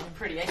 these are getting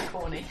pretty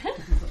acorny.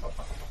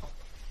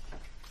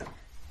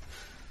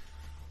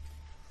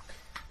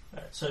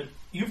 So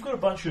you've got a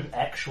bunch of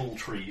actual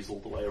trees all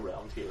the way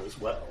around here as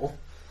well.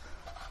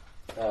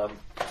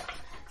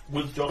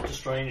 With Doctor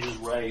Strange's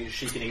rays,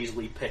 she can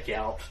easily pick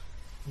out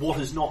what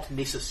is not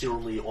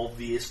necessarily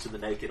obvious to the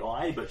naked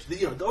eye, but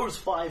you know those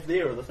 5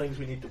 there are the things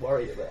we need to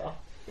worry about.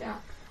 Yeah.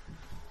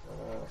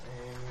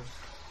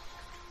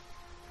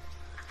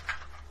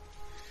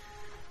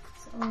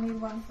 So we need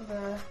one for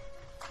the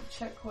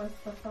chick with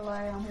the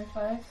fillet on her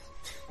face.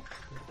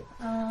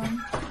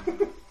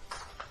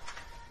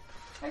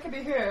 That could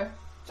be her.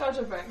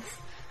 Jaja Binks.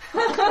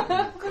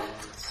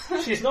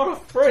 She's not a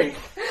freak.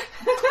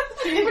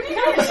 She's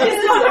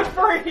not a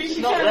freak. She's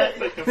not that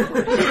big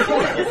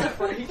a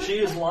freak. She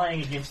is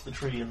lying against the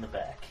tree in the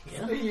back.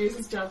 Yeah? Who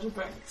uses Jaja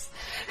Binks.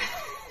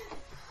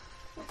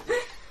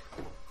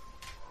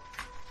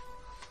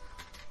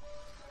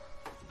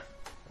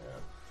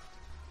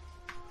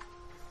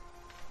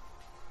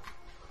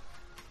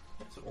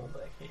 It's all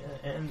back here.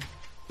 And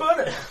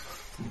burn it!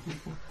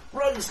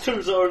 Runs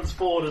 2 zones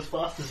forward as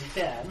fast as he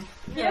can.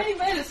 He only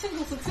made a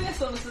single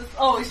success on this.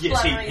 Oh, he's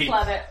Yes, flattering he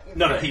planet.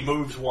 No, he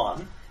moves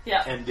 1.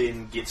 Yeah. And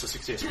then gets a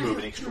success to move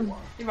an extra 1.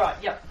 You're right,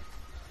 yep.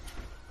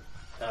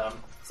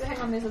 So hang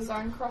on, there's a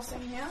zone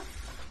crossing here?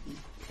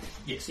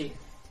 Yes, there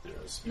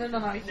is. No,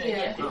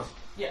 Yeah. yeah.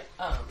 Yeah.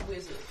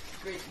 Where's it?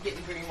 Get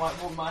the green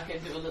whiteboard marker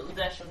and do a little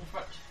dash on the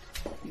front.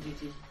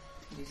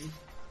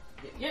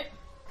 Yep.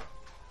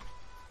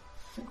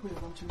 I think we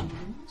have 1 too many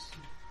units.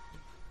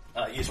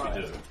 Yes,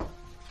 we do.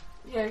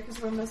 Yeah,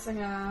 because we're missing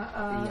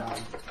a...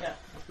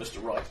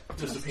 Mr. Wright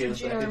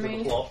disappears Mr. back into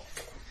Jeremy. the plot.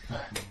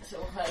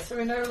 So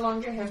we no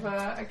longer have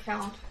a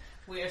count.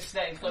 We are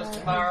staying close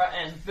to Mara,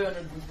 and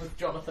Bernard was with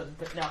Jonathan,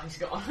 but now he's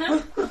gone.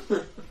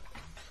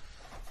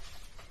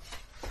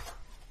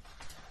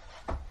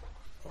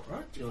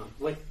 Alright.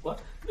 Wait,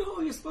 what?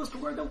 No, you're supposed to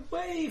work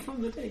away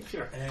from the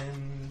danger.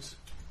 And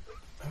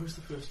who's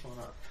the first one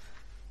up?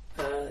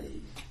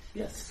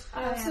 Yes.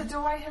 So do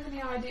I have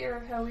any idea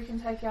of how we can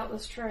take out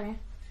this tree?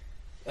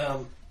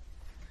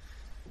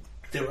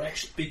 They're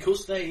actually,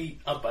 because they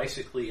are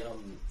basically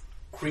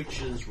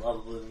creatures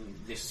rather than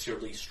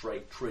necessarily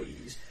straight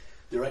trees,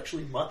 they're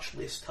actually much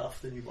less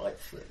tough than you might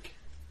think.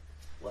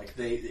 Like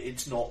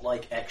it's not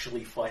like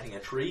actually fighting a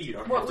tree. You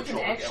don't have to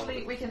chop it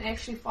down. We can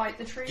actually fight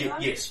the tree. Yeah,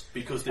 yes,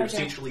 because they're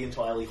essentially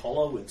entirely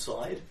hollow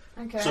inside.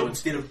 Okay. So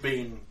instead of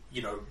being,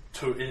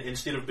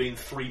 instead of being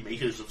 3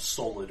 meters of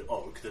solid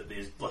oak that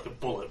there's like a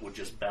bullet would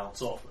just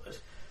bounce off it,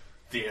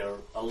 they're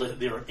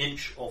an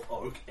inch of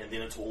oak, and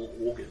then it's all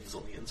organs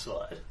on the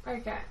inside.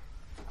 Okay.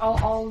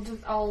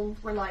 I'll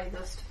relay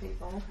this to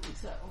people.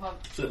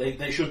 So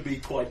they should be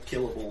quite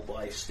killable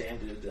by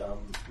standard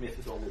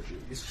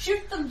methodologies.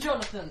 Shoot them,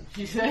 Jonathan,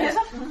 she says.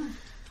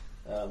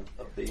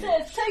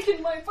 They've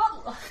taken my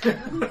butler.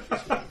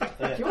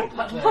 Your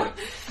butler?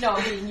 No,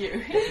 I mean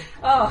you.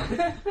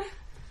 Oh.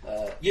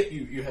 Yep,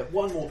 you have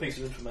one more piece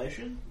of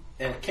information,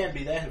 and it can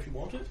be that if you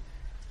want it.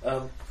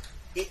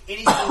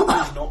 Anything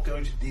that is not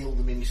going to deal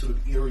them any sort of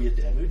area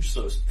damage,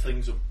 so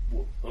things of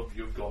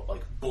you've got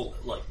like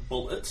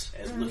bullets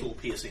as little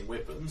piercing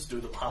weapons, do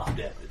them half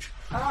damage.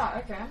 Ah,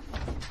 okay.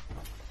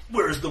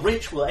 Whereas the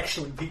wrench will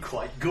actually be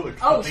quite good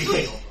for Oh, beating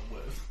sweet. on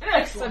them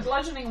with. So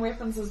bludgeoning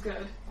weapons is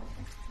good.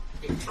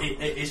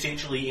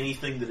 Essentially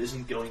anything that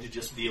isn't going to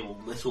just deal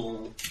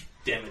little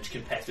damage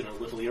compacted in a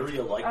little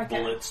area, like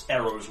bullets,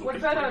 arrows would What be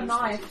about a pretty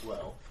useless knife? as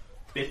well.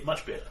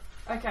 Much better.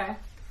 Okay.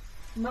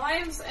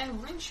 Knives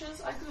and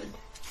wrenches are good.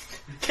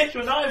 Get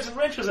your knives and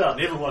wrenches out,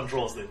 and everyone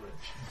draws their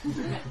wrench.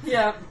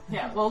 Yeah.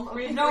 Yeah, well,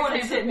 We no one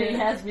came except me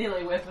prepared. has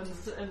melee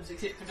weapons,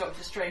 except for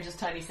Dr. Strange's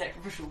tiny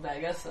sacrificial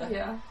dagger, so...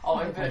 Yeah. Oh,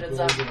 and Bernard's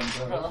up. But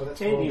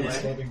that's Anyway. probably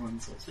stabbing one,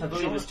 so it's I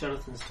believe it's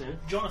Jonathan's turn.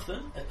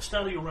 Jonathan, at the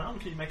start of your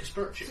round, can you make a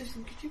spirit check?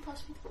 Susan, could you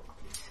pass me the book,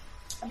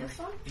 please? This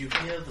one? You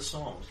hear the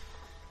song,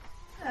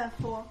 4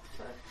 for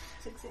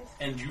success.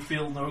 and you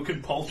feel no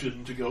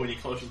compulsion to go any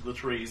closer to the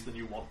trees than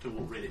you want to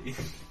already.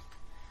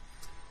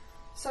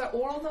 So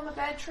all of them are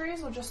bad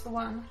trees, or just the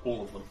one?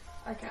 All of them.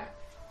 Okay.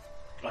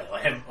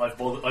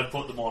 I've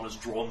put them on as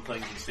drawn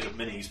things instead of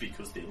minis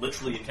because they're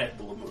literally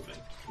incapable of moving.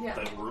 Yeah.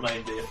 They will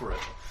remain there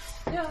forever.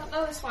 Yeah,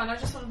 no, that's fine. I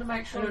just wanted to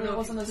make sure that there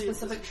wasn't a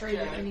specific tree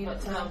that we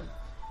needed to...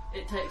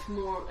 It takes an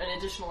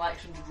additional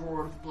action to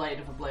draw the blade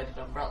of a bladed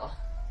umbrella.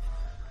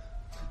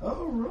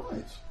 Oh,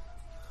 right.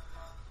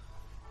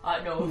 I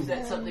don't know if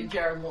that's something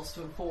Jared wants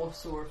to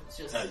enforce or if it's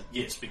just...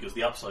 Yes, because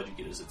the upside you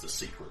get is it's a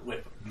secret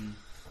weapon.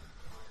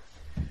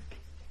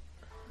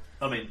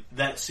 I mean,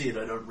 that said,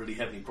 I don't really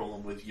have any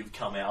problem with you've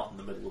come out in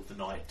the middle of the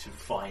night to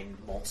find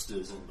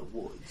monsters in the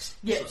woods.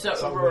 Yeah, so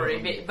it would already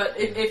be. But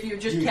if you're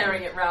just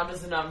carrying it around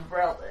as an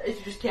umbrella,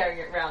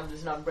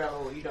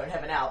 or you don't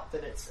have an out,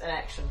 then it's an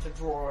action to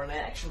draw or an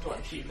action to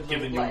unsheath the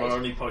Given blade. you're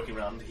only poking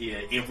around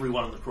here,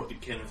 everyone in the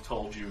Crooked Ken have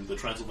told you the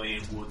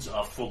Transylvanian woods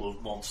are full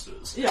of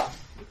monsters. Yeah.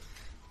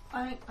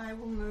 I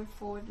will move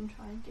forward and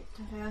try and get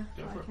to her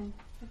Go so for I it. can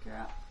pick her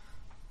up.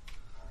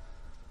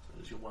 So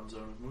there's your one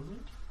zone of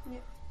movement.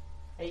 Yep.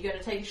 Are you going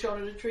to take a shot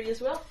at a tree as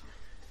well?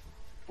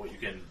 Or you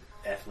can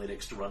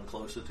athletics to run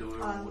closer to her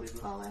or whatever.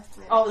 I'll ask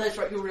Oh, that's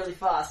right, you're really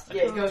fast.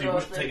 Yeah, Do you go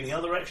wish to for take any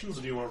other actions,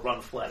 or do you want to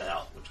run flat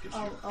out, which gives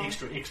you I'll-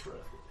 extra athletics?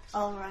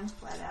 I'll run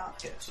flat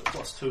out. Yeah, so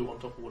 +2 on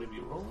top of whatever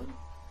you're rolling.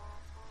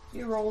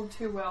 You rolled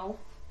too well.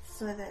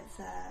 So that's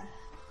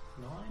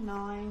 9.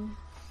 9,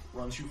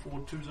 Runs you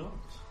forward 2 zones.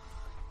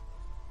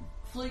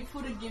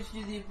 Fleet-footed gives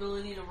you the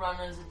ability to run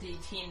as a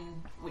D10,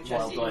 which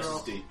Wild I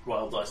dice, see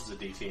wild dice is a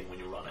D10 when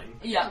you're running.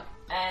 Yeah,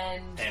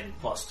 and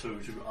 +2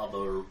 to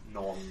other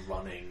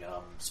non-running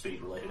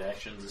speed-related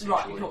actions, right,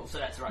 essentially. cool. So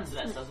that's right. So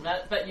that doesn't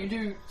matter. But you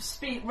do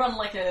run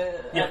like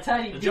a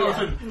tiny deer.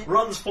 Jonathan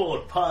runs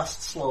forward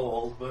past slow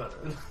old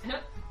Bernard.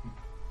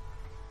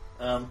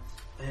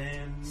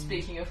 And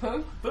Speaking of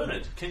who,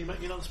 Bernard, can you make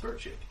me another spirit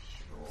check?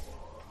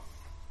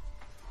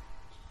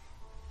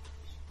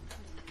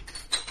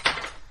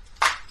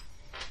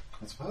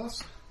 That's a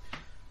pass.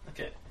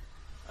 Okay.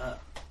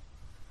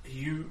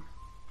 You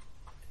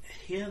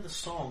hear the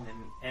song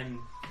and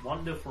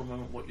wonder for a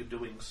moment what you're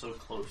doing so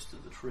close to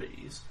the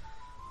trees.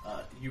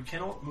 You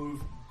cannot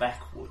move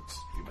backwards.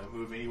 You may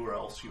move anywhere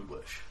else you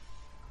wish.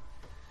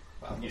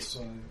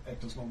 So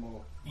act as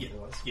normal.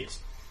 Otherwise. Yes.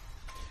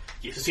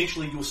 Yes,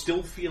 essentially you're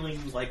still feeling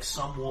like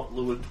somewhat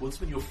lured towards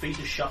them. Your feet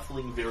are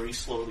shuffling very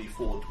slowly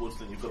forward towards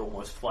them. You've got to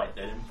almost fight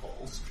that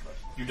impulse.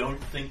 You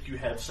don't think you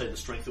have, say, the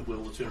strength of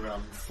will to turn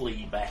around and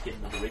flee back in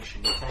the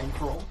direction you came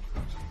from.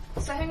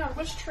 So hang on,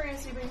 which tree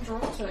has he been drawn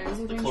to? Has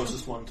he The been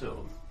closest one to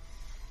him.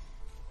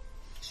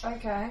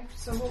 Okay,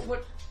 so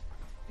what?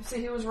 So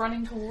he was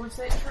running towards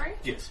that tree?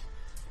 Yes.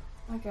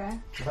 Okay.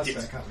 If I say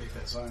I can't leave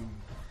that zone,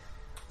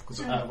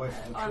 because it went away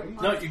from the tree.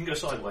 No, you can go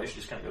sideways, you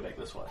just can't go back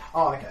this way.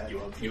 Oh, okay.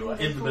 You are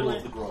in the middle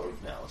of the grove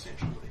now,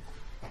 essentially.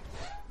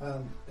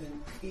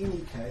 In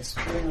any case,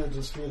 Bernard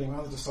is feeling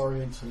rather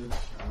disoriented,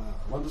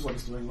 wonders what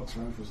he's doing, looks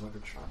around for his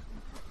luggage.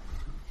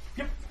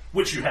 Yep.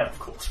 Which you have, of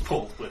course,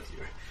 pulled with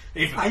you.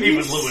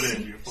 Even lured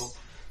in, you pulled.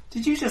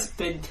 Did you just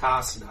Ben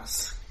Carson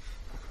us?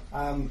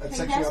 It's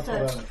He actually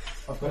has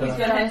I've got He's a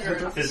got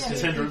hindrance.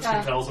 His hindrance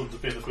compels him to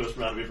spend the first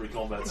round of every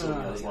combat sitting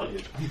on his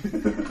luggage.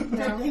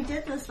 He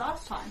did this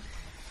last time.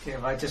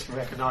 Yeah, I just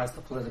recognised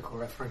the political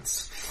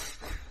reference.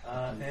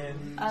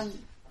 And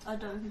I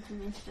don't think he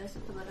meant to as a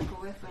political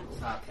reference.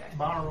 Okay.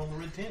 Mara on the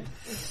red 10.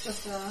 It's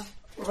just a...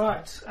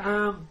 Right,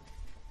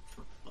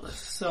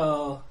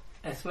 so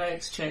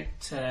athletics check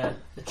to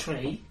the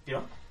tree,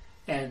 Yeah.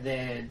 and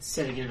then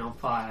setting it on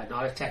fire,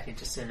 not attacking,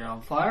 just setting it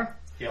on fire.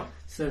 Yeah.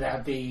 So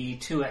that'd be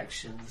 2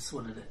 actions,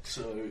 wouldn't it?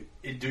 So,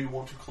 do you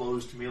want to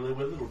close to melee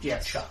with it, or just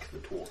Yes. chuck the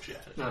torch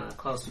at it? No,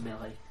 close to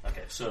melee.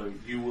 Okay, so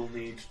you will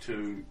need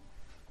to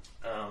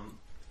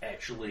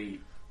actually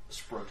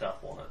sprint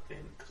up on it then.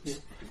 'Cause Yeah.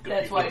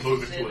 That's why you've got to move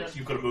she into said it.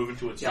 You've got to move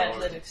into its zone.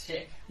 Athletics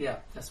check. Yeah,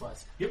 that's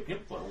wise.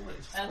 Yep, by all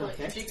means. Athletics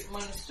Okay. check at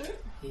 -2.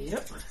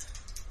 Yep.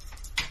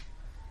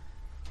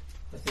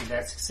 I think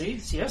that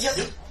succeeds, yes.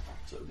 Yep.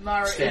 So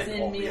Mara is stand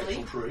in on the melee.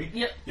 actual tree.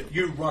 Yep.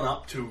 You run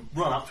up to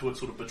it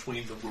sort of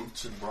between the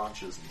roots and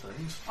branches and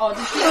things. Oh,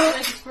 does she have to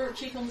make a spirit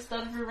check on the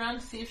start of her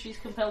round to see if she's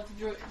compelled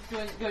to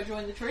go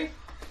join the tree?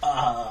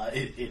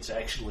 It's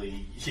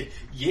actually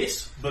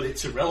yes, but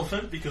it's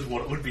irrelevant because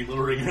what it would be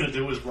luring her to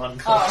do is run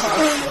close.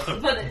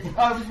 But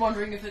I was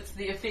wondering if it's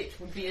the effect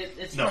would be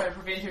it's No. trying to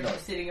prevent her from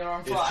setting her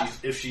on fire.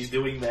 If she's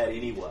doing that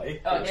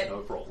anyway, Okay. there's no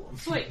problem.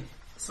 Sweet.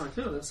 So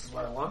this is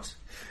what I want.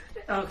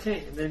 Okay,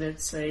 and then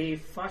it's a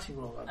fighting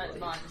roll, I At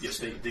believe. Yes,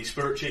 the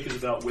spirit check is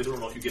about whether or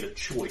not you get a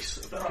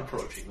choice about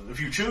approaching them. If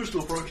you choose to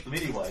approach them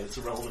anyway, it's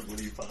irrelevant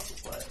whether you pass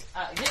or fail.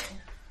 Yeah.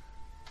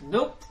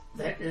 Nope,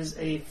 that is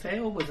a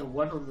fail with a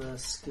 1 on the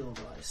skill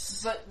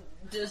dice. But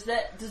does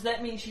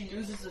that mean she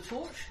loses the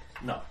torch?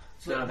 No.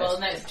 No, Well,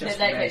 that's in just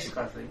that magic, case-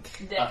 I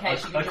think. In that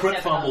case, you A can just crit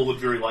have fumble another. would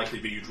very likely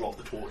be you drop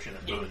the torch and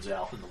it burns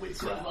out in the wet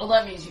ground. Well,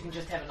 that means you can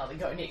just have another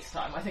go next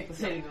time. I think the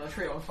setting the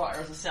tree on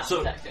fire is a sound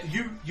So tactic.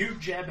 you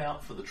jab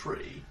out for the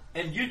tree,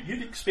 and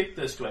you'd expect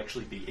this to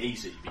actually be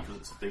easy because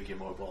it's a big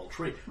immobile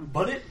tree,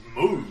 but it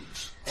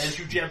moves as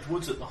you jab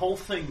towards it. The whole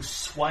thing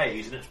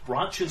sways, and its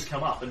branches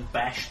come up and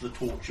bash the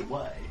torch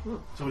away.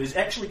 So it is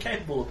actually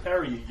capable of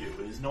parrying you.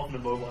 It is not an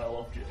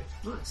immobile object.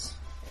 Nice.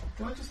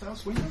 Can I just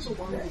ask, when does a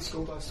 1 on the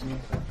skill dice mean?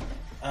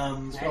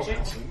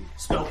 Spellcasting.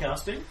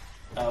 Spellcasting.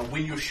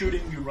 When you're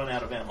shooting, you run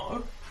out of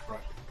ammo.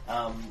 Right.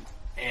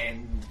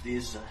 And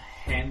there's a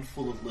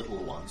handful of little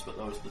ones, but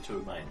those are the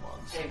 2 main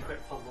ones. And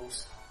crit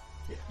fumbles.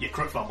 Yeah,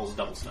 crit fumble's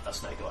a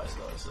snake eyes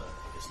though, so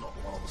it's not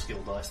the one on the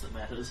skill dice that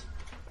matters.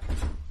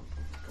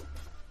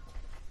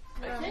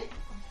 Okay.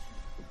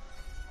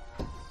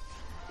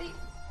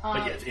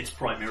 But yeah, it's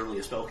primarily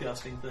a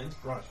spellcasting thing.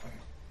 Right,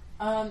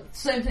 okay.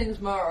 Same thing as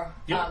Mara,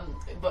 Yep.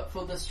 but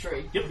for this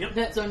tree. Yep.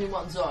 That's only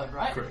one zone,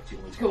 right? Correct,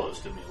 you'll need to Cool.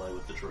 close to melee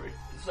with the tree.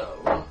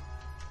 So,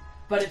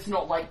 but it's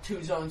not like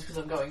 2 zones because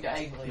I'm going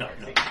diagonally No, or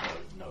no,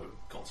 anything. no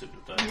concept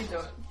of You that. do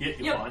it. Yeah,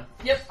 you're Yep. fine.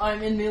 Yep,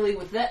 I'm in melee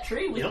with that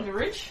tree with Yep. my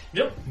wrench,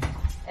 Yep.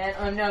 and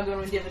I'm now going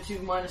to endeavour to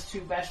 -2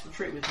 bash the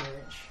tree with my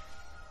wrench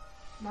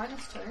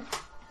 -2.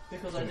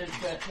 because I did it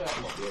to Not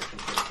the action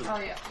thing. Oh,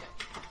 yeah.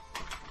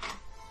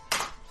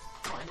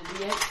 find a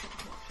D8.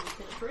 Actually,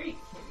 hit a tree.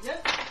 Here we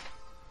go.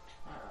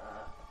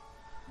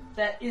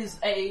 That is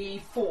a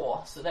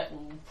 4, so that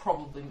will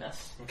probably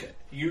miss. Okay,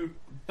 you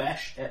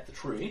bash at the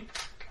tree,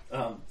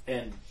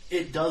 and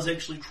it does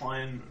actually try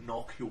and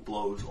knock your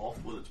blows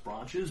off with its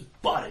branches,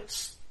 but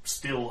it's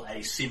still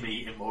a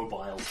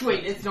semi-immobile.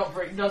 Sweet, it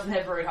doesn't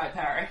have very high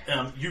parry.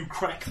 You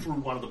crack through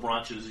one of the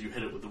branches, you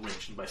hit it with the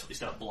wrench, and basically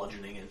start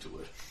bludgeoning into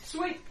it.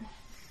 Sweet.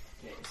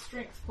 Okay,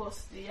 strength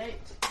plus D8.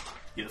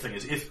 Yeah, the thing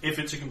is, if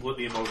it's a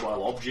completely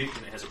immobile object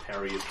and it has a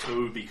parry of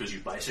 2, because you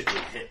basically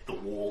hit the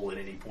wall at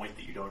any point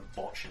that you don't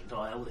botch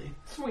entirely.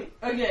 Sweet.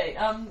 Okay,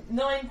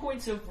 9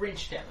 points of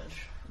wrench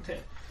damage. Okay.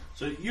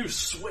 So you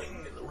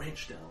swing the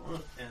wrench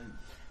down and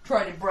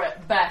Try to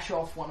bash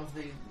off one of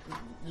the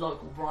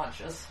local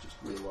branches. just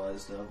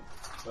realised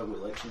I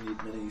will actually need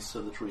minis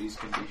so the trees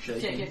can be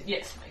shaken.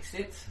 Yes, makes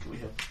sense. We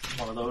have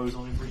one of those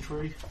on every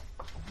tree.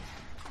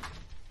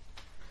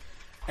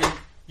 And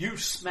you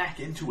smack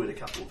into it a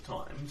couple of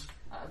times.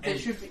 There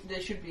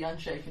should be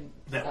unshaken.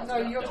 That was No,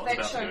 about, you're that was that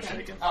about to go shaken.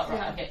 shaken. Oh, right,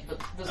 Yeah. okay,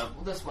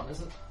 but this one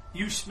isn't.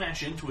 You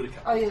smash into it a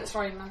couple Oh yeah, that's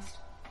right, you missed.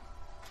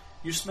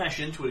 You smash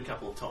into it a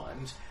couple of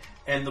times,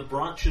 and the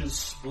branches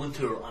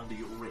splinter under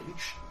your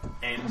wrench,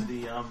 and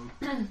the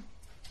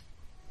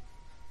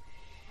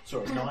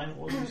sorry, 9.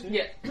 What did you say?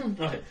 Yeah.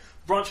 Okay.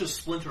 Branches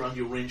splinter under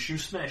your wrench. You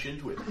smash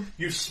into it.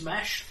 You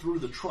smash through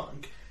the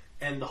trunk,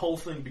 and the whole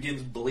thing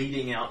begins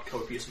bleeding out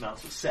copious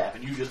amounts of sap.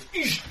 And you just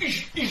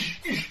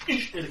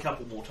hit a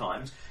couple more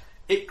times.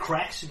 It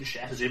cracks and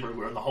shatters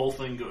everywhere, and the whole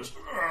thing goes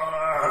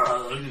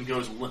and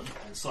goes limp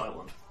and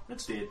silent.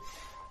 It's dead.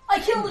 I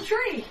killed the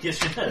tree!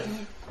 Yes, you did.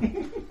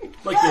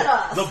 Like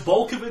the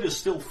bulk of it is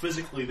still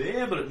physically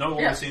there, but it no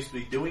longer seems to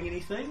be doing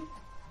anything,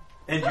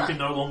 and you can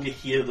no longer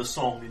hear the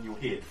song in your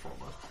head from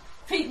it.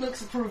 Pete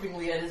looks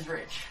approvingly at his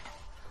wrench.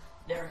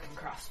 American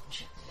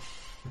craftsmanship.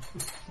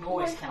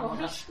 Always count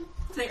on us.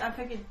 I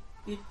figured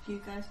you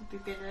guys would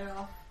be better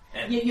off.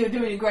 And You're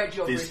doing a great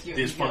job there's rescuing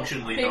there's the girl.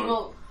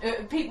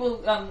 functionally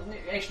People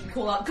actually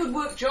call out, good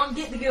work, John,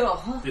 get the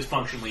girl. there's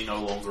functionally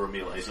no longer a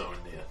melee zone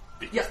there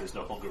because there's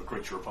no longer a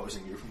creature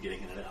opposing you from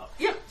getting in and out.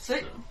 Yep, see?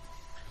 So,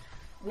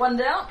 One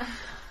down.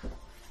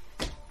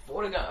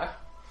 4 to go.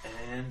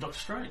 and Doctor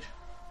Strange.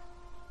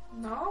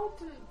 No,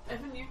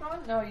 haven't you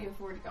gone? No,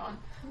 you've already gone.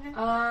 It's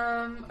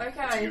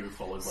Okay. you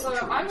followed by So the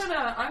trees.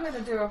 I'm gonna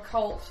do a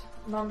cult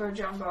mumbo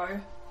jumbo.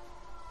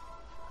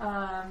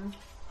 I'm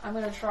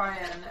gonna try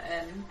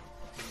and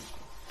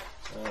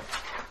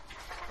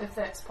if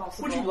that's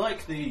possible. Would you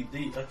like the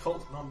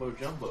occult mumbo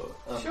jumbo?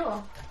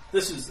 Sure.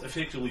 This is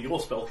effectively your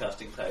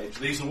spellcasting page.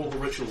 These are all the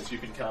rituals you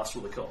can cast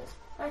with occult.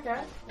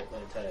 Okay. What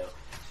they entail.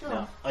 Sure.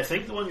 Now, I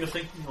think the one you're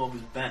thinking of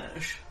is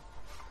Banish.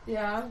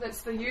 Yeah,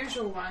 that's the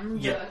usual one.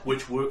 Yeah, but-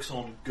 which works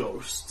on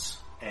ghosts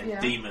and Yeah.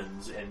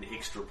 demons and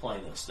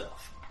extraplanar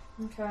stuff.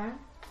 Okay.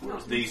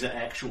 Whereas these are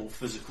actual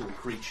physical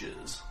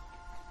creatures.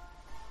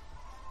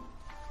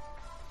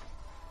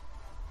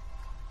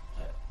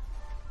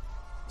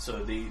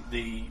 So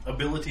the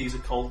abilities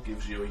occult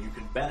gives you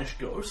can banish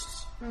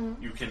ghosts,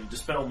 you can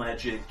dispel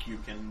magic, you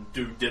can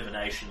do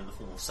divination in the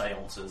form of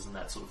seances and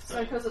that sort of So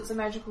thing. because it's a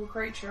magical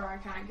creature, I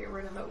can't get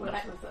rid of it with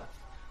it.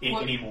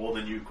 Any more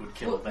than you could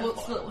kill a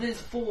vampire. There's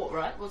 4,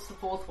 right? What's the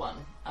 4th one?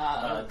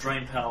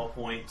 Drain power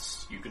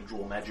points, you can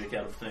draw magic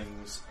out of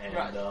things, and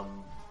Right.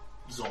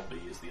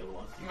 zombie is the other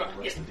one. You Right, can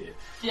arrest the dead.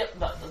 Yep,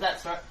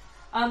 that's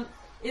right.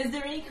 Is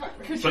there any kind...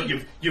 But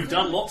you've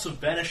done lots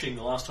of banishing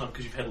the last time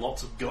because you've had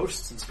lots of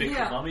ghosts and spectral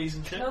Yeah. mummies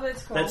and shit. No,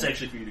 that's cool. That's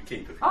actually for you to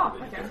keep if you Oh,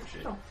 want to okay.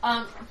 shit. Cool.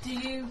 Do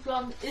you...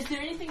 is there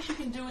anything she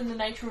can do in the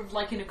nature of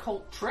like an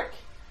occult trick?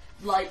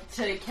 Like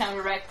to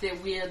counteract their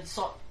weird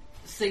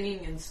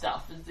singing and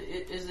stuff?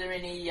 Is there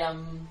any...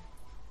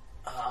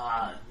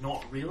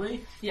 Not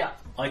really. Yeah,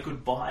 I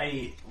could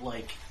buy,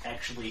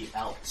 actually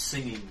out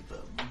singing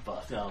them,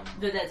 but,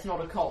 that's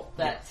not occult.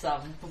 That's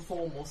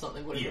perform or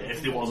something. Whatever. yeah,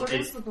 if there was What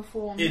is the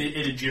perform?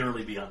 it'd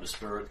generally be under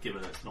spirit,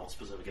 given it's not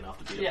specific enough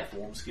to be a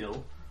perform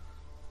skill.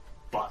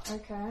 But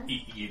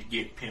Okay. you'd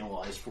get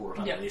penalised for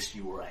it Yep. unless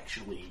you were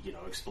actually,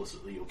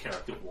 explicitly your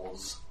character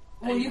was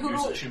Well, a you could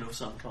musician of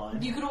some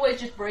kind. You could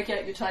always just break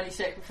out your tiny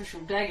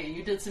sacrificial dagger.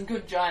 You did some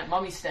good giant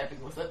mummy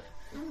stabbing with it.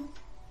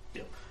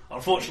 Yep.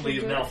 Unfortunately,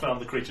 you've do now it.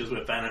 found the creatures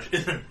were banished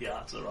in the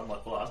answer,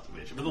 unlike the last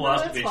adventure. But the No,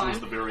 last that's adventure was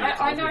fine. the very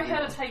I know occult how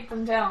to one. take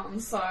them down,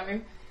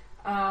 so...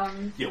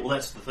 Yeah, well,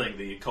 that's the thing.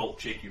 The occult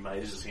check you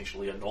made is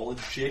essentially a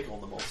knowledge check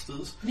on the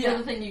monsters. The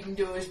other thing you can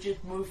do is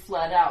just move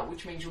flat out,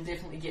 which means you'll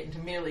definitely get into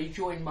melee.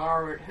 Join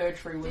Mara at her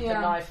tree with the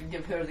knife and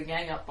give her the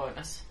gang up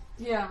bonus.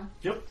 Yeah.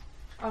 Yep.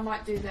 I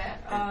might do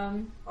that.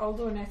 I'll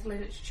do an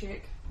athletics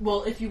check.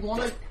 Well, if you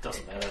want to,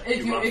 Doesn't matter.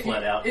 if you run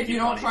flat out. if you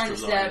you're get not one trying to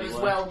extra stab zone as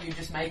anyway. well, you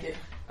just make it.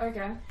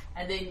 Okay.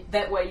 And then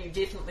that way you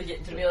definitely get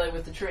into melee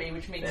with the tree,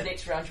 which means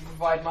next round you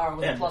provide Mara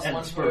with a +1 the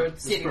for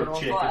spirit setting it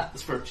on check fire. the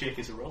spirit check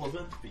is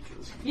irrelevant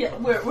because Yeah,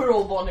 we're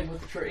all bonding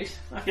with the trees.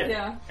 okay.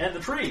 Yeah. And the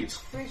trees.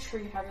 3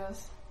 tree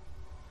huggers.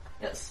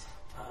 Yes.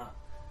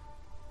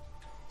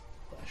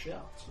 Flash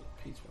out. So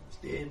Pete's one is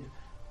dead.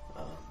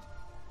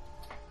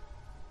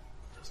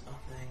 Does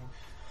nothing.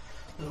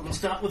 Then we'll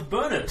start with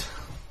Bernard.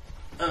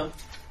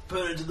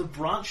 Bernard, the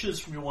branches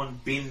from your one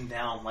bend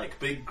down like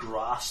big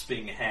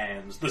grasping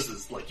hands. This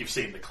is like you've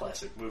seen the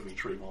classic movie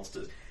tree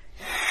monsters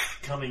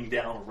coming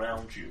down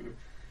around you.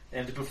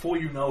 And before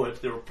you know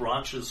it, there are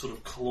branches sort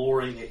of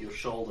clawing at your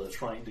shoulder,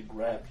 trying to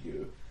grab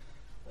you.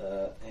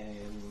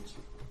 And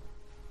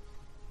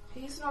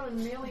He's not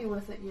in melee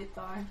with it yet,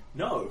 though.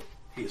 no,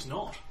 he is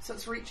not. So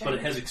it's reaching. But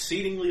it has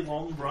exceedingly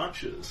long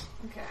branches.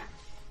 Okay.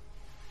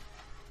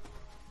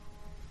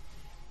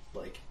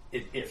 Like,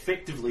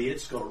 effectively,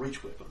 it's got a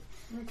reach weapon.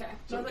 Okay.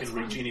 So No, it that's can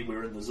reach fine.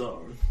 anywhere in the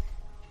zone.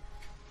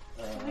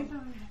 I think I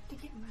would have to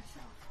get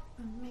myself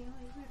a melee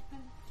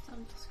weapon,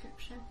 some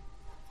description.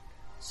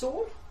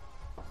 Sword?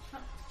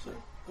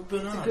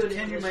 Bernard, good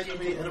can you English make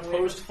me an gentleman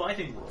opposed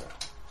fighting roll?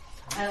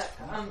 I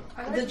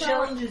don't The know-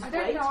 challenge is I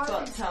don't weight, know if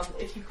but it's-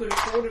 if you could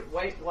afford it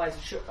weight-wise,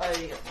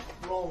 a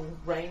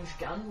long-range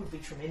gun would be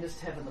tremendous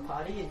to have in the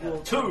party. And you're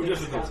Two the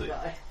biggest difficulty. gun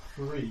guy.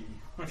 3.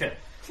 Okay.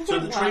 So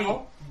the tree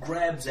Wow.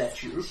 grabs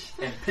at you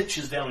and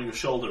pitches down on your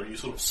shoulder and you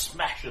sort of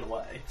smash it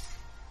away.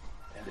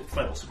 And it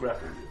fails to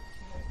grapple you.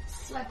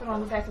 Slap it on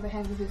the back of the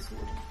hand with your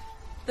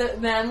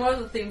sword. One of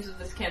the themes of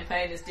this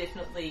campaign is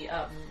definitely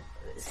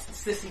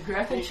sissy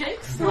grapple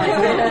chicks.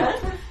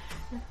 Like,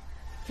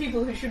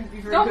 people who shouldn't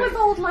be very Not good. with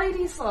old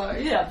ladies, though.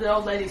 Yeah, the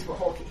old ladies were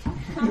hawky.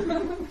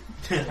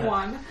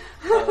 One.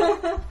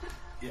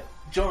 Yeah.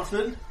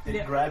 Jonathan, it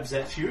Yeah. grabs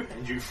at you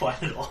and you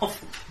fight it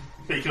off.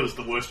 Because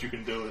the worst you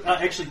can do is...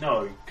 actually,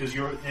 no, because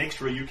you're an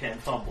extra, you can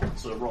fumble,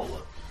 so roll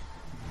it.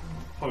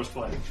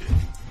 Post-fighting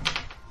check.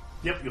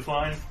 Yep, you're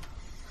fine.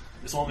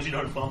 As long as you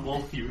don't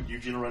fumble, you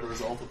generate a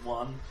result of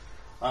 1.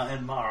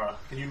 And Mara,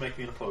 can you make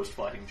me an opposed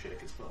fighting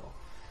check as well?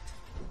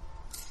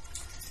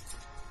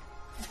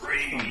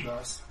 3!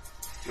 Nice.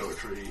 Go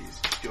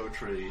trees, go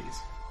trees.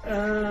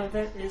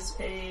 That is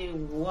a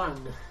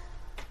 1.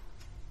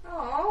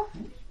 Oh.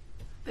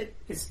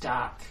 It's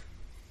dark.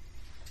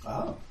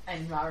 Oh.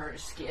 And Mara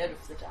is scared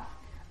of the dark.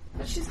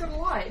 But she's got a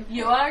light.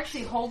 You are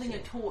actually holding a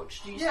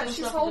torch. Do you Yeah, still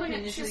she's suffer holding the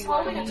it. She's initially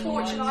holding a lighting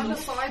torch, and I'm light?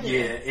 beside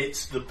Yeah, her.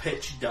 it's the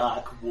pitch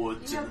dark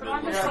woods Yeah, in the but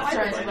I'm middle of beside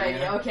her.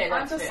 Transylvania. Okay, I'm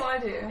that's fair.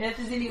 beside her. If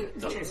there's any,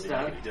 Doesn't It's really make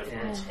dark. any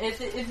difference. Yeah. if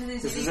there's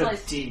This any is a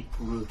place,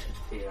 deep-rooted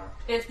fear.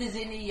 if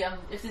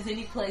there's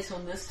any place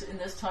on this in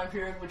this time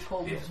period which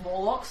holds Yeah.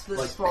 Morlocks, this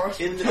Like, forest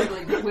in would the-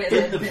 totally be where In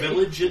they'd the be.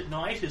 village at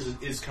night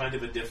is kind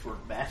of a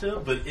different matter,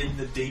 but in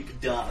the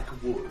deep dark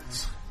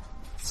woods.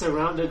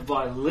 Surrounded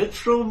by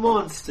literal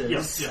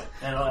monsters. Yeah.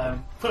 And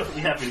I'm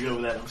perfectly happy to go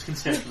with that. I'm just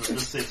concerned that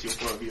this sets your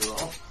point of view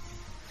off.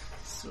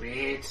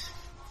 Sweet.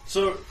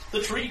 So the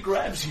tree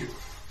grabs you.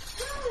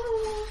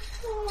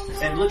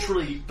 And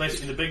literally,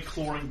 basically, the big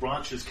clawing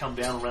branches come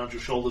down around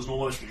your shoulders and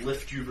almost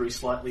lift you very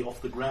slightly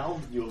off the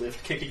ground. You're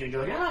left kicking and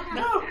going,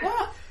 no.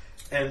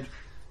 And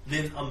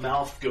then a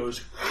mouth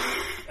goes,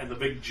 and the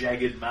big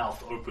jagged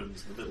mouth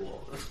opens in the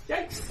middle of it.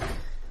 Yikes.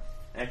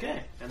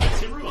 Okay, and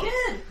that's everyone.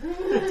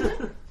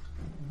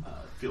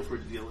 Feel free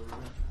to deal with that.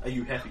 Are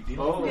you happy dealing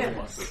Oh, with it? yes. Am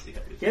I perfectly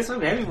happy? Yes, I'm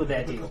happy with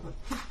that deal.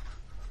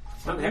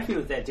 I'm happy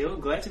with that deal.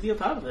 I'm glad to be a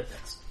part of it.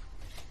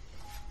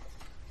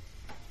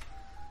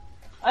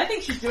 I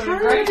think she's doing a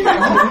great job.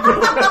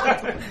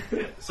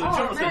 Yeah. So, Oh,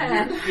 Jonathan,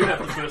 man. you have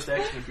the first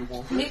action if you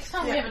want. Next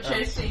time we have a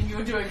chase scene,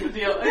 you're doing the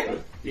deal.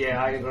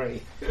 Yeah, I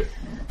agree.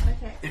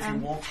 Okay. If you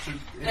want to,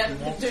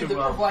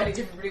 Providing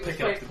everybody with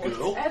pick up fate the points.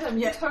 girl, Adam,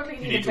 you totally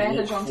you need need to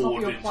advantage walk on top of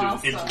forward your into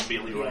plaster. the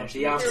melee range.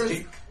 Yeah,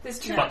 There's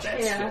too But much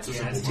that's hair. a Yeah,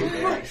 simple it's move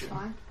too action.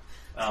 Fine.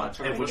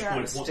 At which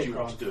point, what do you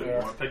want to do? You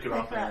want to pick her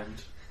up Pick her up.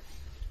 and...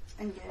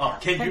 And get Oh,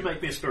 out. can you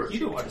make me a spirit? You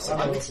do check? what? So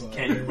also,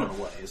 Can you run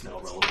away is now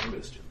a relevant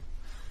question.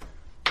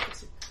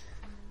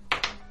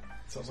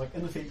 So it's like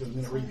ineffective and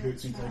then it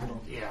re-hurts me to take it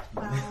off. Yeah.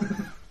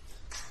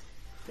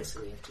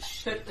 Basically, you have to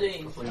shoot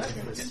 15. before you can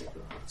first stick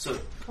around. So,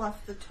 Plus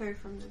the 2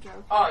 from the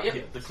joke. Oh, yep.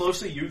 yeah, the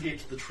closer you get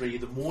to the tree,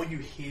 the more you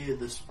hear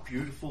this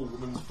beautiful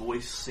woman's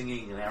voice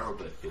singing in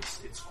Arabic.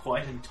 It's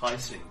quite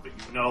enticing, but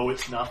you know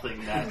it's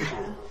nothing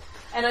natural.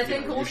 And I You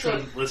think know, you also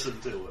shouldn't listen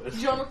to it.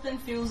 Jonathan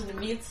feels an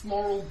immense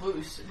morale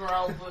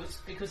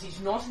boost because he's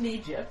not in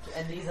Egypt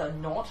and these are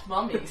not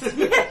mummies.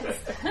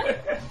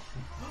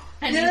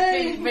 And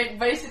he's been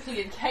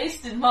basically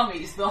encased in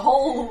mummies the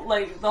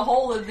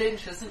whole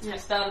adventure since we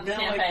started the Now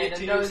I campaign, get to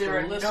and know use there the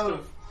are list no.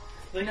 of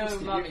things no that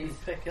you mummies.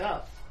 can pick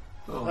up.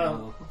 Oh,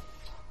 no.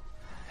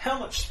 How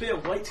much spare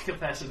weight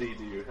capacity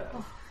do you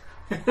have?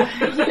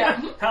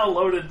 Yeah, How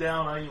loaded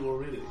down are you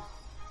already?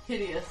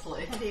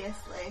 hideously.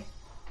 Hideously.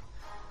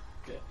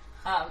 Okay.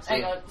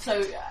 Hang on.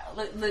 So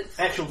let's.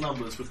 Actual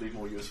numbers would be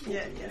more useful.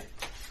 Yeah, to me. yeah.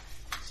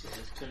 So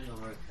just put it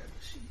on right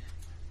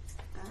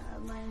there.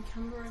 My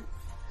encumbrance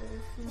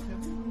is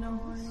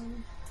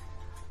 9.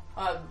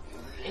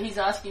 He's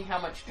asking how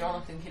much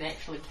Jonathan can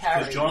actually carry.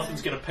 Because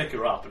Jonathan's going to pick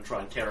her up and try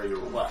and carry her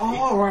away.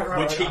 Oh, right.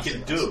 Which he I can see,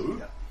 I do. see,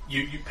 yeah.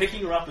 You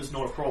picking her up is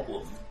not a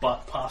problem,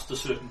 but past a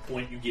certain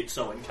point you get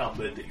so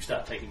encumbered that you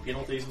start taking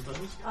penalties and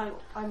things.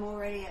 I'm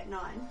already at 9,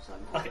 so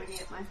I'm Okay. already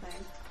at my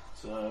thing.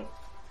 So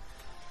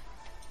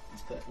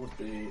that would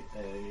be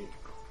a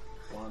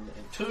 1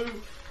 and 2.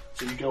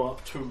 So you go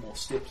up 2 more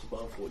steps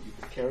above what you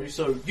can carry.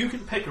 So you can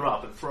pick her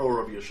up and throw her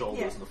over your shoulders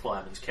Yeah. in the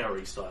fireman's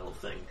carry style of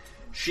thing.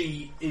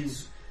 She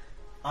is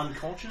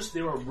unconscious.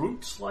 There are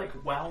roots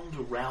wound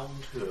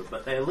around her,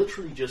 but they're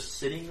literally just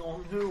sitting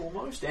on her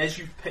almost. As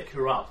you pick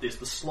her up, there's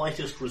the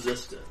slightest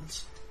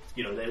resistance,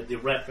 they're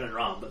wrapped in her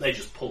arm, but they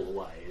just pull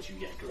away as you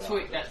yank her out.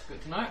 Sweet, that's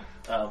good to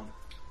know.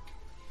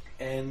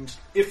 And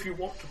if you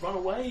want to run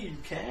away, you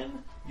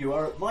can. You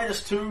are at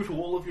 -2 to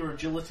all of your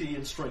agility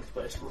and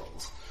strength-based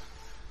rolls.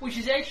 Which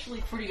is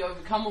actually pretty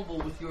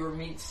overcomable with your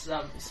immense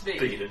speed.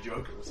 Being a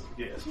joker,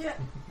 yes. Yeah.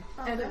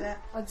 I'll do Adam,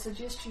 that. I'd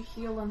suggest you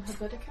heal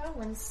Inhibitica.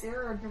 When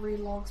Sarah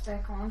relogs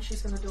back on,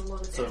 she's going to do a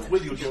lot of So damage.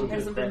 with your she token,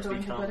 hasn't been that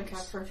doing becomes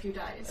Inhibitica for a few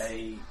days.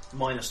 a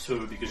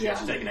 -2 because you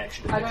have to take an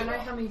action to I pick don't her know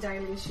up. how many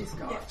dailies she's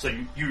got. Yeah. So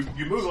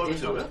you move over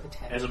She's to not it up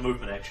attack. as a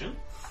movement action,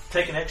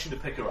 take an action to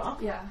pick her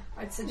up, Yeah,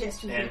 I'd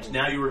suggest you and heal.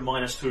 now you're at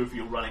 -2 for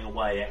your running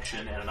away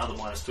action and another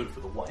 -2 for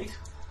the weight,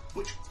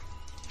 which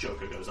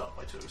Joker goes up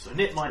by 2. So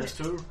net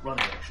 -2,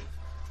 running action.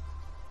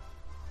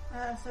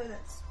 So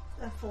that's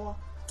a 4.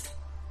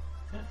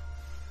 Okay.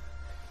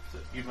 So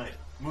you may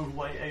move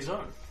away a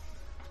zone.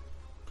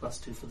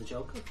 +2 for the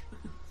Joker.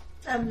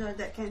 No,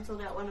 that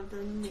cancelled out one of the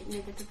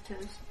negative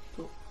 2s.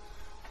 Cool.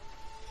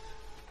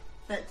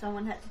 But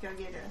someone had to go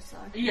get her, so.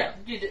 Yeah,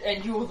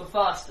 and you're the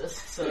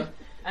fastest, so...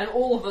 and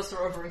all of us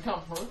are over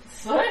encumbrance,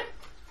 so...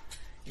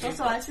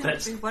 Also, I seem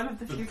That's to be one of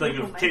the the few thing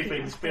people of making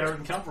keeping it. spare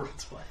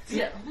encumbrance place.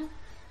 Yeah.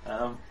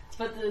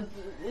 But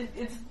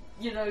it's,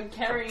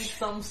 carrying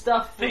some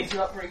stuff fills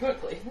you up very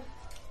quickly.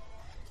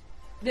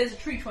 There's a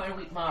tree trying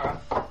to eat Mara.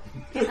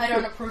 I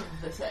don't approve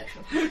of this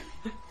action.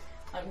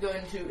 I'm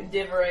going to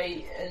endeavour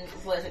an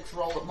athletics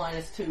roll at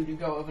 -2 to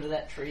go over to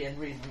that tree and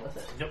reason with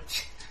it. Yep.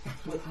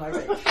 With my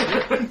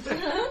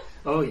rage.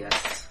 Oh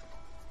yes.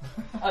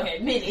 Okay,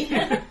 mini.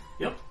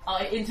 Yep.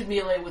 I enter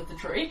melee with the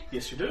tree.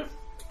 Yes, you do.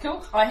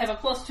 Cool. I have a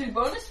 +2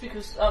 bonus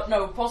because...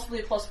 no, possibly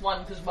a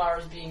 +1 because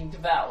Mara's being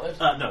devoured.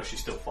 No, she's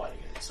still fighting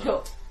it. So.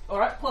 Cool.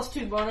 Alright,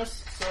 +2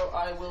 bonus, so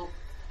I will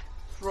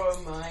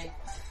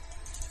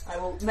I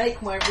will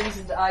make my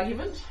reasoned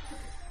argument.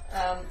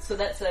 So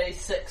that's a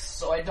 6,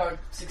 so I don't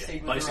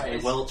succeed with Basically, the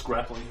raise. while it's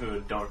grappling her,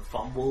 don't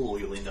fumble or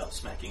you'll end up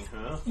smacking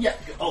her. Yeah.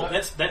 Oh, No.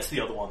 that's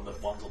the other one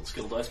that one's on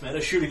skill dice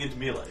matter. Shooting into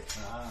melee.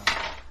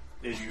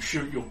 Is you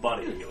shoot your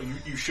buddy, or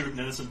you shoot an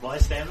innocent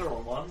bystander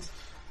on ones,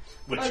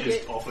 which Okay.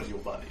 is often your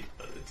buddy,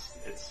 but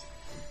it's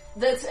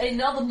That's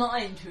another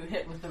 9 to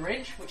hit with the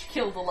wrench, which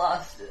killed the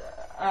last...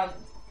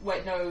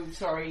 wait, no,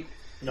 sorry.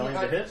 9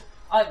 to hit.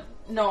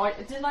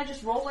 Didn't I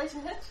just roll 8 to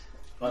hit?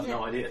 I have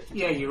no idea.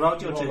 Yeah, you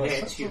rolled your You 2 roll a hits,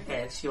 six. you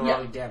hit, you're Yeah.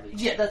 rolling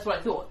damage. Yeah, that's what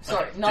I thought.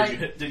 Sorry, Okay.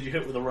 9... Did you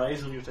hit with a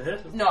raise on your to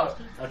hit? No.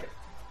 Okay.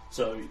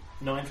 So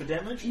 9 for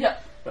damage. Yeah.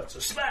 That's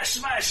a smash,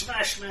 smash,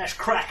 smash, smash,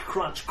 crack,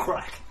 crunch,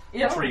 crack.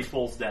 Yeah. The tree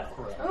falls down.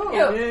 Oh,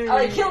 Yeah,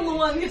 I killed the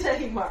one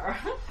attacking Mara.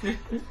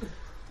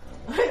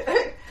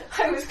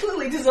 I was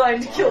clearly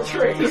designed to kill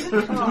trees.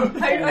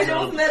 I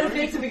don't that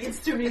effective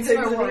against too many It's things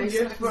no in worries,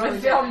 Egypt, it's but I no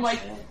found my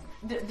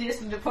damage.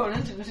 destined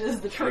opponent, and it is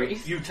the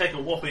trees. You take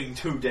a whopping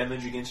 2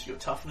 damage against your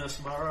toughness,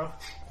 Mara,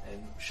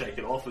 and shake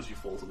it off as you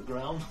fall to the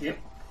ground. Yep.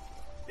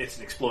 It's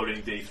an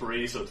exploding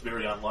D3, so it's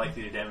very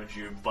unlikely to damage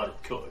you, but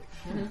it could.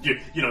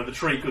 You know, the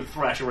tree could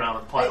thrash around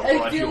and pile I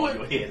drive you feel on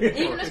your head.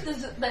 Even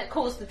if that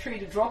caused the tree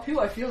to drop you,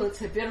 I feel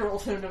it's a better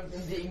alternative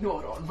than being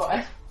gnawed on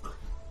by.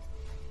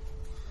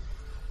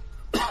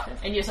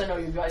 And yes, I know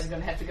you guys are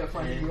going to have to go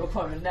find your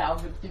opponent now,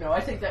 but I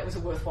think that was a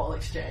worthwhile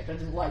exchange. I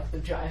didn't like the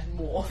giant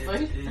morph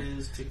thing. It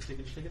is tick,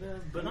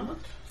 Bernard.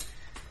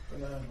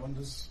 Bernard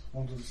wanders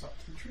up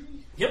to the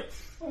tree. Yep.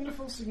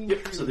 Wonderful singing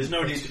Yep. tree. So there's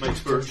no need to make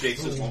spirit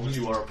checks as long as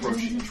you are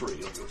approaching the tree on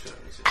your turn,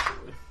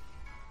 essentially.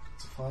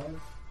 It's a 5 to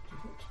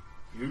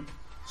hit. You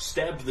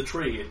stab the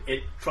tree.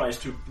 It tries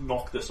to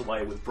knock this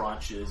away with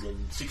branches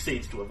and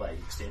succeeds to a vague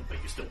extent, but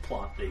you still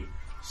plant the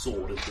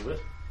sword into it.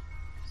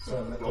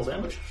 So that Roll does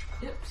damage.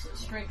 Yep, so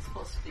strength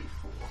plus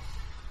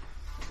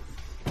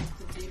d4.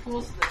 The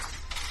d4, so that's...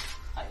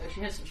 I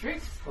actually had some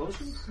strength.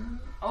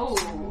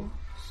 Oh,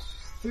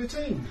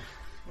 13.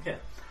 Okay.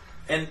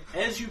 And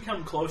as you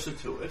come closer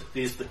to it,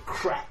 there's the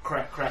crack,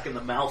 crack, crack, and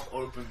the mouth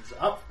opens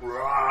up.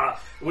 Rah,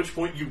 at which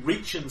point you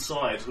reach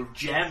inside, sort of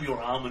jam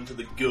your arm into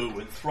the goo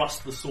and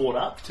thrust the sword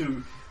up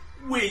to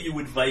where you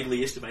would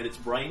vaguely estimate its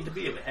brain to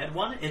be if it had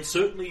one. And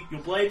certainly,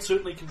 your blade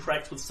certainly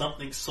contracts with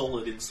something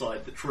solid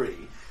inside the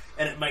tree.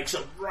 And it makes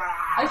a rah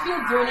I feel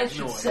Bernard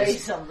should noise. say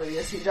something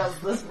as he does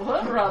this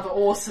rather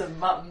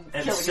awesome And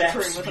killing a sap tree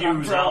with an spews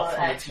umbrella out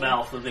from its action.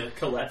 mouth and then it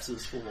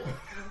collapses forward.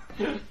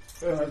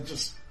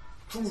 Just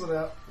pulls it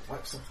out,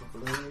 wipes off the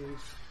blade,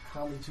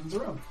 calmly turns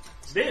around.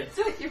 It's dead.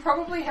 So you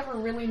probably have a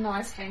really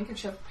nice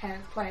handkerchief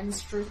planned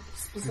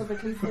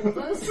specifically for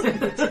this.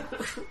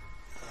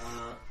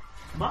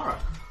 Mara.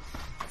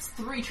 It's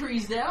 3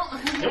 trees down.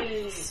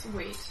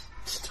 Sweet.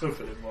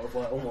 Stupid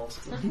immobile, almost.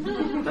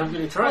 I'm going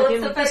to try Well,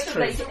 again it's the with fact this that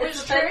they, tree.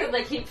 it's the fact that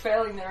they keep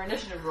failing their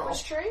initiative roll.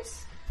 Which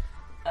trees?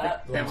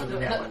 That one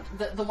and that one.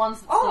 The ones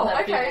that Oh, still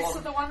have okay, people so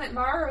on. the one that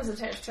Mara is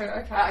attached to.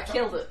 Okay. I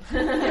killed it.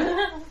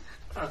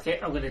 Okay,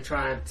 I'm going to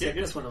try and set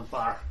this one on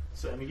fire.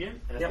 Same again.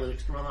 Yep.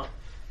 Athletics to run up.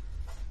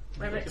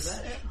 Make a Rabbits.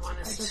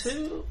 dash.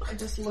 -2. I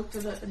just looked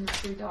at it and the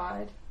tree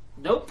died.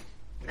 Nope.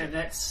 And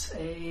that's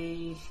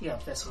a... Yeah,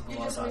 that's on the You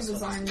one just last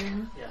one. redesigned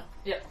them.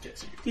 Yeah. Okay,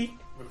 so you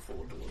move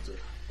forward towards it.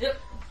 Yep.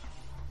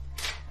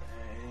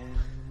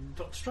 And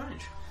Doctor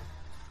Strange.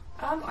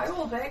 I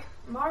will back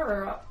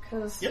Mara up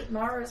because Yep.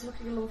 Mara is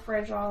looking a little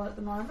fragile at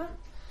the moment.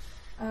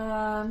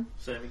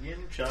 Same again.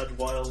 Charge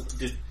wild.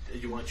 Did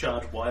you want to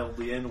charge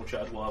wildly in or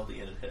charge wildly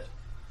in and hit?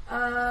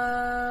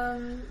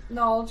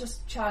 No, I'll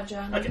just charge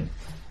in. Okay.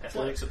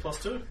 Athletics at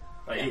 +2.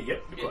 Oh, yeah,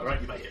 yep. You're quite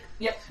right. You make it.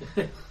 Yep.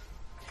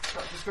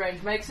 Dr.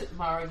 Strange makes it.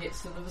 Mara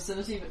gets to the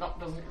vicinity, but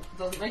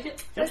doesn't make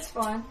it. That's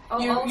fine.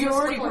 You just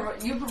already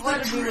quickly- you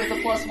provided me with a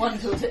 +1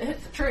 to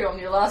hit the tree on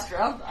your last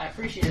round. I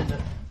appreciated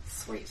it.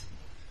 Sweet.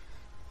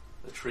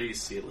 The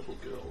trees see a little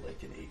girl they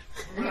can eat.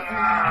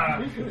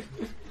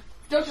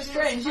 Dr.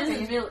 Strange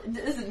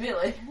isn't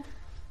melee.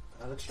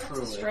 That's true.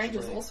 Dr. Strange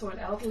is actually. also an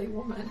elderly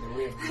woman.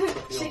 We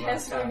She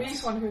has no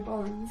meat on her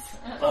bones.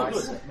 Oh,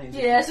 good. That means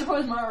Yeah, I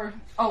suppose Mara.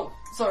 Oh,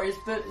 sorry,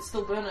 it's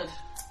still Bernard.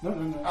 No.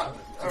 Oh,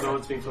 No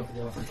one's been flipping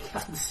the elephant.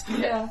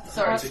 Yeah,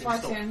 Sorry, it's my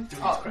stop turn.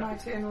 doing Oh, crap. my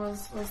turn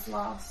was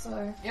last,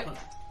 so...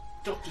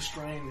 Doctor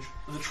Strange.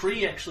 The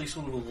tree actually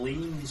sort of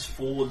leans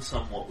forward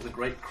somewhat with a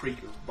great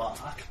creak of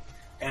bark,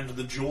 and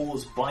the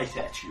jaws bite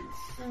at you.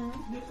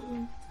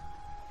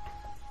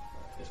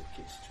 As it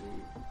gets to...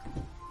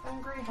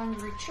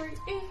 Hungry tree.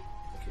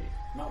 Okay,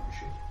 mountain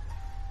shit.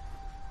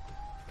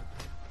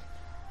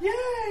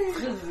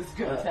 This is a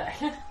good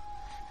attack.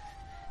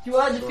 You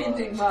are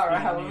defending Mara,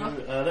 however.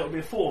 That would be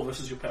a 4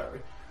 versus your parry.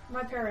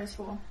 My parry is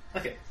 4.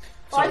 Okay.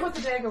 5 with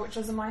the dagger, which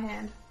is in my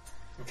hand.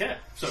 Okay,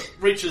 so it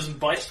reaches and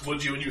bites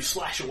towards you and you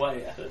slash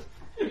away at it.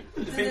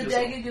 The Defend yourself.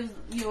 dagger gives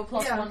you a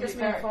 +1 Yeah, to it gives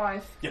me a parry.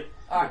 5. Yep.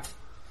 Alright.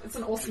 It's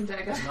an awesome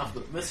dagger. Enough that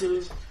it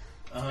misses.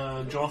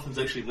 Jonathan's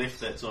actually left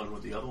that zone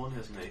with the other one,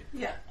 hasn't he?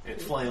 Yeah.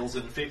 It flails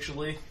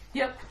ineffectually,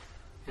 Yep.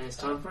 And it's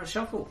time for a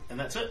shuffle. and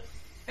that's it.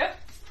 Yep.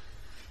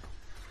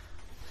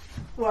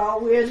 Well,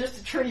 we're just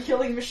a tree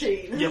killing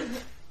machine. Yep.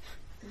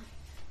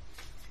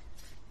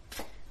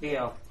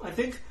 Yeah, I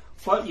think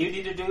what you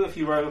need to do if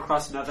you roll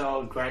across another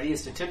old granny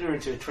is to turn her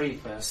into a tree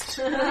first.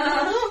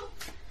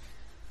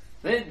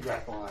 Then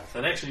grab life.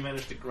 They'd actually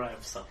managed to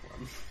grab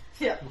someone.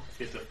 Yeah.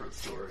 A different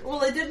story. Well,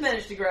 they did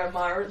manage to grab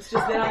Myra, it's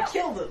just that I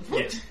killed them.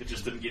 Yes, it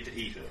just didn't get to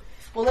eat her.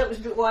 Well, that was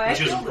why I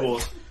Which is, killed of them.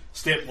 course,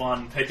 step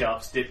 1, pick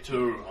up, step 2,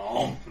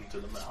 into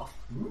the mouth.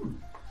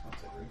 I'll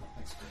take it.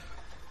 Thanks.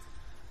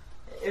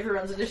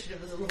 Everyone's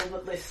initiative is a little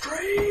bit less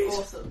Trees!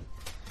 awesome.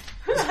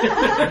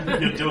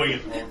 You're doing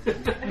it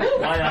wrong.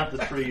 Why aren't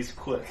the trees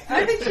quick?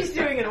 I think she's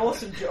doing an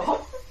awesome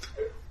job.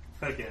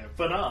 Okay,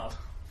 Bernard.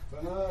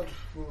 Bernard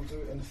will do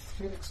an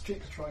athletics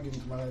check to try and get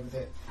into melee with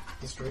that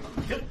street.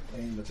 Yep.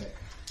 And attack.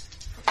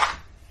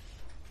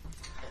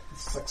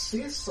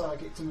 Success, I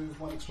get to move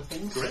 1 extra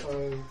thing. Correct.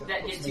 So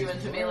That puts gets me you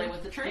into melee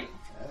with the tree.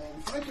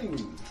 And fighting.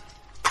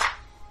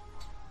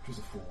 Which is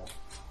a 4.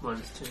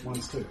 -2.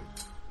 Mine's 2.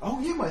 Oh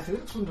yeah, my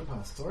athletics wouldn't have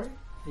passed, sorry.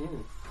 I think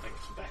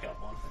it's a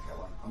backup one. Okay,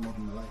 one. I'm not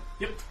in melee.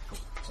 Yep. Cool.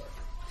 Sorry.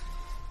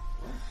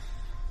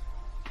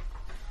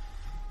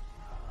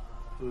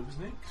 Who's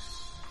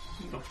next?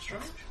 Doctor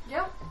Strange?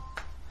 Yep.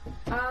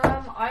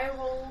 I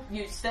will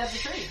You stab the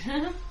tree.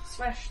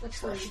 slash the tree.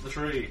 Slash the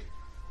tree.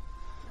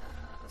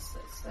 So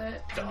that's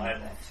that.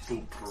 Dive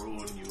full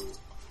prune you.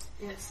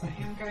 Yes, I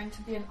am going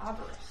to be an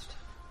arborist.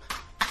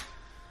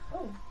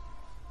 Oh.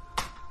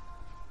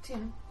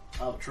 10.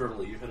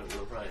 Arbitrarily, you hit it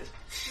with a raise.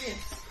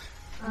 Yes.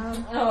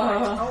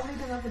 I'll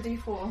need another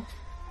d4.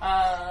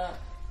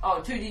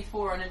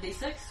 2d4 and a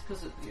d6,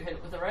 because you hit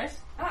it with a race.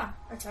 Ah,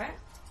 okay.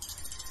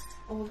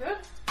 All good.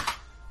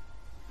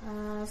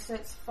 So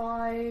that's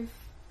 5,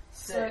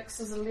 6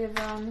 is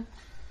 11,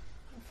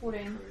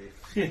 14.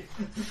 So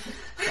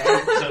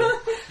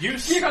you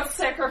You got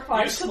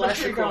sacrificed to the slash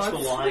tree across gods.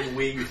 the line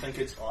where you think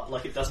it's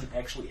like it doesn't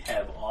actually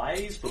have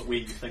eyes, but where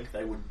you think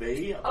they would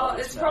be. above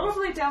It's mouth.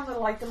 probably down the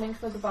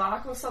length of the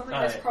bark or something.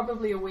 There's yeah.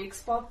 probably a weak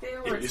spot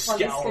there where Yeah, you it's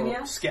slightly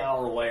skinnier.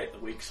 scour away at the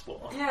weak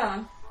spot,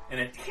 Yeah. and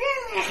it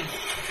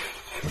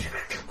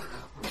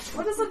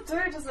What does it do?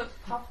 Does it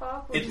puff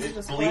up or does it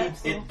just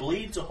collapse? it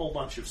bleeds a whole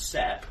bunch of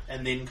sap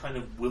and then kind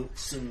of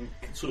wilts and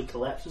sort of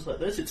collapses like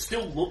this. It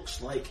still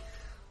looks like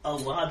a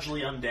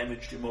largely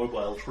undamaged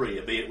immobile tree,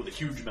 albeit with a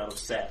huge amount of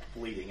sap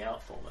bleeding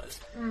out from it.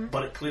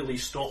 But it clearly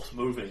stops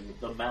moving.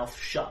 The mouth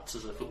shuts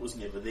as if it was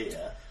never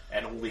there,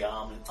 and all the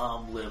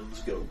arm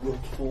limbs go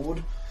root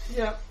forward.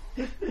 Yeah.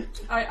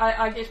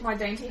 I get my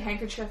dainty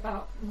handkerchief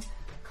out.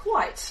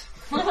 Quite.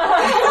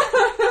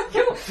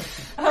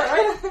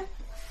 Alright.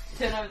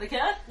 Turn over the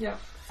card. Yeah.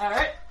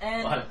 Alright,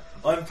 and...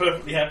 I'm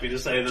perfectly happy to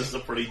say this is a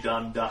pretty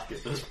done duck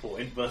at this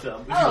point, but if you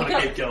want to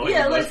go- keep going,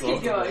 yeah, you're let's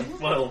most keep welcome. going.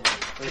 Well,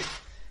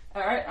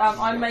 Alright,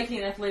 I'm making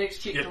an athletics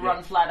check Yep, to yep.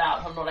 run flat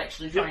out. I'm not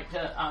actually Yep. trying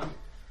to,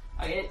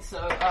 okay,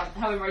 so,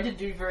 however, I did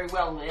do very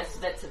well there, so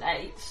that's an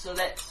 8, so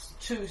that's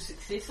 2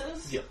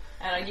 successes. Yep.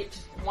 And I get to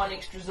 1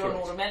 extra zone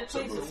Correct.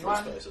 automatically, So so move 3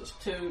 1, spaces.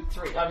 2,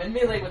 3. I'm in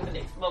melee with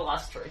the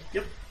last 3.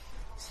 Yep.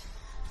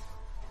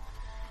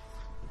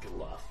 Good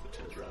laugh when it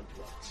turns around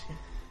to us.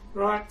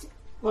 Right,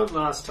 one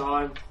last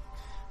time.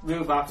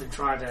 Move up and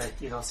try to,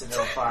 set it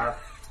on fire.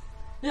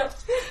 Yep.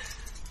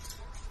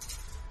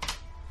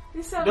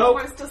 You sound Nope.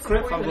 almost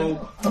Crap, disappointed.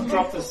 I'll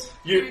drop this.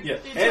 You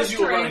As took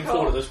you're running train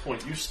forward at call. this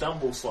point, you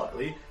stumble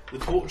slightly. The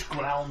torch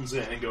grounds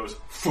in and goes,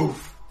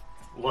 foof,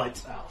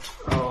 lights out.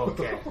 Oh,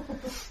 okay.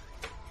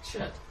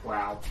 Shit.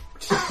 Wow.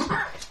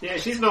 Yeah,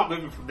 she's not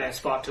moving from that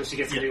spot till she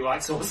gets a new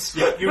light source.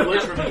 Yeah, you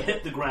literally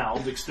hit the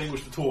ground,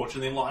 extinguish the torch,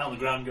 and then lie on the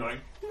ground going,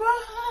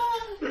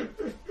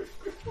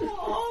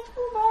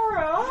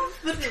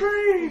 the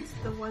tree! It's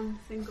the one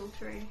single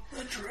tree.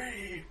 The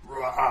tree!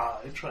 Rah!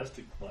 It tries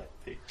to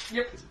pick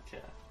Yep. because it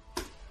can.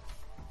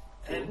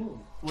 And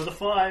with a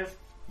 5,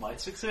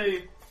 might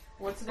succeed.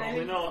 What's the Probably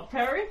name? not.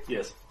 Parry?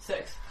 Yes.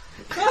 6.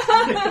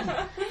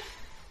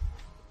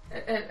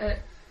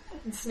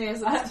 It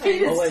snares I at its think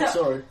teeth. Oh wait, tough.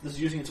 sorry. This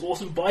is using its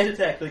awesome bite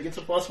attack that gets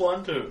a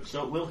 +1 too,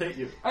 so it will hit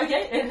you.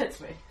 Okay, it hits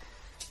me.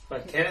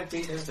 But can it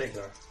beat his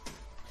finger?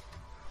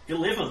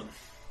 11.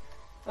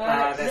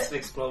 That's an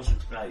explosion.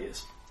 Ah,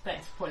 yes.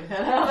 Thanks for pointing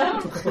that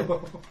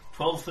out.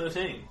 12,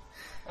 13.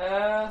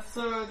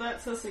 So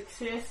that's a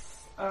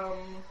success.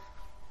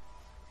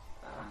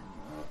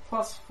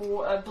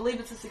 +4. I believe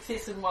it's a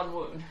success in 1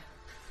 wound.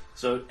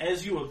 So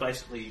as you are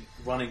basically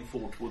running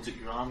forward towards it,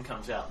 your arm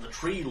comes out, and the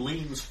tree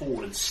leans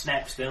forward and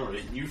snaps down on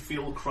it, and you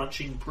feel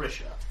crunching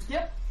pressure.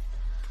 Yep.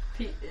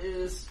 Pete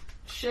is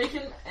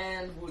shaken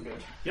and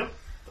wounded. Yep.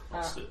 But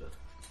not stirred.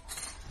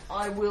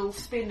 I will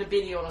spend a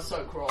Benny on a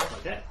soak roll.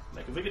 Okay,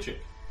 make a vigor check.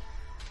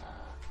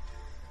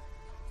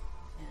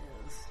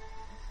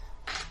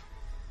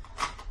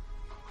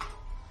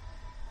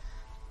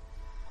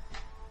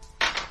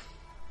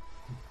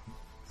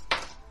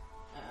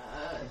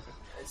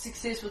 Is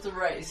success with the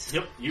raise.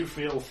 Yep, you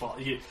feel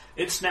fine.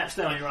 It snaps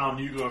down your arm,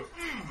 and you go,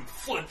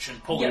 flinch,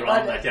 and pull Yep, your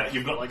arm I back out.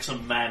 You've got like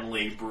some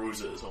manly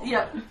bruises on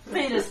Yep,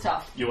 there. Pete is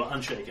tough. You are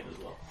unshaken as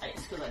well. Hey,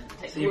 it's good I didn't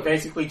take So the you wound.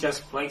 basically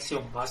just flex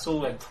your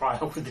muscle and pry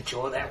open the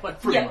jaw that way.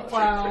 Pretty Yep. much.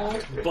 Wow.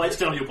 Bites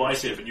down your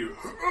bicep, and you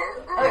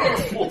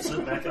Okay. force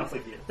it back up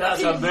again.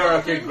 That's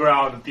American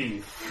ground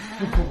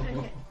beef.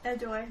 Okay.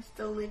 Do I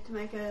still need to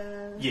make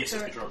a... Yes, if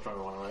direct- you're trying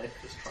to run away,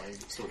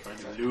 still trying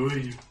to lure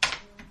you.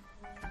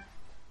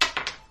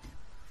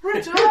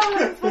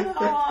 Return for the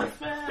hard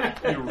man!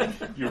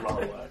 You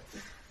run away.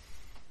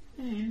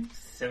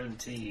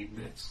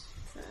 17.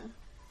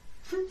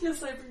 You're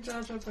saving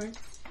Jar Jar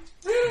Binks.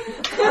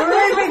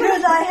 Only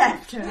because I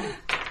have to.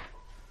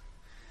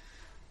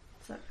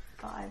 So,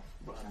 5.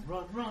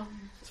 Run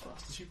as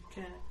fast as you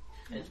can.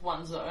 It's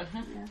 1 zone.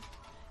 Yeah.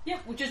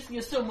 Yep,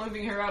 you're still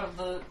moving her out of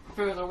the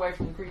further away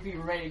from the creepy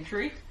remaining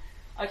tree.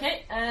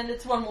 Okay, and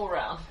it's 1 more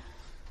round.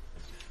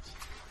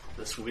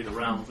 This will be the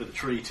round where the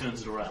tree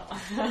turns it around.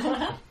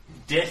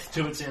 Death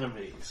to its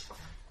enemies.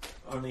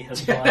 Only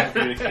has 5 for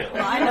you to kill.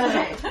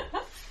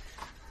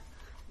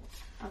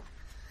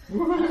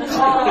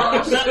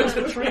 Oh, That was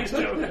the tree's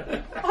joke.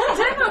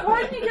 Damn it,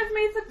 why didn't you give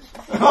me the...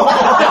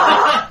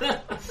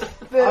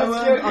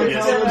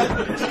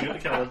 Yes, you got the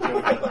colour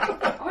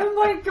joke. Oh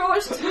my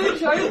gosh, 2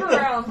 joke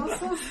around.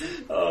 This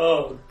is...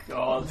 Oh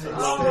god, I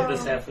love when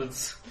this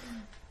happens.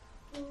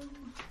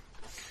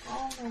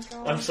 Oh my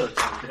god. I'm so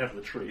tempted to have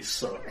the tree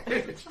so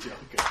it's joking,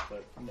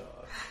 but no.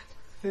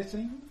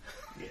 13.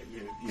 Yeah,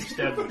 you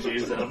stab the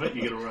cheese out of it,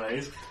 you get a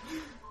raise.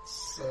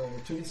 So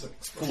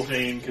 26.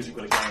 14 because you've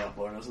got a gang up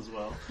bonus as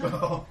well.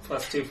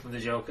 +2 from the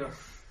Joker.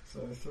 So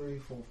 3,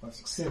 4, 5,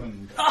 6,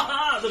 7.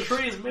 Haha! The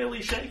tree is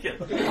merely shaken.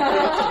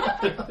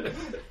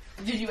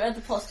 did you add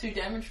the +2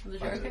 damage from the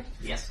Joker?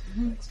 Yes.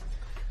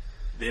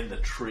 Then the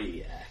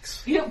tree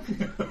acts. Yep.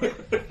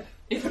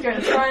 It's going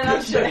to try and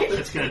unshake.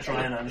 It's going to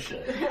try and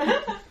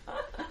unshake.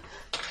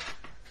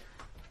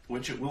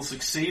 Which it will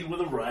succeed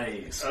with a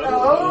raise.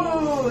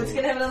 Oh, it's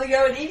going to have another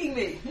go at eating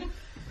me. In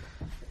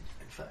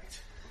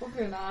fact. Or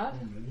Bernard.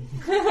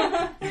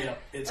 Yeah,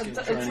 it's going to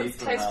It's try and a eat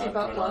tasty Bernard.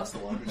 butt Bernard's the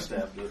one who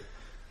stabbed it.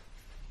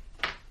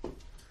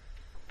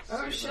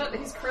 Oh shit,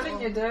 he's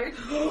critting you, dude.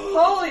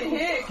 Holy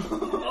heck. He's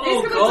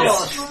Oh, gonna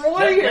gosh.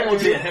 destroy That would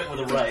be you. a hit with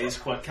a raise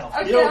quite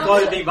comfortably. Okay, You don't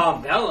got to be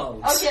Bob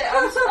Bellows. Okay,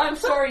 I'm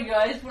sorry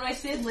guys, when I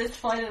said let's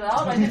fight it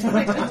out, I didn't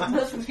think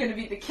this was going to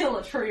be the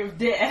killer tree of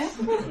death.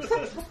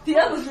 The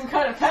others were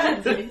kind of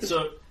pansy.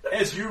 So,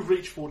 as you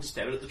reach forward to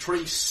stab it, the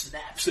tree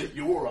snaps at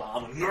your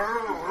arm and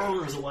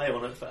roars away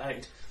on it for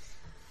 8.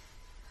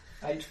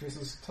 8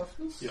 versus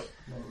toughness? Yep.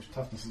 No,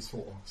 toughness is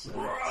 4.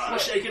 So.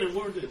 Shaken and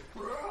wounded.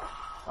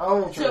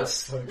 Oh, okay.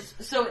 So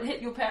it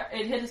hit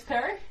it hit his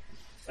parry?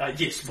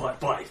 Yes,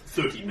 by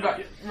 30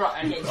 million.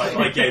 Right, okay.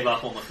 I gave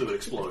up on the 3rd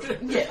explosion.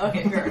 Yeah,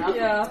 okay, fair enough.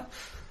 Yeah.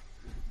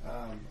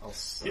 I'll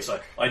say. Yes,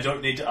 I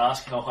don't need to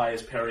ask how high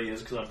his parry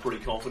is because I'm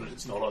pretty confident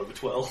it's not over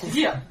 12.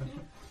 Yeah.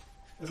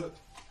 Is it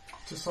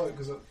to soak?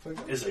 Is it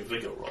figure? It's a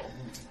vigor roll.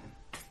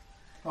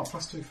 Oh,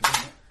 +2 for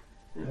that.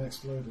 And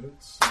exploded,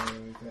 so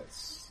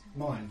that's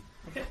 9.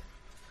 Okay.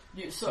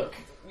 You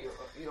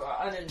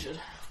are uninjured.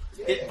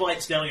 It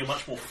bites down your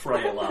much more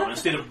frail arm.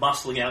 Instead of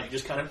muscling out, you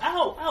just kind of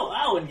ow, ow,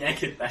 ow, and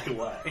yank it back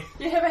away.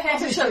 You have a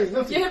handkerchief.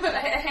 Nothing. You have a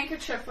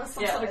handkerchief with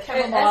some sort of as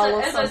chamomile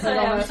or I something say,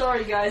 on I'm it.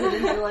 sorry guys, I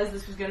didn't realise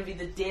this was going to be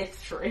the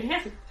death tree.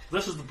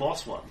 This is the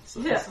boss one. So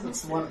Yeah.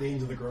 That's the one at the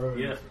end of the grove.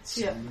 Yeah. It's,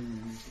 Yeah.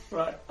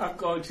 Right, I'm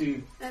going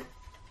to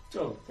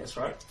Oh, that's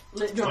right.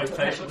 Let Wait Jonathan have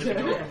a patiently for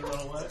turn. Jonathan to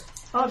run away.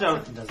 Oh,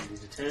 Jonathan doesn't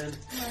need a turn.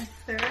 My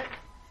spirit.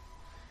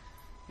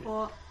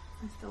 4.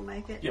 I still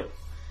make it. Yep.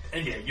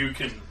 And yeah, you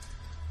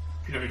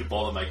don't need to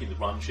bother making the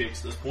run checks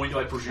at this point.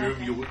 I presume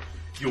Okay.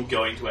 you're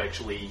going to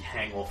actually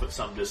hang off at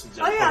some distance.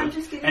 as Oh yeah, I'm opposed-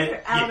 just getting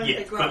her out of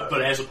the grove.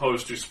 but as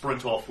opposed to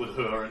sprint off with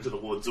her into the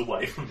woods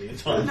away from the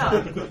entire.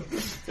 No.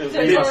 So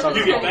You Jonathan's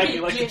get gonna back, keep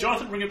you're like, gen- did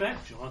Jonathan bring it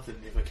back? Jonathan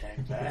never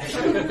came back.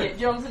 Yeah,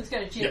 Jonathan's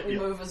going to gently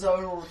Yep. move a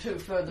zone or two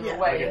further Yeah.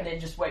 away Okay. and then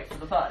just wait for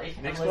the party.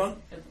 Next Unless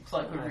one? It looks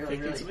like we're I really,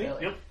 think really it's me.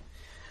 early. Yep.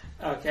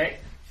 Okay.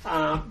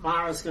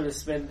 Mara's going to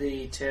spend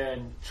the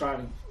turn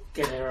trying to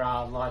get her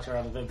lighter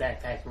out of her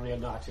backpack and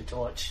reignite her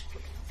torch.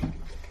 Flick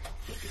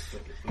it,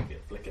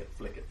 flick it, flick it,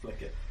 flick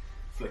it,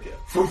 flick it.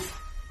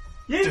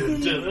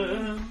 Yippee!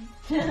 Dun,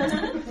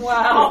 dun.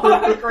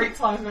 Wow, great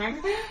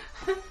timing.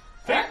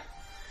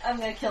 I'm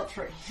going to kill a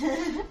tree.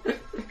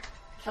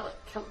 Kill it,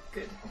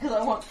 good. Because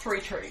I want 3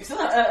 trees.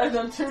 I've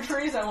done 2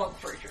 trees, I want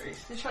 3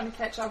 trees. You're trying to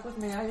catch up with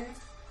me, are you?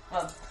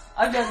 Well,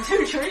 I've done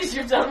 2 trees,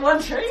 you've done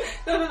 1 tree.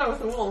 No, with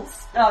the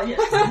wolves. Oh, yes.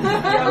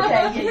 Yeah,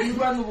 okay, yeah, you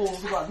run the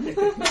walls 1.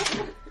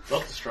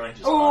 Doctor Strange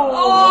is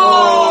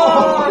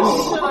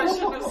Oh, shit, I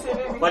shouldn't have said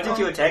anything. What did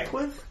you attack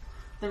with?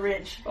 The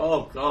ridge.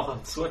 Oh,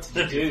 God. So what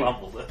did you You do?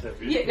 fumbled it,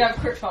 have you? Yeah, I've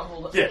crit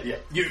fumbled it. Yeah.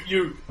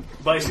 You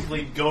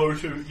basically go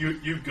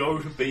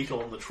to beat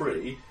on the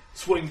tree,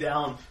 swing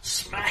down,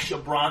 smash a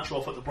branch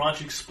off it, the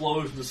branch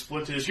explodes into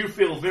splinters. You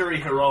feel very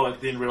heroic,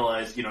 then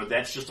realise,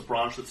 that's just a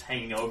branch that's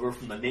hanging over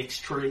from the next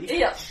tree.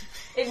 Yeah,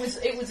 it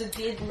was a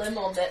dead limb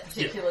on that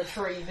particular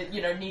tree that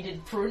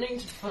needed pruning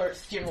for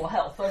its general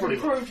health. I've Pretty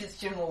improved its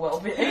general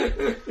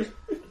well-being.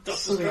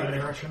 So I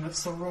reckon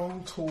it's the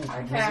wrong tool to use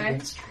Okay.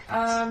 against trees.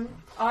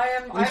 I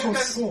am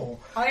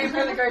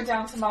going to go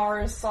down to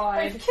Mara's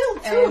side I've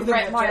killed 2 of and them.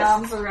 wrap my I guess.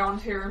 arms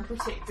around her and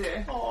protect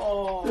her.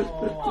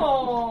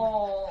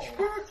 Oh.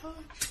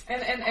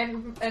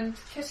 And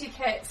kitty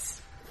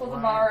cats for the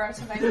Mara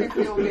to make her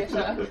feel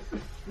better.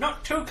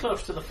 Not too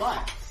close to the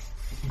fire.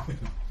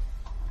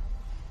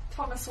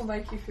 Thomas will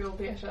make you feel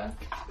better.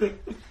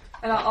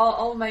 And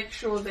I'll make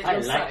sure that I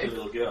you're like the safe.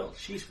 little girl.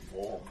 She's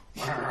warm.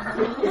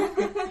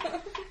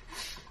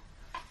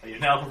 Are you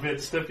now prepared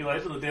to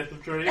stipulate for the death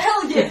of trees?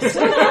 Hell yes!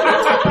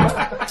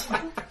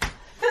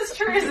 This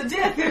tree is a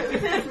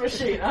death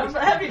machine. I'm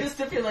happy to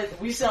stipulate that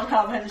we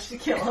somehow managed to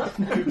kill her.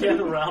 You get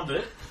around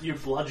it, you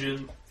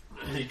bludgeon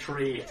the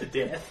tree to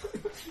death.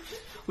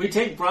 We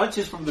take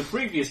branches from the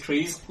previous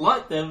trees,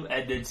 light them,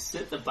 and then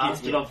set the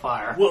bastard on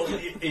fire. Well,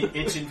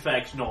 it's in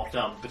fact not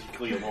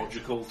particularly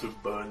logical to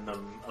burn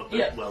them a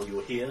bit while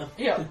you're here.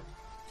 Yeah.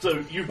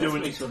 So you do Let's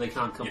it. make sure they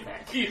can't come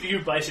back.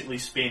 You basically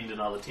spend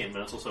another 10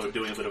 minutes or so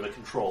doing a bit of a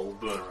controlled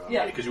burn around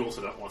here, because you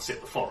also don't want to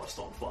set the forest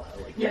on fire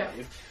like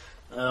Dave.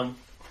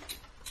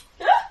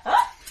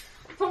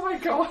 Oh my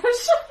gosh.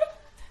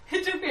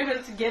 It took me a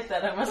minute to get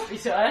that, I must be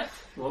tired.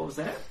 What was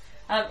that?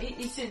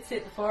 He said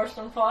set the forest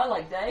on fire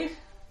like Dave.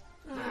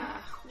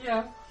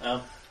 Yeah.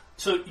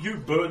 So you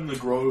burn the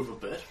grove a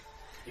bit,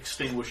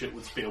 extinguish it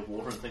with spare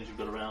water and things you've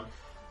got around.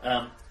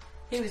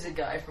 He was a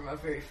guy from the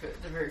very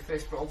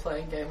first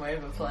role-playing game I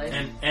ever played.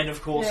 And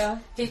of course,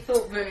 He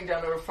thought burning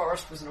down a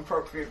forest was an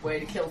appropriate way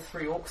to kill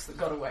 3 orcs that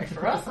got away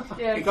from us.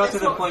 Yeah, It got to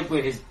guess the what- point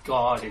where his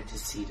god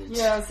interceded.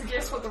 Yeah, so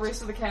guess what the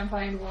rest of the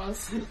campaign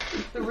was?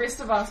 The rest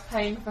of us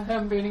paying for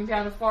him burning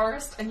down a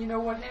forest, and you know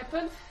what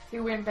happened?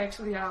 He went back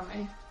to the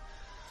army.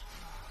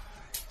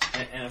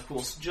 and of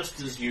course,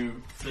 just as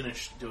you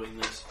finish doing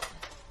this,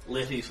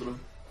 Letty sort of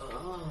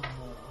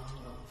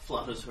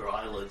flutters her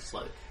eyelids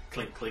like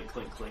clink, clink,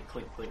 clink, clink,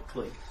 clink, clink,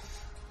 clink.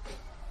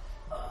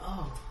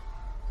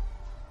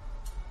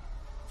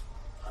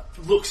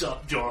 Looks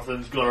up,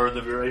 Jonathan's got her in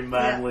the very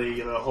manly,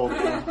 holding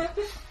her.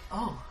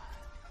 Oh.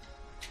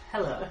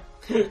 Hello.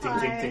 Ding,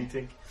 ding,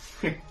 ding,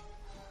 ding.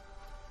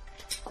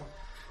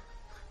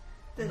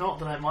 Not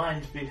that I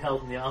mind being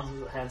held in the arms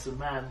of a handsome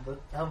man,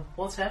 but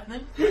what's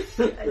happening?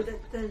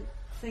 The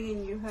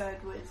singing you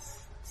heard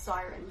was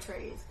siren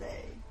trees.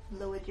 They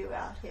lured you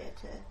out here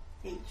to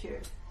eat you.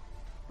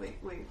 We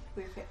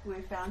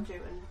found you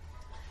and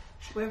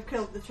we've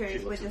killed the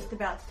trees. We're just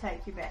about to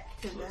take you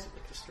back to the.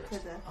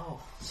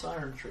 Oh,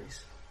 siren trees.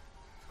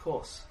 Of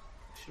course.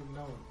 I should have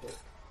known, but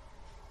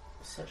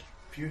such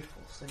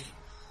beautiful singing.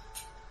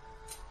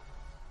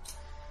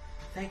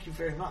 Thank you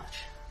very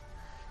much.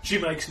 She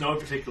makes no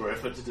particular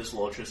effort to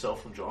dislodge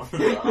herself from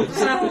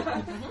Jonathan's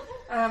arms.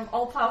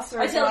 I'll pass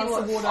her I a tell you glass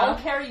what, of water. I'll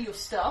carry your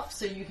stuff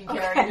so you can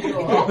carry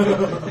your...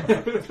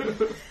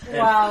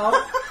 Wow.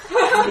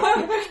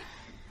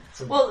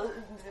 Well,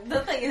 the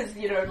thing is,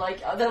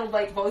 that'll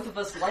make both of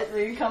us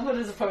lightly encumbered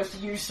as opposed to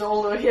you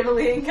solo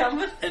heavily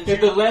encumbered. And In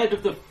the land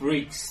of the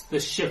freaks, the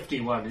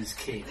shifty one is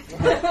king.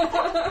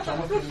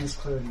 Jonathan is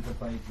clearly the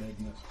vague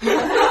magnet.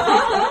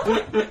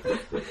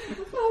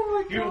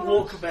 Oh my you god.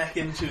 walk back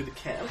into the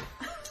camp,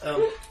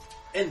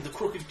 and the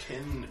Crooked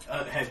Kin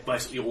have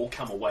basically all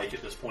come awake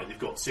at this point. They've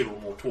got several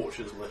more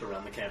torches lit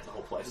around the camp. The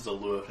whole place is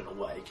alert and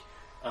awake.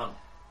 I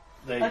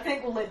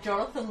think we'll let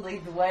Jonathan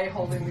lead the way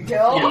holding the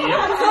girl.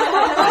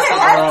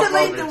 I have to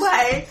lead the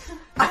way.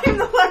 I'm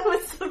the one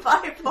with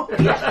survival.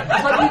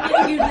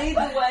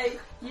 Like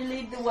you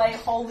lead the way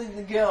holding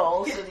the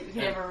girl so that you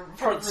can have a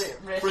appropriate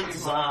rescue.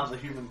 Prince Tsar, the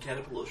human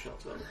caterpillar,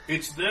 shouts out,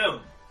 "It's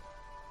them!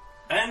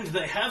 And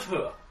they have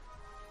her!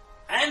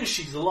 And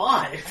she's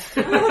alive!"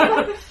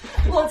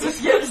 Lots of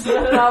skips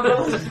that I've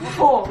done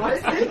before,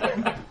 mostly.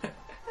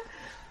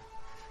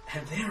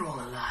 "And they're all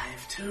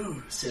alive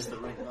too," says the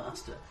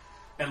ringmaster,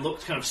 and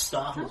looks kind of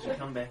startled as you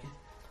come back in.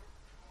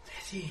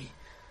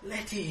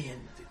 Letty,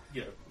 and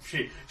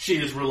she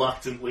is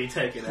reluctantly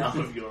taken out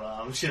of your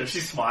arms. She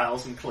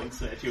smiles and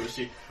clinks at you as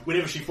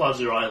whenever she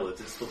flubs her eyelids,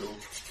 it's the little.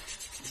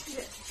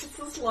 This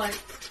is like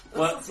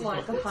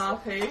the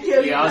harpy.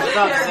 Yeah, I was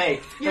about to say.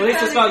 At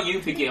least it's not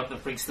you picking up the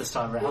freaks this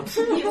time round.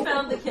 You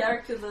found the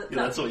character that...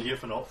 Yeah, that's what you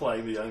for not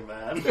playing the young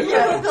man.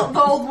 Yeah, the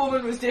old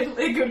woman was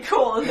definitely a good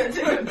call, and that's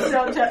a good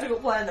sound tactical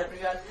plan in that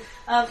regard.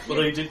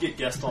 Although you did get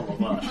Gaston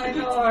Lavage. I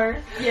know.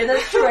 Yeah,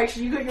 that's true.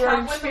 Actually, you got your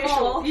own Can't win them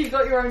special. all. You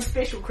got your own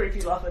special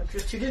creepy love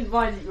interest who didn't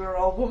mind that you were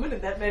an old woman,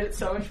 and that made it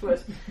so much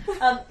worse.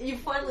 You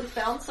finally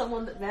found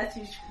someone that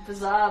Matthew's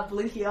bizarre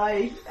blinky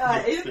eye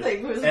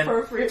thing was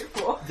appropriate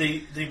for.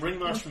 The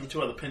ringmaster and the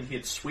two other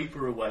pinheads sweep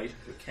her away to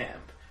her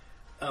camp.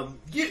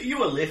 You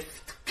were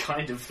left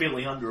kind of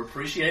feeling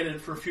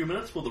underappreciated for a few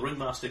minutes while the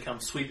ringmaster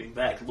comes sweeping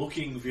back,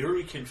 looking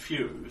very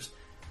confused.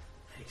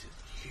 He says,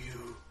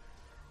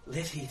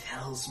 Letty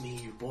tells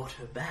me you brought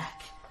her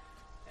back,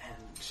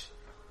 and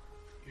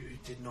you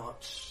did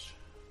not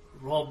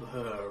rob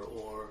her,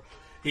 or...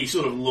 He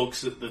sort of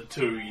looks at the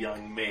two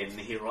young men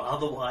here, or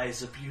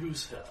otherwise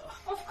abuse her.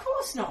 Of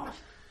course not.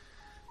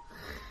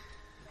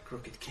 The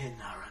crooked kin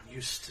are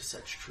unused to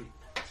such treatment.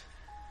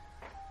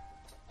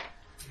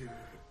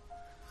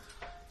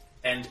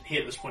 And he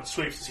at this point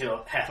sweeps his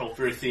hat off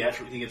very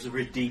theatrically, gives a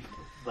very deep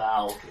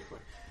bow.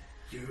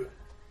 You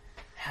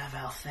have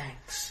our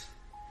thanks.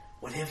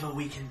 Whatever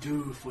we can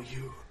do for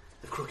you,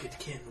 the crooked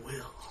kin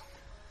will.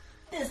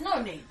 There's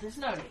no need. It's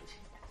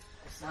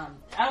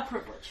our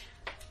privilege.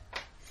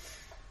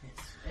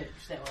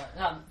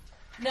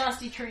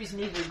 Nasty trees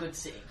need a good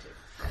seeing to.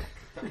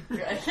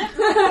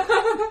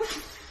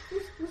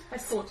 I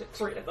sorted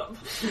 3 of them.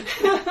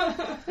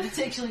 It's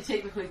actually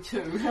technically 2.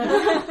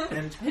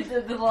 And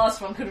the last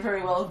one could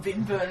very well have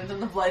been burned in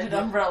the bladed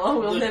umbrella.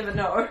 We'll never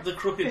know. The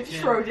crooked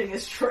kin.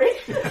 Schrodinger's tree.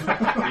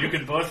 You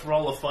can both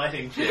roll a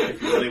fighting check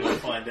if you really want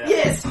to find out.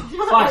 Yes.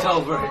 Fight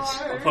over it.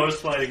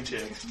 Opposed fighting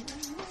check.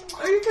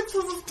 Oh, you can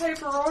scissors,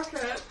 paper,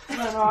 rocket.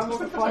 No, I'm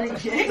not a fighting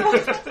check.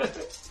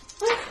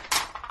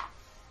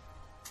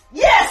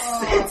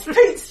 Yes! It's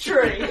Pete's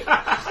tree!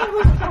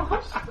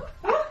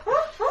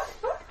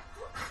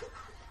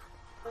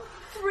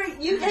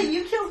 You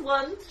killed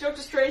 1,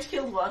 Dr. Strange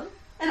killed 1,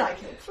 and I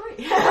killed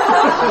 3.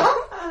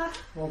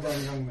 Well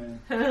done, young man.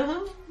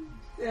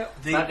 Yep.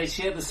 But they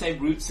share the same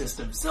root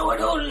system, so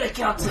it only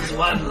counts as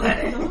one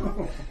letter.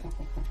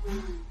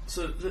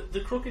 So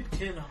the crooked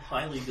kin are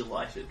highly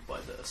delighted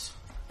by this,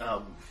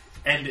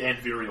 and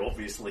very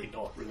obviously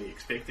not really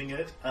expecting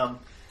it.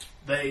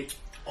 They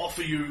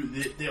offer you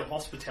their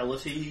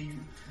hospitality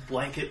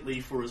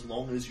blanketly for as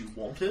long as you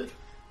want it.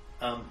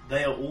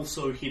 They are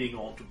also heading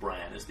on to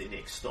Bran as their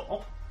next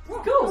stop.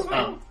 Cool.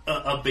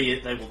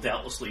 Albeit they will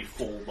doubtlessly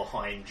fall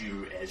behind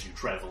you as you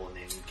travel and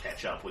then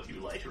catch up with you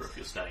later if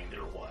you're staying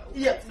there a while.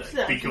 Yeah,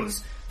 exactly.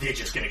 Because they're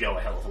just going to go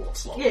a hell of a lot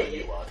slower than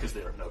you are because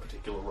they're in no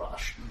particular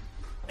rush.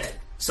 And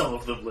some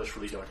of them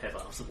literally don't have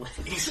arms and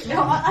legs.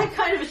 No, I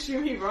kind of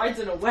assume he rides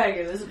in a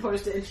wagon as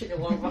opposed to inching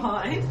along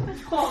behind.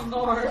 Oh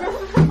no.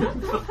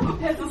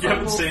 You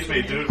haven't seen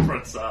me do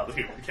Prince the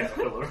Human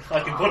Caterpillar.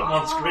 I can put him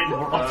on screen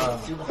more often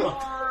if you want.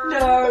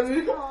 No.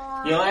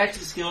 Your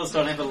acting skills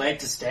don't have a leg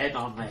to stand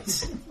on,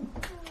 mate.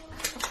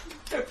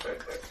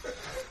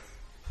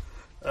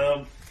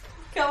 Come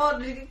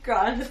on,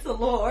 Grant, it's the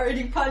law.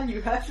 Any pun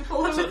you have to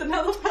follow with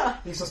another pun.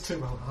 He's just too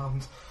well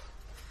armed.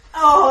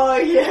 Oh,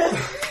 yes.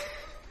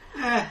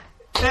 That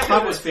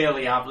one was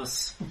fairly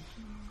harmless.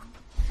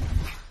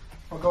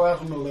 I'll go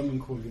out on a limb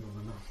and call you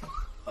another.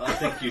 I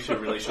think you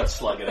should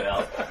slug it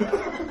out.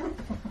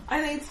 I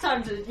think it's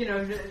time to,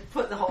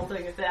 put the whole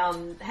thing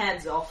down,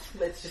 hands off.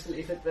 Let's just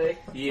leave it be.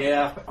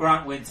 Yeah,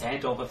 Grant wins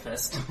hand over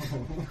fist.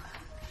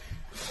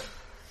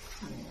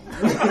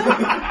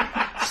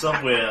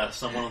 Somewhere,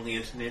 someone on the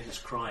internet is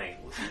crying.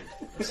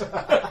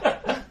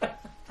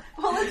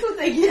 Well, that's what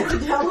they get for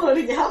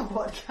downloading our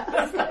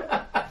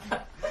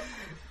podcast.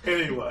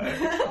 Anyway.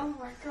 Oh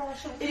my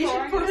gosh, You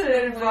should put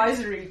it in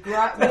advisory.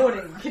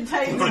 Warning,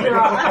 contains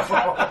grant.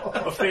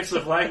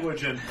 Offensive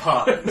language and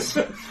puns.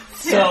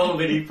 So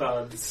many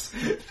puns.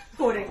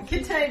 Warning,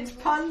 contains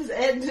puns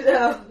and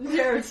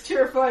Jared's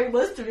terrifying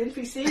list of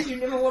NPCs you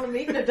never want to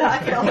meet in a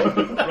dark alley.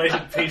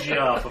 Rated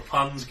PGR for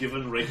puns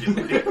given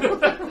regularly.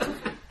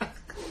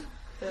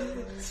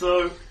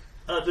 So,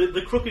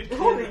 the crooked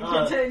Warning, kin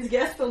contains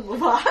Gaston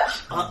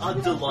Lavage. are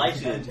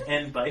delighted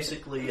and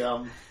basically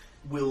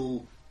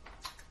will...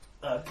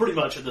 pretty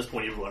much at this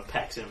point everyone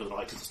packs in for the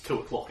night because it's 2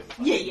 o'clock in the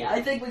morning. Yeah,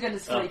 I think we're going to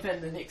sleep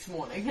in the next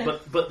morning.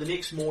 But the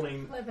next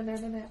morning... 11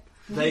 and a nap.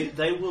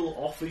 They will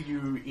offer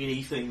you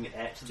anything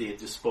at their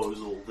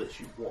disposal that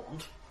you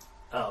want,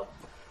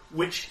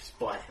 which is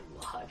by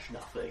and large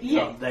nothing.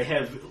 Yeah. They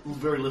have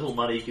very little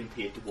money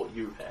compared to what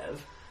you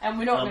have. And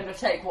we're not going to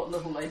take what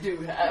little they do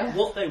have.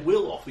 What they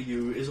will offer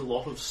you is a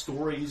lot of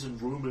stories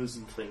and rumours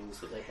and things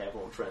that they have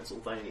on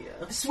Transylvania.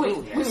 Sweet,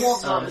 Oh, yes. we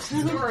want those.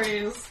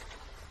 Stories.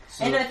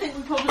 So, And I think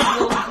we probably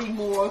will be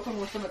more open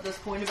with them at this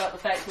point about the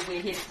fact that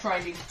we're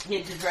trying to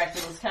head to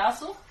Dracula's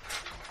castle.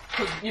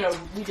 Because,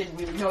 we didn't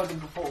really know them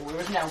before,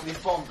 whereas now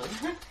we've bonded.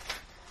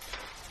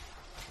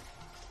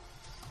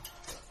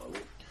 I will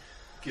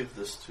give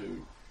this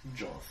to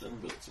Jonathan,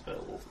 but it's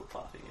available for the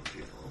party in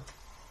general.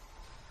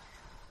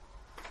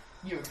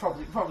 You were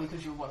probably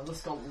because you were one of the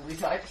scholarly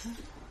types.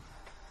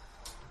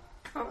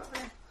 Probably.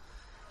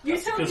 You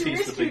That's told because me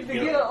he's the rescued big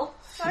the girl. girl.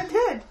 I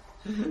did.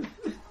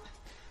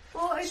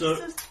 Well, it's So-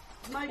 just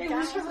my It gal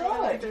was thing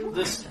heroic. I do.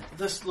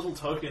 This little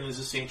token is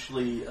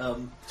essentially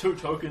 2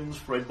 tokens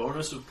for a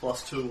bonus of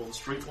 +2 on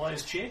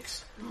streetwise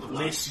checks. The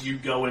less you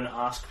go and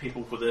ask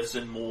people for this,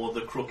 and more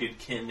the crooked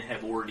kin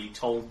have already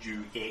told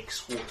you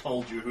X, or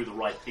told you who the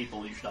right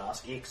people you should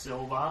ask X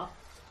of are.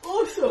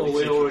 Awesome. Or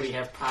we already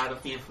have part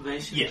of the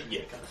information. Yeah,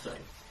 kind of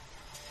thing.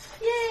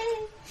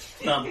 Yay!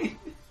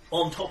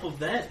 On top of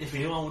that, if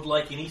anyone would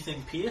like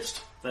anything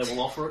pierced, they will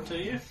offer it to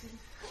you.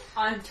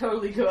 I'm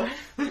totally good.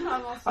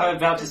 I'm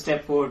about to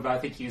step forward, but I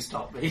think you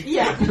stopped me.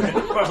 Yeah. I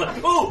was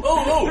like,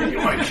 oh, you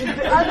I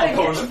think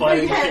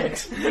corresponding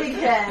big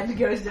hand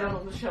goes down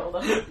on the shoulder.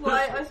 Well,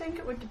 I think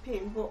it would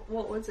depend.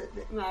 What was it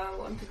that Mara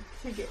wanted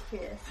to get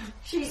pierced?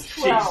 She's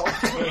She's 12.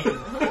 10.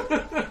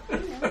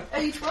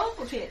 Are you 12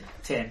 or 10?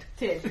 10.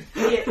 10.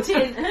 Yeah,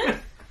 10.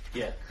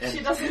 Yeah, She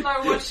and, doesn't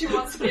know what she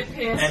wants to get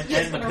pierced. and, She's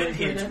and the gonna regret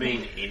pinheads it.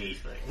 mean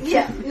anything.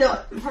 Yeah,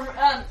 no.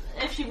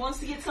 If she wants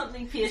to get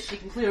something pierced, she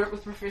can clear it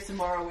with Professor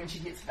Morrow when she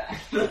gets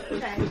back.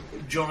 Okay.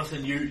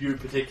 Jonathan, you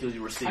particularly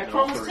received I an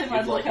promised offer if him you'd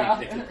I'd like look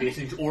anything after- for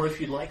piercings, or if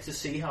you'd like to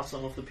see how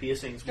some of the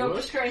piercings Dr.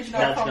 work. Strange and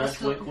I Nudge,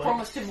 nudge, wink, wink.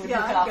 promised him we'd Yeah,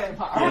 look I'm after good.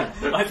 Mara.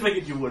 Yeah, I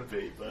figured you would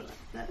be, but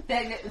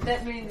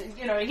That means,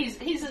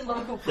 he's in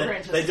local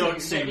parental. they don't too.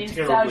 seem That means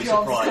terribly our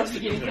job's surprised to that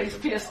getting you're doing things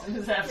them. pierced in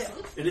his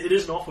absence. it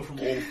is an offer from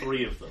all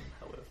 3 of them,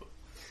 however.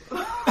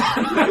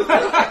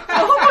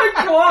 Oh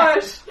my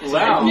gosh!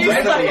 Wow, You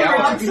end of stuck the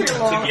around hour. too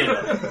long.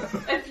 Together.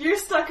 If you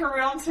stuck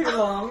around too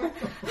long,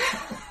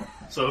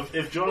 So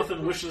if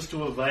Jonathan wishes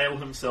to avail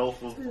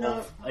himself of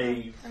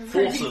a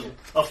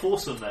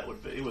foursome that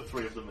would be, with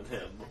 3 of them and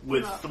him,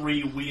 with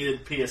 3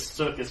 weird pierced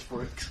circus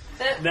freaks,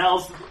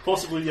 now's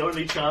possibly the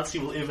only chance he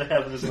will ever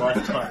have in his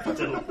lifetime to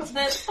do it.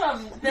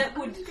 That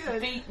would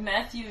beat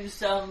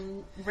Matthew's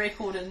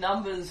record in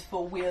numbers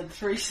for weird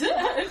threesome.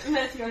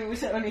 Matthew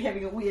was only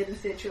having a weird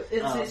incestuous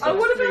oh,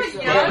 what about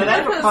threesome. Yarn? Yeah, but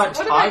that Because- required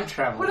what time about-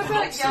 travel. What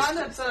about Yarn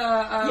with the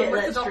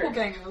that's true.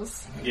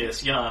 doppelgangers?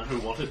 Yes, Jan, who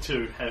wanted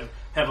to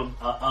have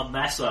a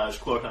massage,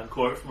 quote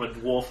unquote, from a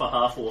dwarf, a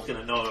half-orc, and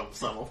a gnome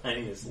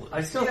simultaneously.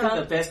 I still think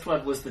the best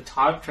one was the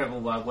time travel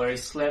one, where he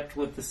slept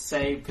with the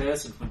same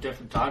person from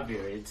different time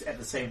periods at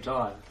the same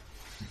time.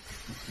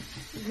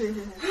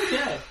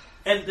 Yeah.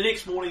 And the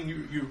next morning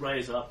you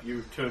raise up,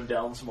 you turn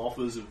down some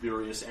offers of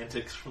various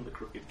antics from the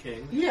Crooked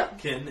King. Yeah.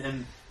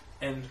 And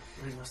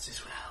Ringo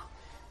says, well,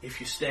 if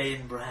you stay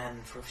in Bran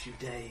for a few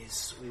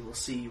days, we will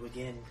see you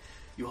again.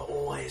 You are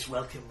always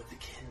welcome with the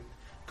kin.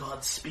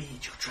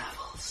 Godspeed your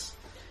travels.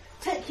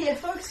 Take care,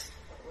 folks.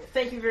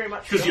 Thank you very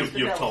much. Because for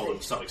you've told him hospitality.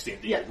 to some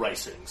extent that Yeah. you're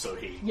racing, so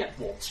he Yeah.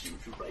 wants you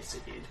to race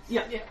ahead.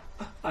 Yeah.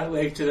 I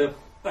waved to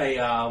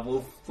a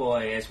wolf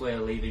boy as we're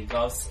leaving.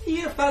 Goes,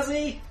 here,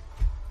 Fuzzy.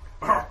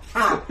 I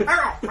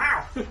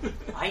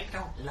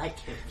don't like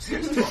him,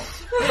 says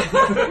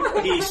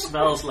Tom. He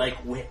smells like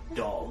wet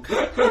dog.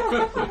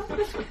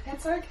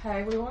 It's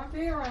okay. We won't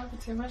be around for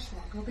too much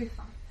longer. We'll be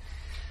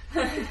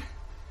fine.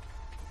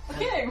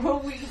 Okay, well,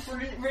 we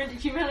rendered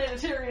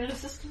humanitarian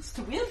assistance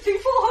to weird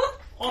people.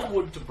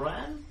 Onward to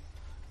Bran,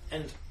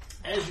 and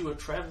as you are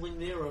travelling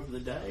there over the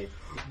day,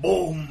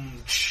 boom!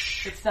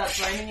 It starts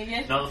raining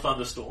again. Another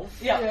thunderstorm.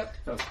 Yeah. Yep.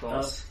 Of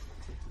course.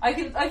 I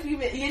can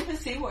begin to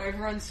see why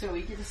everyone's so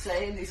eager to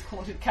stay in these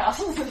haunted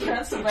castles in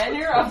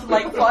Transylvania after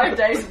like 5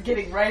 days of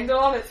getting rained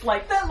on. It's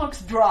like, that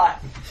looks dry.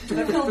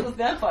 They're filled with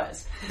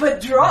vampires. But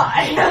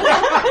dry!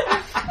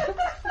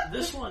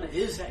 This one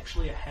is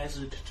actually a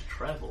hazard to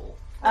travel.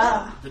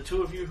 Ah. The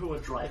 2 of you who are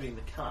driving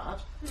the cart,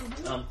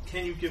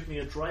 can you give me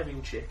a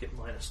driving check at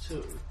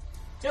 -2?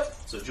 Yep.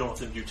 So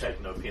Jonathan, you take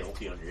no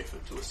penalty on your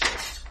effort to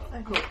assist.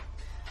 Cool.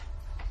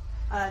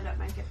 Don't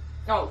make it.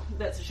 Oh,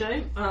 that's a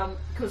shame.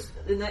 Because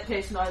in that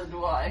case, neither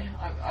do I.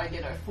 I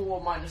get a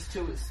 4 minus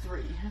 2 is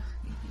 3.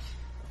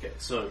 Okay,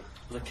 so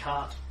the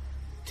cart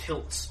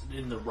tilts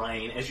in the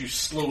rain as you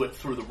slew it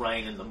through the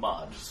rain and the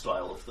mud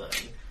style of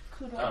thing.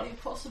 Could I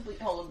possibly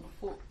hold on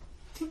before?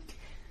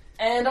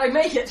 And I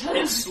make it.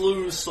 It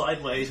slews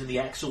sideways and the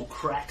axle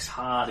cracks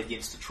hard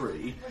against a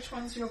tree. Which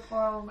one's your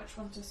pile and which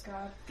one's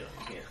discard? Going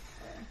here.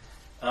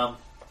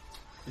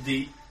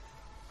 The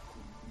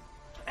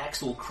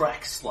axle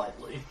cracks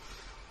slightly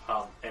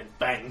and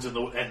bangs, and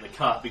the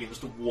cart begins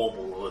to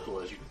wobble a little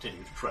as you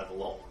continue to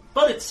travel on.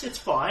 But it's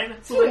fine.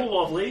 It's a little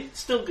wobbly.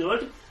 Still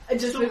good. I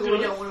just Still think we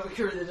good. don't want to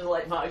accrue the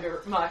delay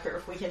marker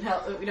if we can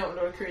help it. We don't want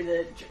to accrue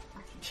the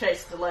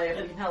chase delay if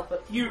we can help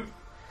it. You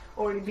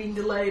Already been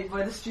delayed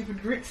by the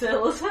stupid Greek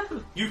sailors.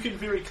 You can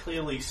very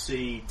clearly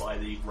see by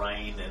the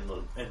rain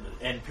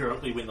and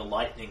periodically when the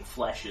lightning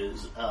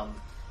flashes,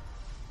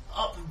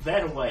 up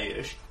that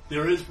away-ish,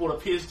 there is what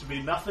appears to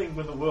be nothing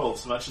in the world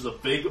so much as a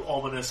big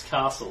ominous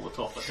castle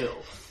atop a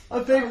hill. A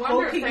big I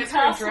wonder if honking that's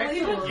castle, where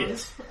Dracula even?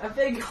 Yes. A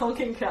big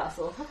honking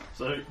castle.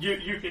 So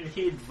you can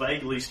head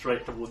vaguely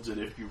straight towards it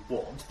if you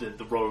want.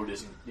 The road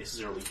isn't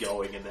necessarily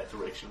going in that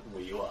direction from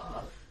where you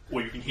are.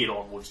 Or you can head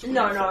onwards to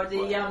No, where no,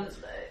 you think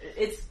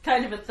it's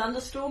kind of a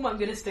thunderstorm. I'm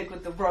going to stick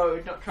with the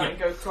road, not try and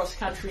go cross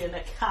country in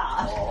a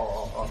car.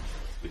 Oh,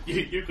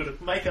 you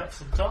could make up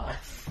some time.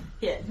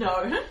 Yeah,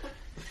 no.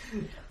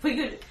 We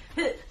could.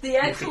 The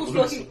axle's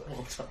lose looking. some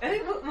more time. I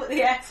think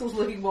the axle's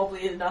looking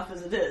wobbly enough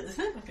as it is.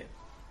 Okay.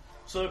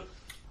 So,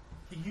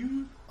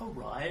 you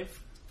arrive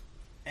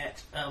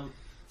at,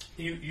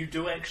 you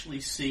do actually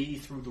see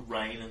through the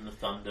rain and the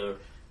thunder,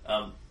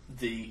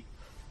 the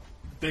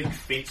big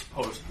fence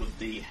post with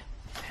the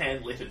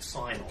hand-lettered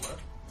sign on it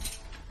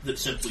that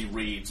simply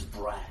reads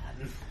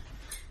Bran.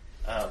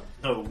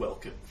 No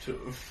welcome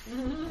to.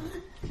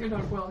 You're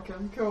not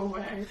welcome. Go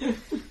away.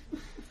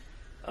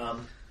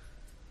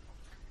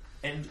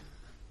 And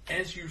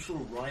as you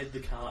sort of ride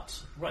the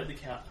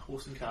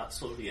horse and cart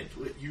slowly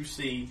into it, you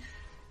see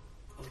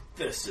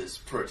this is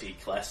pretty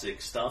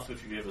classic stuff.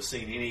 If you've ever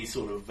seen any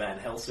sort of Van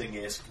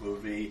Helsing-esque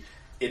movie,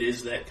 it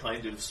is that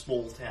kind of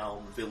small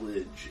town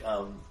village.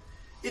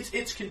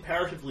 It's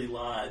comparatively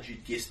large.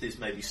 You'd guess there's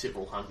maybe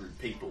several hundred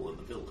people in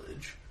the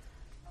village,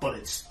 but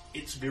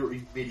it's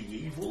very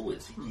medieval.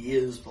 It's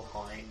years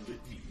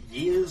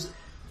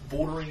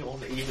bordering on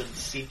even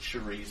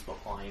centuries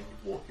behind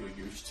what you're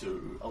used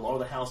to. A lot of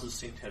the houses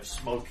seem to have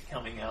smoke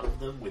coming out of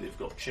them, where they've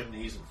got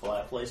chimneys and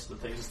fireplaces and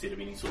things instead of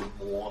any sort of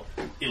more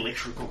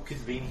electrical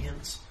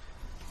convenience.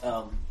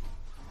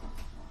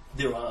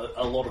 There are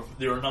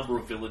a number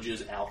of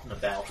villagers out and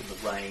about in the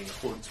rain,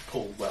 hoods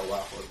pulled well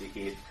up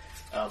overhead.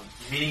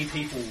 Many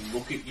people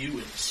look at you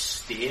and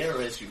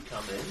stare as you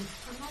come in.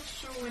 I'm not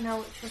sure when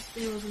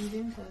electricity was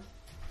invented.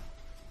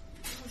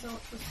 When was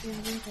electricity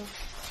invented?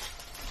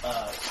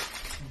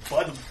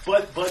 By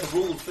the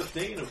rule of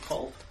 15 of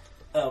Pulp,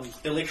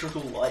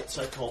 electrical lights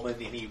are common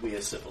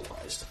anywhere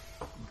civilized.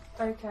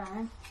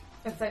 Okay.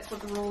 If that's what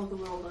the rule of the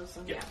world is,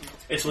 then yeah.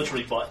 It's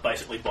literally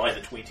basically by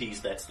the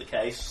 20s that's the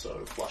case,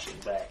 so flushing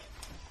back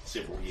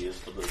several years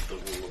for the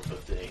rule of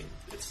 15,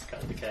 it's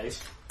kind of the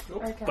case.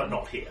 Okay. But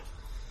not here.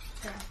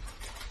 Okay.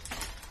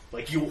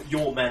 Like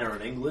your manor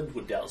in England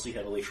would doubtlessly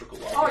have electrical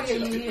lighting. Oh, set up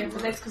yeah, everywhere.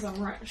 but that's because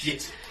I'm rich.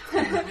 Yes.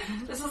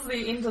 This is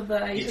the end of the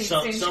 18th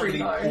century, Somebody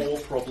though. poor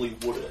probably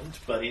wouldn't,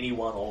 but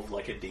anyone of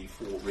like a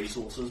D4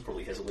 resources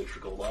probably has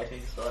electrical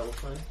lighting style of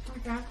thing.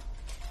 Okay.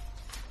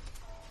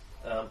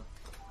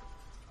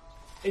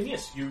 And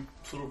yes, you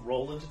sort of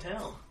roll into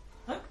town.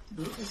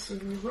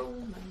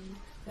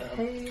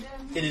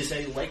 It is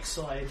a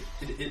lakeside.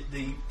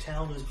 The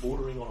town is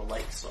bordering on a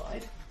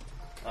lakeside.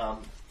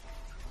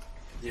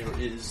 There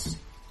is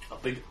a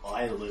big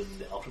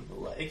island out in the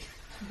lake.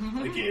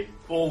 Again,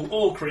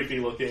 all creepy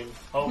looking.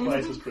 Whole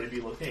place is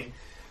creepy looking.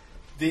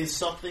 There's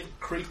something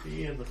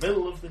creepy in the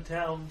middle of the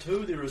town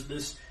too. There is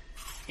this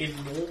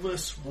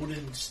enormous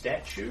wooden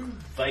statue,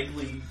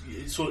 vaguely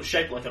sort of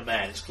shaped like a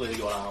man. It's clearly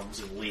got arms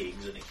and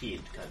legs and a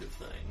head, kind of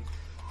thing.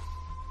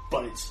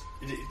 But it's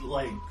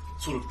like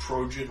sort of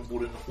Trojan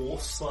wooden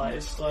horse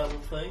size style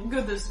of thing.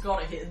 Good, this has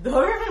got a head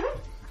though.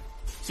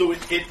 So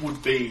it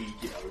would be,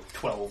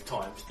 12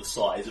 times the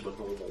size of a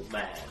normal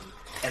man.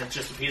 And it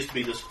just appears to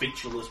be this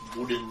featureless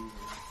wooden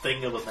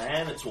thing of a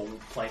man. It's all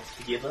planked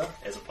together,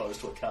 as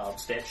opposed to a carved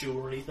statue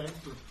or anything.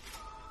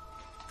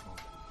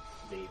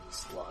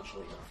 Means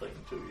largely nothing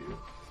to you.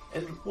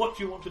 And what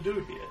do you want to do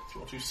here? Do you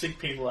want to seek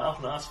people out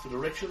and ask for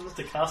directions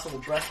to Castle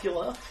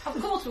Dracula?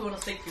 Of course we want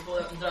to seek people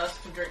out and ask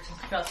for directions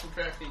to Castle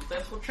Dracula.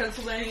 That's what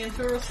Transylvanian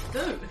tourists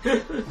do.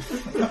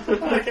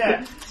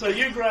 Okay, so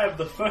you grab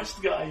the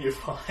first guy you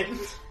find.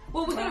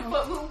 Well,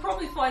 we'll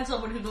probably find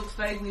someone who looks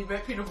vaguely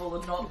reputable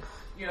and not,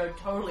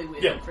 totally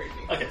weird and creepy.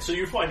 Okay, so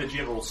you find a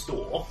general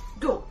store.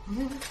 Go.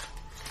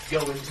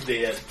 Go into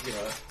there,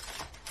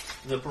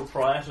 the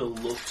proprietor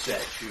looks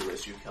at you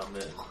as you come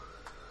in.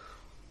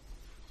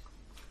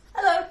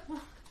 Hello.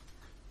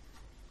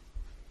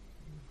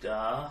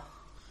 Da.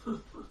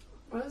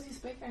 What is he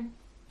speaking?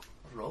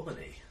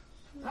 Romany.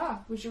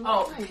 Would you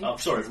Oh. like me? I'm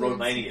sorry,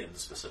 Romanian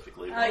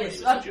specifically. Yes. Romanian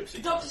is a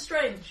gypsy Doctor tongue.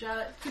 Strange,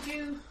 could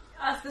you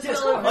ask this Yes,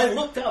 fellow... I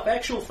looked up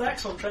actual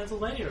facts on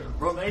Transylvania.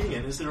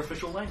 Romanian is their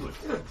official language.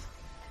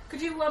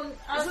 Could you, Is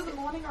ask... it the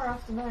morning or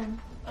afternoon?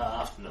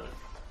 Afternoon.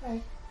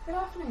 Okay. Good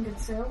afternoon, good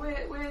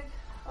sir.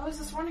 I was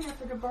just wondering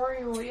if I could borrow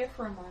your ear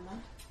for a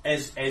moment.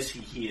 As he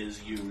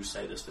hears you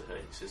say this to her,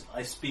 he says,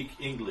 "I speak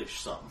English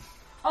some.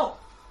 Oh.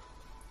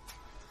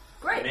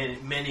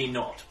 Great. Many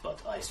not,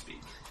 but I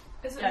speak."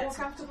 Is it Yeah, more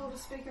comfortable to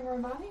speak in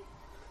Romani?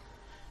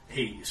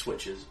 He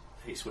switches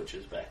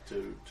back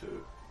to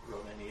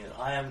Romanian.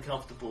 I am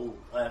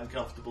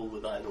comfortable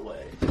with either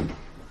way.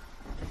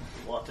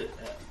 What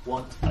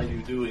are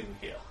you doing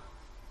here?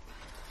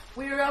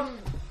 We're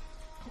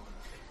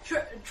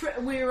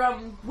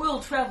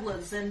world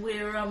travellers, and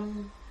we're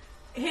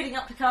heading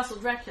up to Castle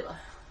Dracula.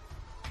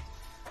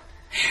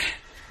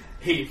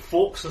 He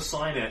forks a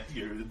sign at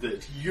you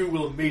that you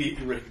will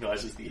immediately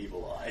recognise as the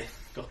Evil Eye,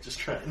 Doctor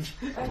Strange.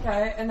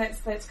 Okay, and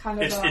that's kind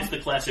of It's the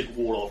classic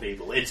ward-off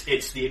evil.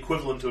 It's the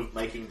equivalent of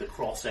making the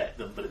cross at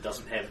them, but it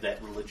doesn't have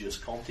that religious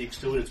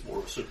context to it. It's more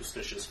of a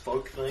superstitious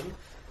folk thing.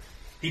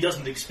 He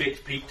doesn't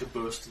expect Pete to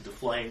burst into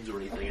flames or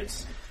anything.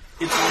 It's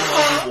one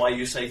of why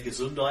you say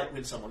Gesundheit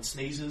when someone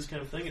sneezes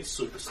kind of thing. It's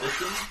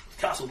superstition.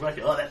 Castle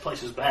Dracula, that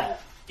place is bad.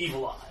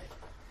 Evil Eye.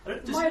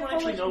 Does anyone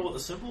actually know what the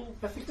symbol?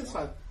 I think it's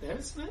like there,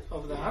 isn't it?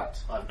 Over the hat?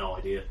 I have no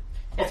idea.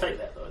 I'll take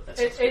that though.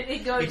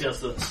 It goes. He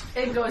does this.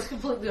 It goes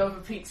completely over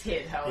Pete's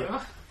head, however.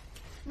 Yeah.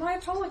 My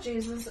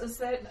apologies. Is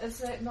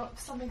that not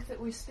something that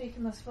we speak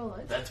in this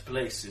village? That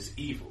place is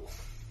evil.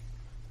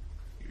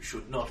 You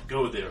should not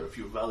go there if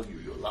you value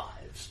your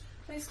lives.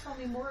 Please tell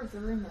me more of the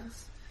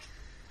rumours.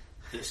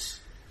 This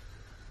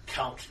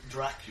Count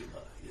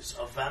Dracula is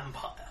a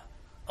vampire,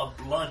 a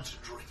blood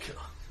drinker.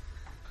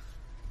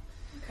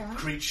 Okay.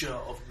 Creature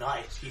of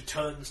night, he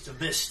turns to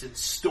mist and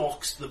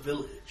stalks the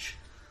village.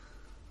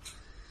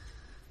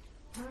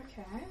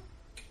 Okay.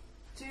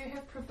 Do you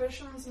have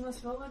provisions in this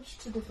village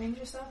to defend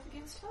yourself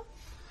against him?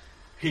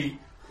 He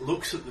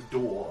looks at the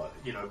door,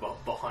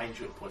 behind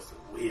you and points to,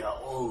 we are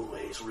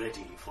always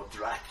ready for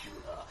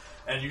Dracula.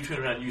 And you turn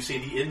around and you see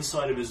the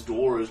inside of his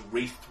door is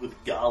wreathed with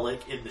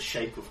garlic in the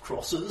shape of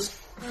crosses.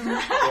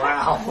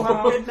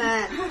 Wow. Good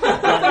man.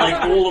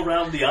 Like all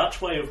around the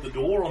archway of the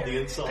door on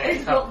the inside.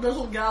 He's got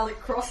little garlic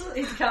crosses.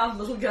 He's carved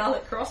little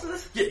garlic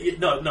crosses.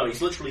 No,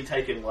 he's literally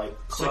taken like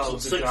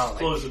six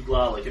cloves of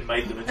garlic and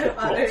made them into a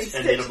cross, He and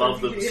then sticks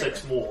above them them together.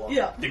 6 more.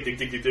 Yeah. Dig, dig,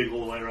 dig, dig, dig,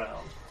 all the way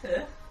around.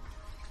 Yeah.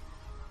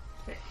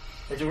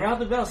 But around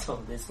the mouse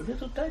hole, there's the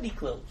little tiny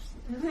cloves.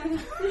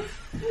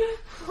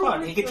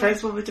 Right, you can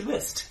transform into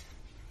mist.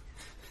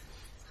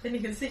 Then you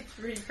can see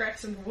 3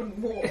 cracks in the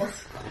wooden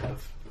walls. I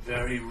have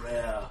very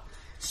rare,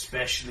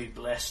 specially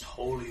blessed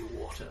holy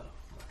water.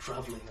 A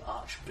travelling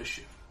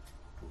archbishop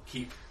will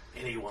keep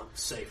anyone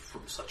safe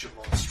from such a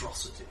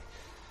monstrosity.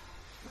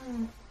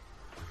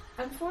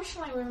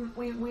 Unfortunately,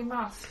 we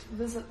must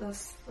visit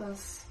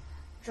this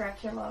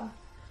Dracula.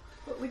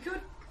 But we could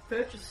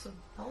purchase some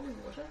holy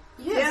water.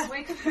 Yes,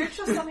 we could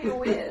purchase some of your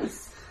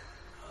wares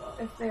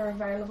if they're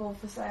available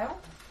for sale.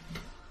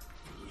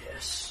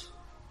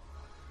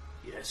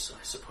 Yes,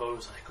 I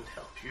suppose I could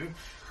help you.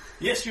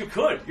 Yes, you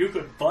could. You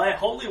could buy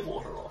holy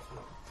water off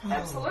me.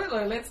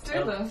 Absolutely, let's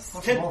do this.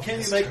 Can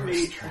you make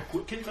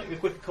me a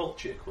quick occult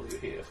check while you're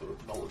here for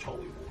knowledge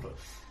holy water?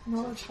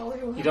 Knowledge holy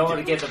water. You don't want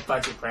to get the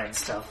budget brand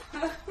stuff.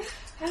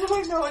 How do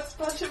I know it's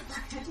budget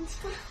brand?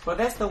 Well,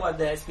 that's the one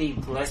that's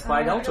being blessed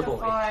by an altar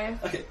boy.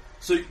 Okay,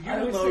 so you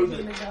I was know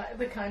thinking that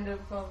the kind of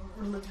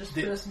religious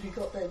person who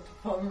got their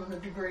diploma and a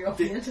degree off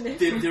the- the internet.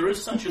 there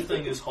is such a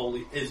thing as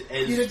holy as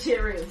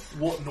Unitarians.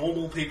 what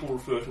normal people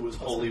refer to as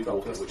holy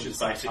water, which is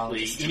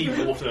basically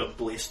any water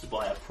blessed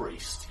by a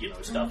priest.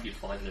 Stuff you'd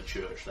find in a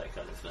church, that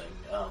kind of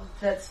thing.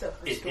 That stuff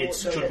It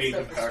should be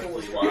a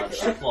comparatively large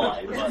supply,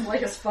 It's but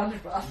like a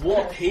sponge bath.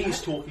 what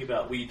he's talking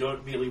about, where you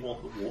don't merely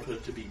want the water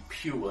to be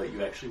pure,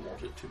 you actually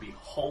want it to be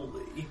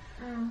holy,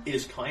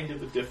 is kind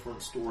of a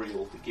different story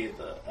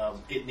altogether.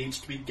 It needs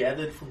to be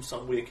gathered from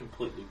somewhere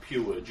completely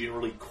pure,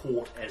 generally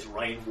caught as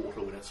rainwater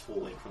when it's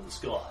falling from the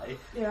sky,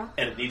 Yeah.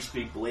 and it needs to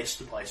be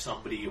blessed by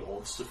somebody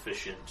of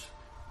sufficient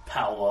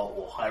power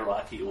or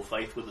hierarchy or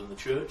faith within the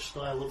church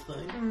style of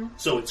thing.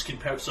 So it's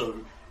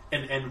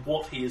and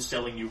what he is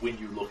telling you when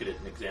you look at it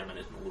and examine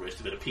it and all the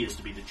rest of it appears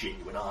to be the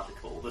genuine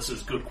article. This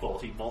is good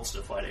quality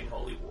monster fighting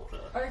holy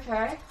water.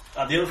 Okay.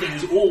 The other thing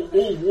is all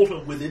water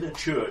within a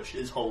church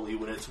is holy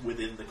when it's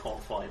within the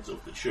confines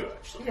of the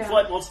church. So Yeah.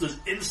 fight monsters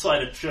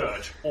inside a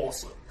church,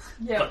 awesome.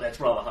 Yeah. But that's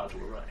rather hard to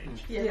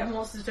arrange. Yeah,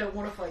 monsters don't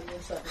want to fight you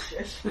inside the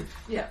church.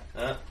 Yeah.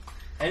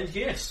 And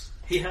yes,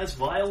 he has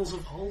vials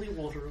of holy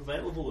water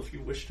available if you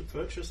wish to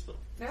purchase them.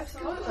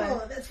 Absolutely.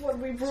 Oh, that's what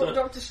we brought So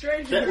Dr.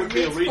 Strange That in. would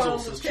be a Big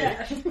piles resources of check.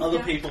 cash. Other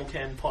Yeah. people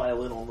can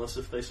pile in on this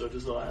if they so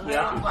desire.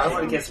 Yeah, I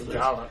want to get some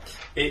garlic.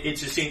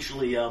 It's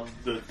essentially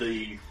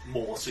the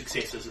more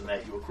successes in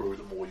that you accrue,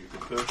 the more you can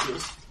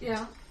purchase.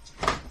 Yeah.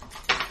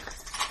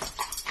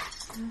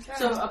 Okay.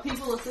 So are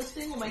people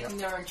assisting or making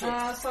their own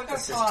checks? So I got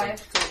Assisting.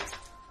 5.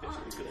 Yes,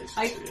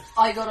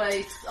 you've got a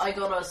I success.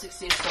 got a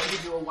success, so I'll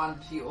give you a 1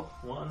 to your.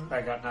 One.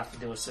 I got nothing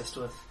to assist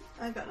with.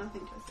 I got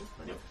nothing to assist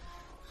with. Yep.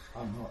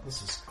 I'm not.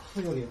 This is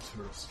clearly a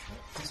tourist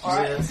trap.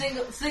 Alright,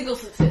 single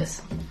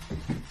success.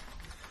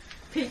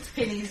 Pete's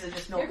pennies are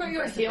just not You've got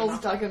your impressive heels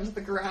enough. dug into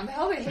the ground.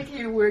 How the heck are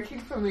you working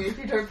for me if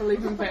you don't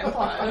believe in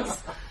vampires?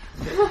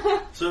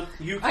 So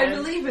you I can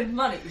believe in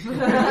money. you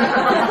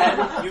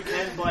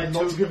can buy I'm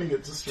not two giving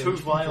it to strangers.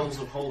 vials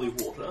of holy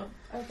water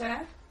Okay.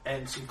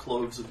 and some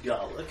cloves of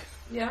garlic.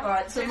 Yeah.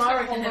 Alright, so Please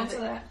Myra don't can hold have on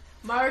to that.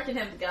 Myra can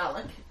have the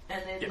garlic,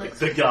 And then Yeah, let's...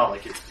 the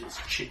garlic is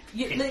cheap.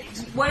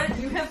 Why don't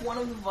you have one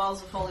of the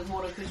vials of holy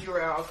water because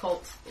you're our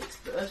occult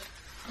expert,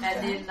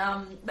 and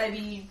then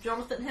maybe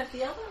Jonathan have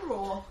the other,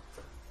 or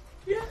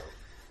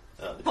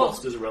The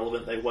cost is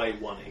irrelevant. They weigh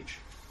 1 each.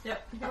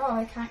 Yep. Oh,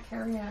 I can't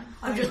carry it.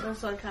 I just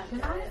also can't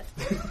carry it.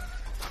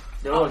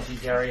 No, if you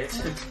carry it.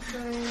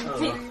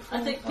 Pete,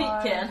 I think Pete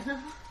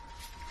can.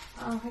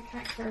 Oh, I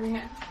can't carry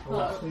it.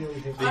 Well, clearly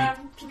have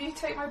Can you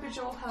take my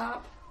bejeweled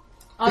harp?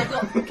 I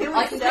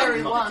can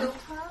carry one.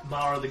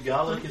 Mara, the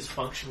garlic is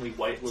functionally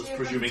weightless, Do you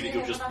presuming that have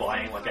you're just enough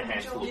buying like a room for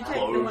handful of you?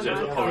 cloves as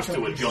opposed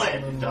to a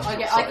giant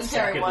industrial Okay, I can size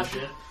carry sack one. of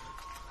shit.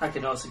 I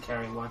can also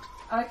carry one.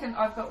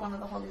 I've got one of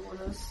the holy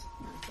waters.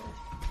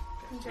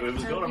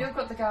 Whoever's got 'em. You've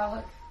got the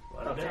garlic.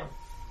 Write it down.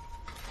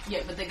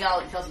 Yeah, but the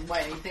garlic doesn't weigh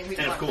anything. We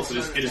And of can't course,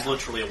 just it is load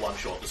literally a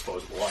one-shot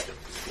disposable item.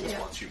 Because of course, Yeah.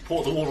 once you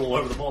pour the water all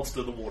over the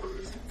monster, the water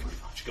is pretty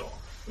much gone.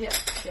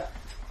 Yeah.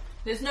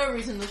 There's no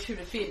reason this should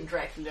offend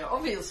Dracula.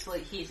 Obviously,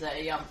 he's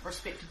a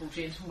respectable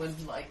gentleman,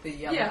 like the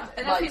Yeah,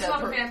 and like if he's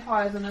not a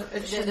vampire, then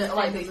it shouldn't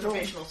like be these at all.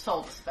 professionals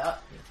told us about.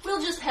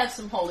 We'll just have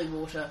some holy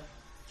water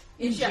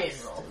in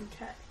general.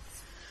 Okay.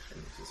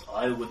 And he says,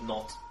 I would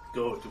not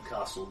go to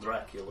Castle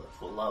Dracula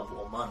for love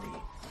or money,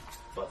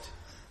 but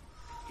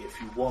if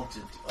you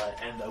wanted,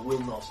 and I will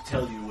not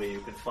tell you where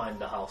you can find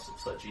the house of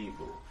such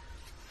evil,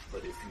 but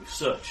if you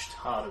searched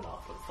hard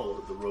enough and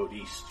followed the road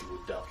east, you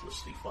would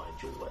doubtlessly find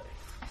your way.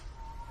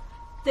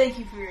 Thank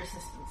you for your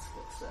assistance,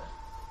 good sir.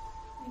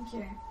 Thank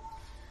you.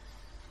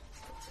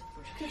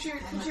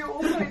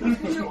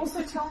 Could you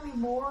also tell me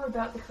more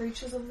about the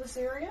creatures of this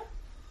area?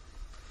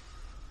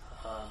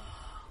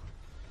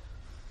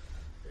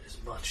 There's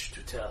much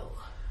to tell.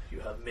 You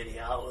have many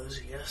hours,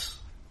 yes?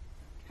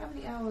 How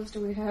many hours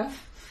do we have?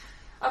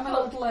 I'm an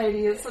old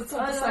lady, it's all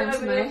the same to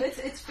me.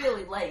 It's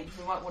fairly late.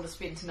 We might want to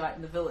spend tonight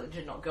in the village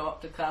and not go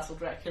up to Castle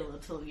Dracula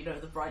until,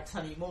 the bright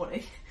sunny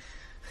morning.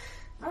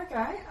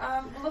 Okay,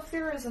 well if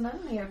there is an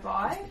inn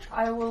nearby,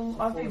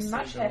 I'd be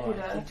much happy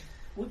to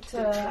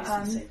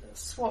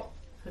swap.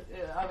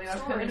 I've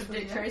heard of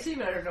Dick Tracy,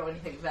 but I don't know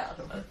anything about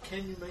him.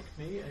 Can you make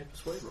me a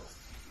persuade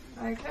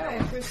roll? Okay,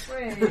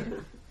 persuade.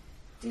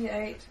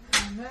 D8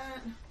 on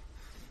that.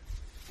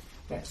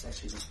 That's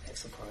actually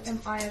surprising.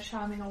 Am I a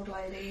charming old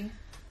lady?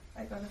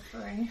 I got a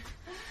 3.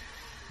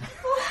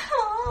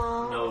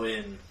 No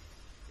inn.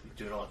 We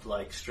do not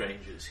like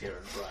strangers here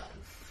in Brian.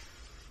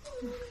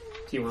 Do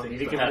you I want me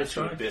think to give it a perhaps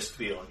you try? would best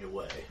be on your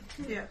way.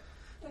 Yeah.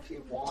 If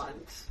you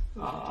want.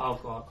 I'll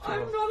go. I'm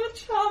not a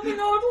charming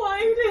old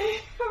lady.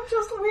 I'm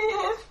just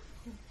weird.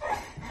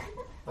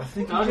 I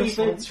think No, he just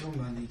he wants your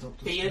money,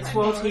 Dr. Be Strange. it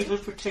what he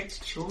would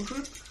protect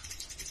children.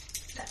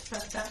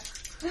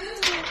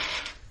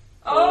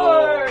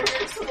 Oh, it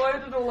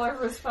exploded all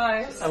over his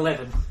face.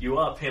 11. You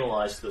are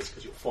penalised for this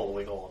because you're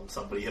following on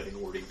somebody having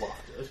already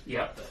wafted it.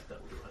 Yep.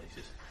 That would raise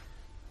it.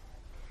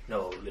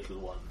 No, little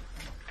one.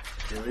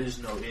 There is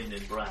no inn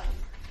in Bran.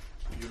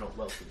 You do not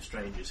welcome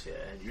strangers here,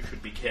 and you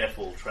should be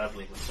careful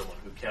travelling with someone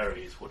who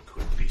carries what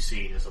could be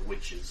seen as a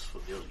witch's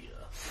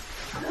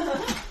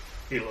familiar.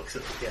 He looks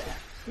at the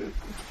cat.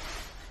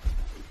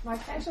 My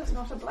cat is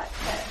not a black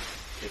cat.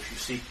 If you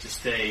seek to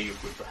stay, you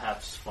could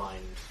perhaps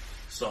find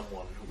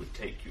someone who would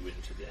take you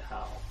into their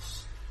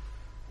house,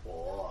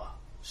 or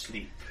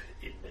sleep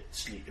in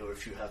it. Or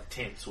if you have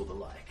tents or the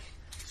like,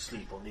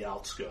 sleep on the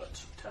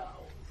outskirts of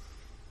town.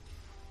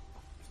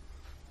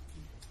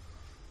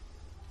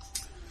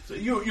 So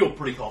you're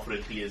pretty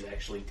confident he is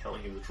actually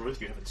telling you the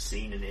truth. You haven't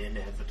seen an inn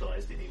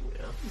advertised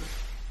anywhere.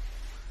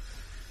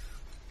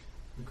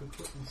 We could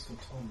put Mr.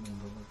 Tom in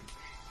the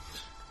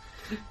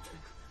luggage.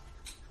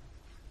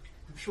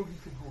 I'm sure he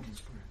can hold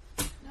his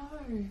breath. No.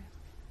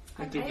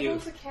 I I'm give able you.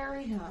 to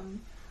carry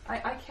him.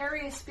 I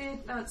carry a spear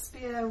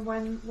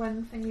one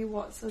thingy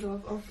what's it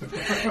of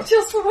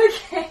just for my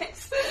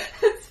cat.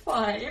 It's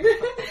fine.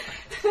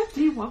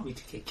 Do you want me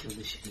to kick you in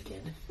the shit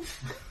again?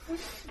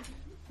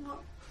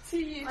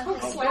 See, you I talk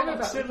think slam I've about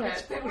the said cat,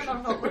 it's then when bullshit.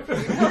 I'm not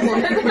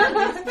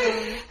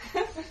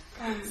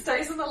looking.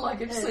 Stays in the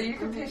luggage so you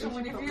can pet him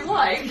whenever you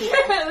like.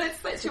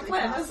 That's your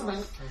plan, isn't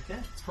it? Okay.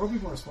 It's probably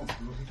my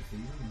responsibility to feed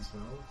him as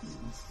well.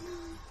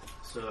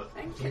 So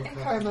And, To look and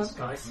after coma. his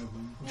Nice.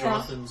 movement. Yeah.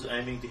 Jonathan's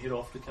aiming to head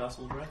off to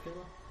Castle Dracula.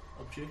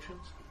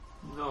 Objections?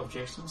 No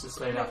objections. It's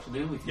late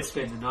afternoon. We can Yep.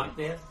 spend the night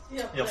there.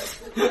 Yep. Yep.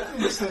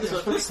 That's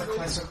the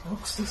classic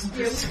books, doesn't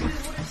Yeah, it? we would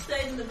have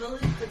stayed in the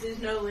village, but there's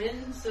no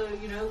inn, so,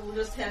 we'll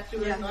just have to,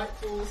 Yeah. as night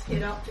falls,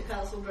 head up to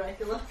Castle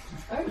Dracula.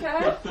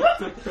 Okay.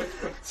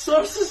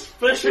 So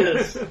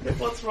suspicious!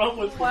 What's wrong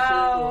with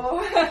Wow.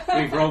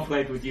 We've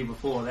roleplayed with you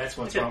before. That's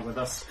what's wrong with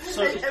us.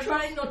 So, I'm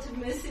trying not to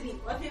miss any.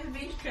 I've never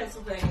been to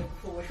Transylvania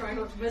before. We're trying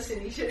not to miss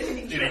any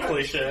any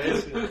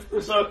cliches?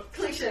 So,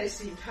 cliches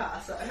seem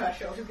past, so I'm not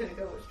sure I'm going to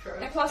go with true.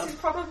 And plus, he's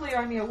probably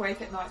only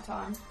awake at night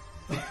time.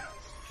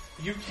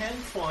 you can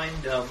find,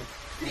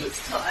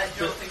 Pete's tired,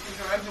 Jonathan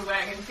can drive the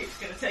wagon. Pete's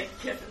going to take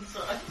a kip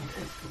inside.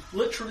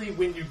 literally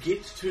when you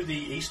get to the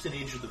eastern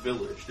edge of the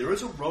village, there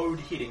is a road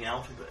heading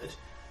out of it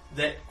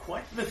that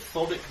quite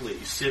methodically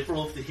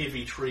several of the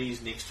heavy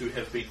trees next to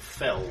have been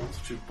felled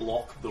to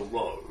block the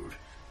road.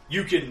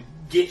 you can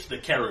get the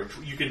carriage,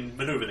 you can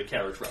manoeuvre the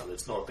carriage round.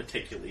 It's not a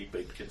particularly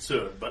big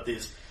concern, but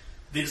there's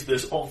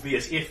this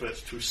obvious effort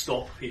to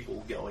stop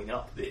people going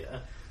up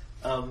there.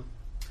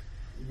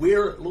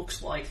 Where it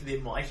looks like there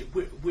might,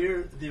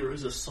 where there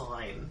is a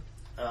sign,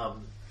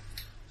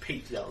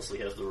 Pete obviously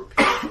has the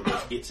repair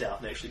who gets out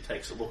and actually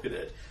takes a look at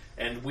it,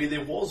 and where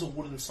there was a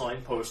wooden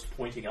signpost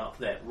pointing up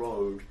that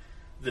road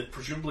that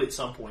presumably at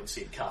some point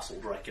said Castle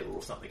Dracula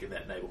or something in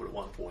that neighbourhood at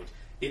one point,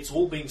 it's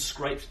all been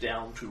scraped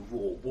down to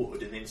raw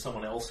wood, and then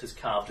someone else has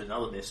carved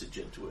another message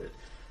into it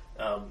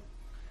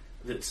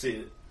that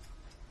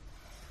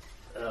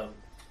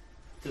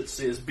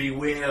says,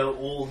 beware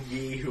all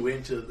ye who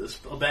enter this,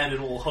 abandon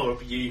all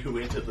hope ye who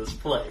enter this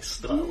place,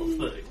 style of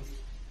thing.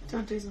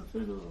 Don't do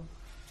something at all.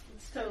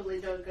 It's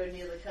totally don't go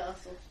near the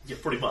castle. Yeah,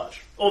 pretty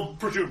much. Or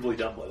presumably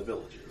done by the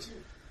villagers.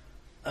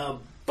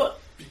 But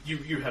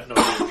you have no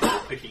real trouble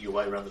picking your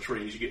way around the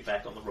trees, you get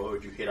back on the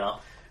road, you head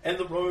up, and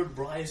the road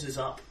rises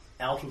up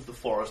out of the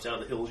forest, out of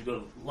the hills. You've got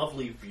a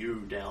lovely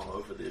view down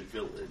over the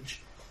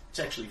village. It's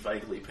actually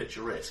vaguely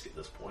picturesque at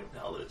this point,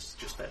 now that it's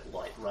just that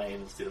light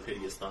rain instead of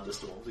hideous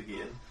thunderstorms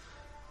again.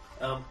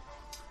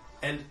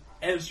 And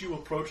as you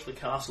approach the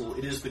castle,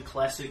 it is the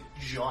classic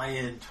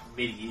giant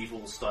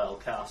medieval-style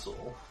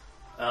castle.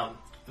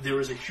 There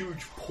is a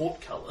huge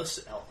portcullis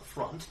out the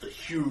front, the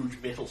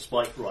huge metal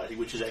spike variety,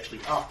 which is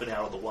actually up and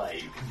out of the way.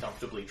 You can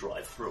comfortably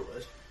drive through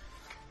it.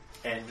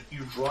 And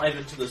you drive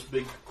into this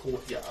big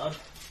courtyard,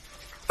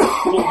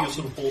 pull your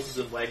sort of horses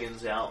and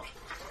wagons out,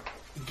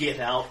 get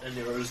out, and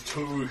there is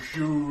two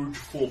huge,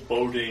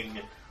 foreboding,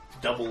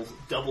 double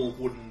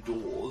wooden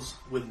doors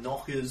with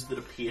knockers that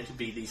appear to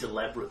be these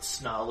elaborate,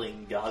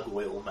 snarling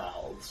gargoyle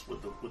mouths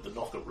with the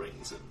knocker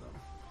rings in them.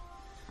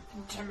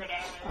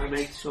 I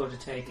make sure to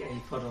take a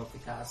photo of the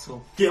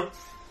castle. Yep.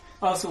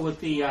 Also with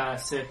the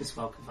circus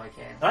folk if I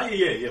can. Oh,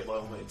 yeah, by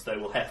all means. They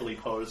will happily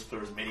pose for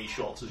as many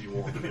shots as you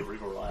want of every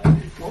variety.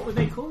 What were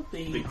they called?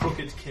 The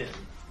Crooked Kin.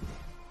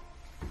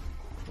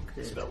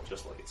 Crooked. Spelled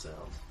just like it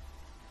sounds.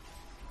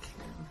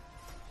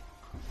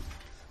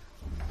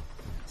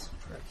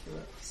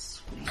 Dracula.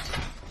 Sweet.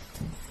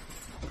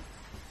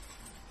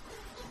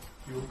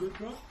 You all good,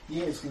 bro?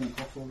 Yeah, it's going to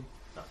be awful.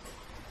 No.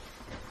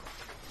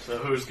 So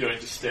who's going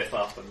to step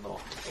up and knock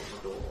on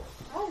the door?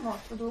 I'll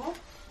knock the door.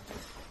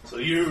 So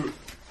you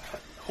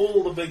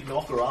haul the big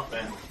knocker up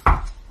and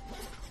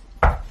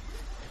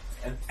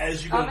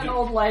as you go I'm an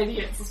old lady,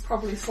 it's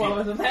probably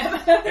slower than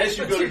that. as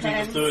you With go to two do the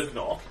hands. third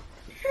knock,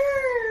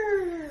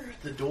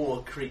 the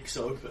door creaks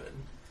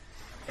open,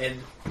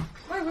 and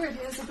My word,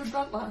 here's a good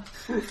butler.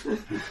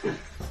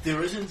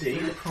 there is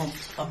indeed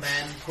a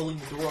man pulling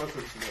the door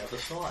open from the other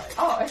side.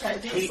 Oh, okay,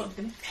 there's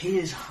something. He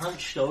is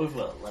hunched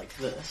over like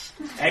this,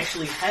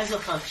 actually has a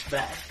hunch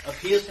back,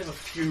 appears to have a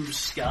few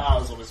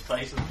scars on his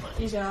face and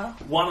things. Yeah.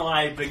 One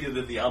eye bigger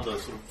than the other,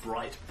 sort of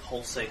bright,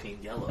 pulsating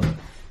yellow.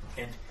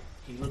 And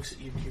he looks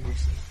at you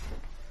curiously.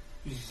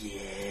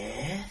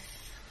 Yeah?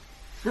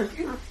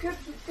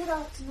 Good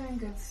afternoon,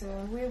 good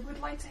sir. We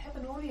would like to have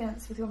an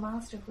audience with your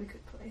master if we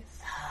could, please.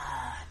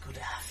 Ah, good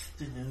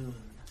afternoon.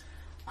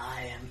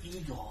 I am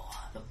Igor,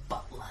 the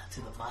butler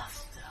to the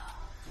master.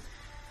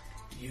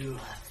 You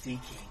are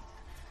thinking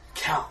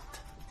Count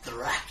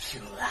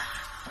Dracula.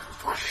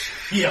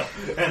 Yeah,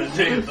 and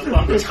indeed,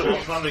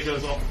 the thunder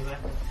goes off to that.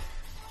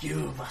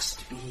 You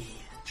must be the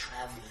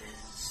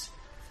travellers.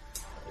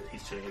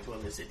 He's turning it to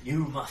one. Said,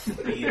 you must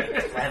be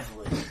the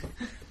travellers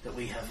that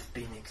we have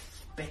been expecting.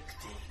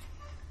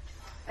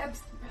 Of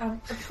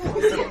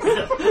course,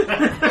 yes.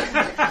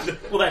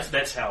 Well,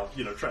 that's how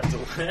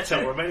that's how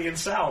Romanian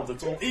sounds.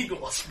 It's all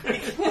Igor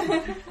speak.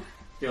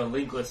 Your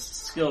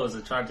linguist skills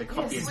are trying to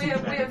copy Yes, us.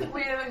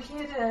 we're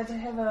here to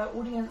have an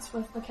audience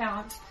with the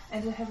Count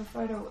and to have a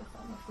photo with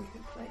him if we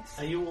could, please.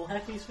 Are you all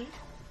happy, sweet?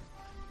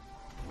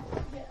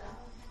 Yeah.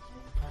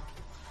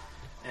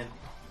 And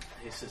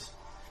he says,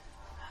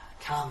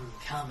 come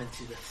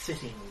into the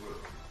sitting room.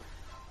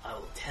 I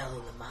will tell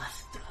the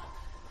master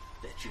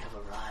that you have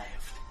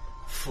arrived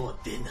for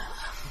dinner.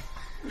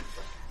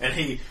 And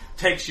he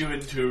takes you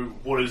into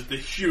what is the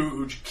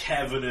huge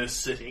cavernous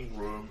sitting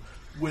room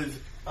with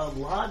a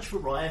large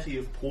variety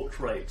of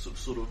portraits of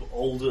sort of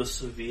older,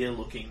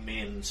 severe-looking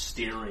men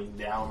staring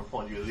down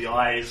upon you. The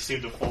eyes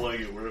seem to follow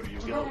you wherever you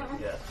go.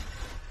 Yeah.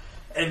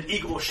 And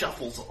Igor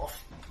shuffles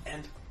off,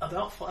 and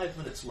about 5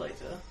 minutes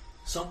later,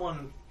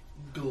 someone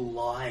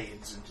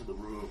glides into the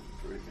room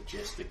very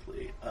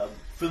majestically.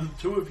 For the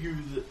two of you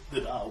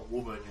that are a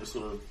woman, you're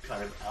sort of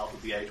kind of out of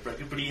the age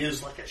bracket, but he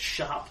is like a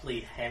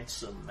sharply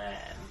handsome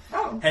man.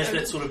 Oh, Has okay.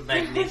 that sort of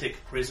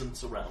magnetic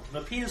presence around him.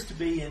 Appears to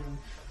be in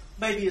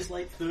maybe his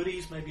late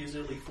 30s, maybe his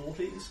early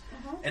 40s,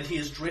 and he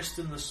is dressed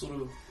in this sort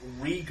of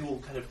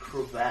regal kind of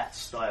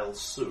cravat-style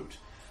suit.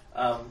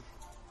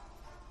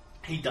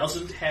 He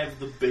doesn't have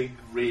the big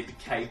red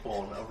cape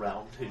on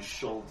around his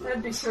shoulders.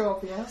 That'd be too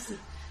obvious.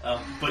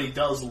 But he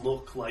does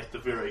look like the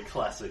very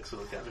classic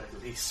sort of character.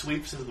 He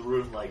sweeps into the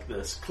room like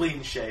this,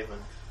 clean shaven.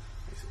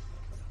 He says,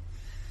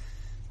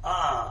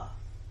 ah,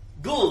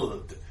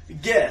 good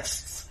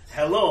guests.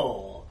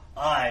 Hello,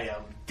 I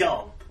am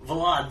Gump,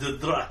 Vlad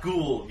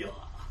Dracula.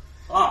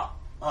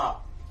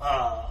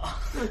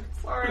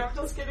 Sorry, I'm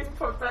just getting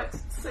put back to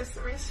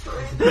Sesame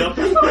Street. Yep,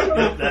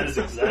 that is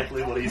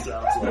exactly what he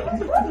sounds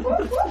like.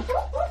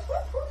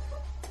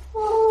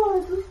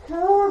 Oh,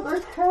 I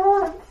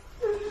can't.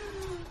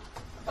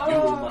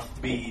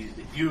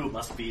 You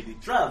must be the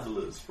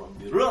travelers from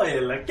the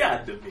Royal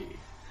Academy.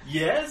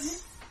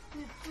 Yes?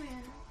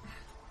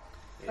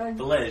 A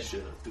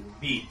pleasure to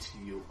meet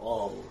you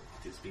all.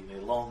 It has been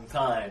a long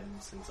time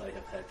since I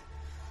have had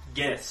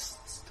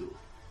guests to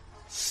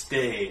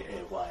stay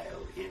a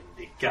while in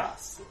the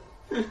castle.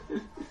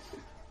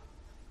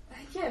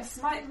 Yes,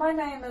 my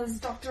name is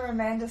Dr.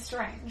 Amanda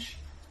Strange.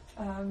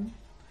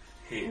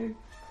 He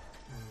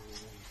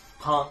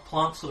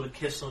plants sort of a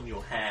kiss on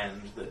your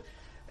hand that,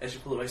 as you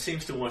pull it away,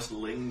 seems to almost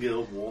linger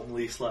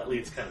warmly slightly.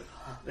 It's kind of,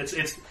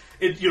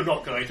 you're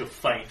not going to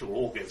faint or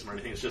orgasm or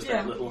anything. It's just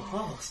that little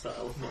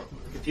style.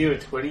 If you were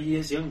 20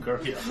 years younger.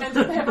 Yeah. And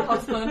didn't have a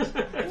husband.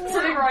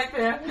 Sitting right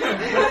there.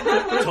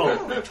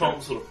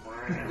 Tom sort of.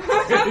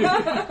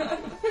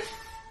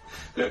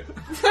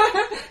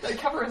 They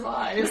cover his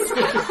eyes.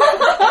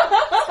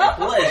 A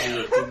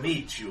pleasure to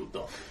meet you,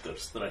 Dr.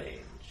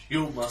 Strange.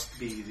 You must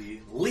be the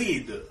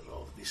leader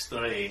of the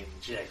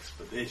strange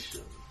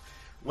expedition.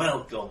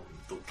 Welcome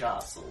to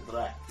Castle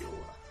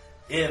Dracula.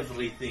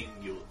 Everything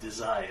you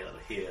desire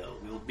here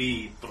will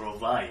be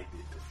provided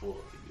for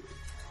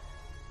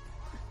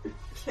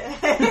you.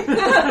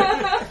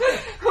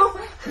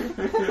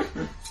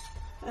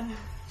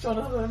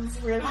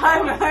 Jonathan's really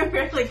I'm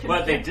really confused.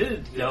 What they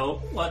did,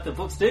 what the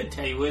books did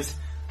tell you was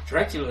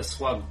Dracula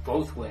swung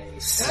both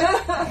ways.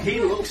 He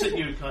looks at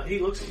you,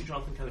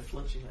 Jonathan, kind of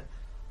flinching.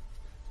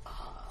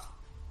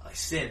 I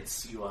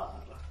sense you are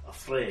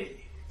afraid.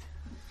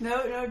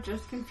 No,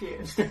 just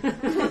confused.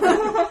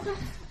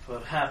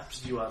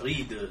 Perhaps you are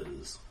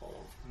readers of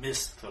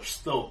Mr.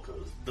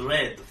 Stoker's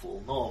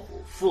dreadful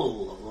novel,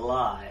 full of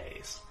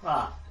lies.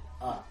 I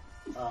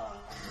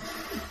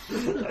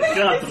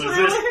can't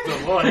resist the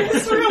voice.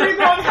 He's really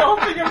not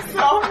helping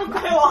himself with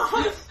my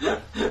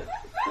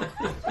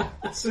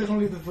laugh.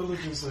 Certainly the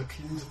villagers are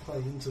keen to play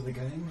into the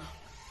game.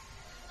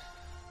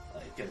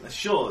 I can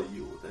assure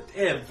you that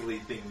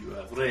everything you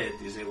have read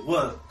is a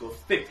work of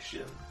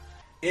fiction.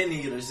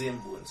 Any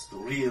resemblance to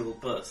real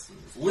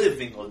persons,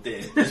 living or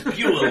dead, is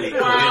purely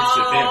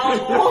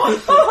coincidental.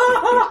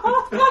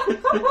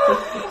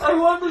 I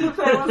wondered if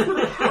that was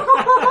going to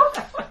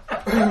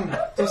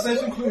Does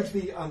that include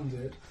the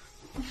undead?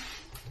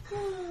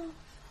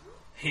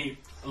 He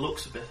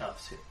looks a bit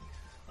upset.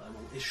 I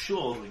will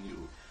assure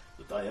you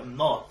that I am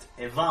not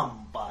a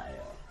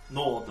vampire,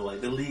 nor do I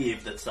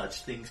believe that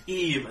such things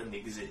even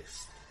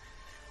exist.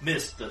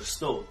 Mr.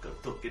 Stoker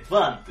took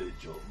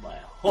advantage of my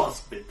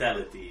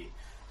hospitality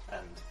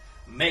and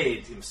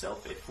made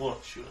himself a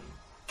fortune,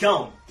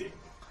 counting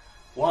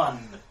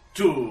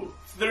 100,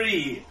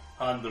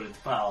 300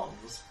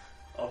 pounds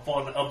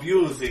upon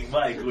abusing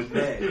my good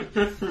name.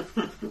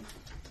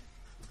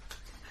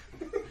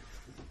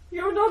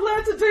 You're not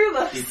allowed to do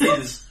this. It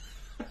is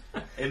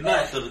a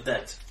matter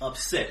that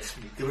upsets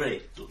me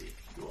greatly,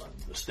 you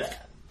understand.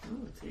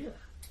 Oh dear.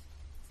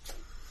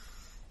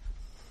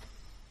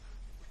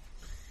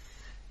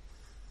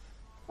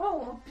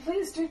 Well,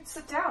 please do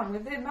sit down.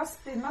 There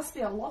must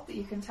be a lot that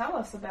you can tell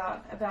us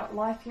about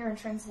life here in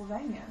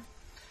Transylvania.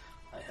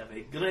 I have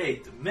a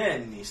great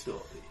many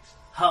stories.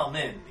 How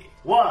many?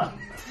 1,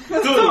 2,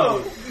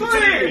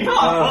 3, 4.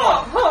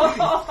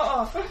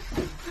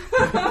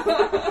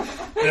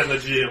 And the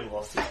GM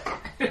lost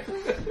it.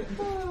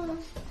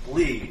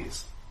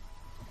 Please,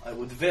 I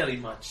would very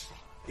much.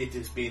 It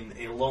has been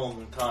a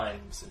long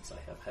time since I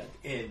have had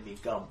any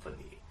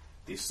company.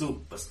 The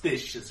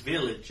superstitious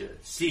villagers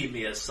see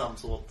me as some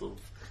sort of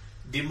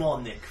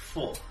demonic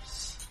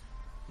force.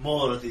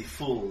 More the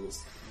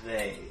fools,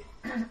 they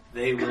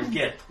will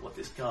get what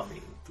is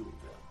coming to them.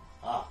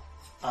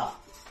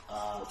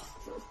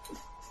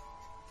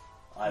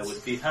 I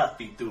would be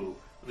happy to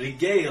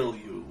regale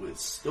you with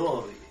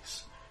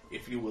stories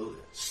if you will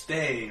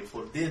stay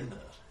for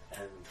dinner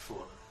and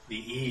for the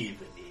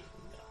evening.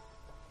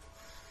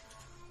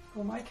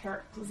 Well, my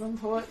character's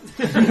into it.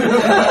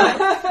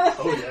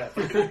 Oh yeah.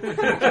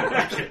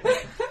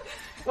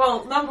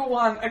 Well, number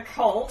 1, a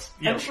cult.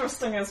 Yep.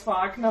 Interesting as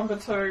fuck. Number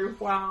 2,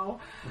 wow.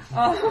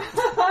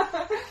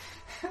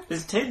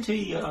 Is 10 too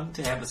young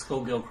to have a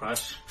schoolgirl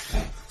crush?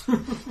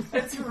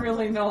 It's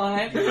really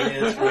not.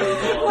 Yes,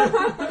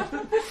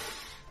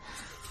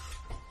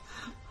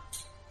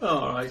 well,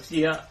 Alright,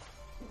 yeah.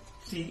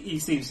 He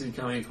seems to be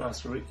coming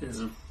across as,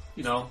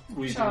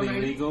 reasonably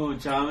Charming. legal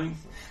and charming.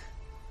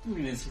 I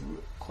mean, it's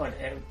quite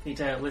a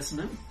detailed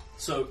listener.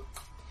 So,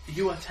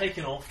 you are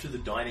taken off to the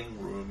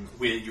dining room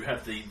where you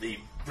have the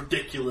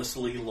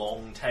ridiculously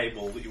long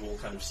table that you all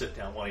kind of sit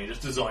down while you're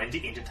just designed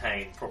to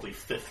entertain probably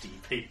 50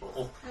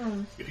 people.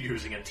 You're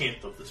using a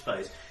tenth of the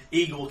space.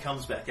 Igor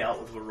comes back out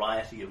with a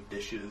variety of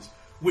dishes,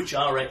 which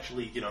are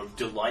actually,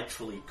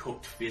 delightfully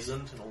cooked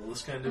pheasant and all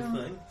this kind of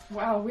thing.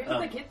 Wow, where do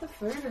they get the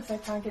food if they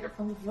can't get it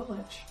from the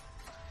village?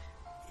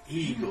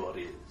 Igor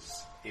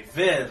is a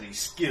very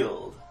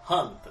skilled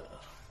hunter.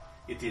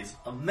 It is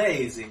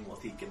amazing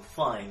what he can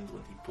find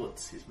when he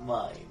puts his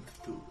mind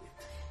to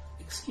it.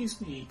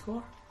 Excuse me,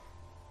 Igor.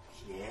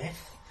 Yes?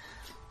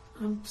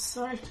 I'm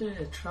sorry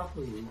to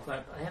trouble you,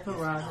 but I have a It's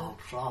rather... no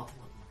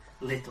problem,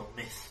 little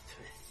mistress.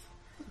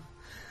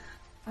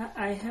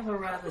 I have a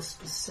rather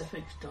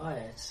specific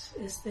diet.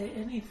 Is there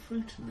any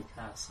fruit in the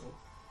castle?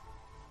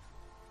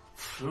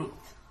 Fruit?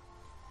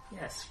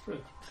 Yes,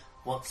 fruit.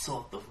 What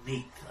sort of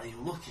meat are you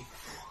looking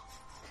for?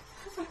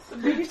 The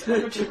meat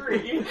of a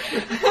tree.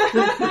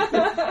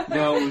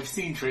 No, we've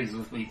seen trees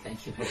with meat,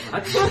 thank you very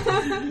much.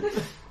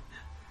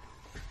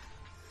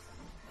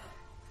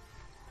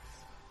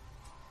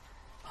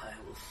 I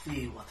will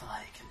see what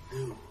I can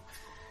do.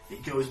 He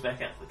goes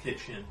back out to the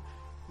kitchen.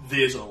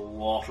 There's a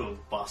lot of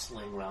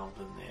bustling around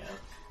in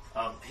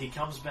there. He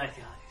comes back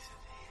out. He said,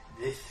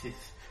 "This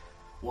is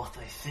what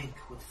I think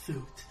will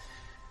suit."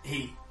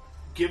 He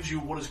gives you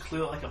what is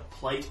clearly like a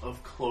plate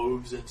of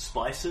cloves and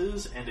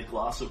spices and a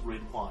glass of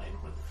red wine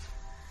with it.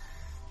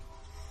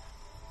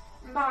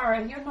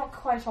 Mara, you're not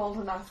quite old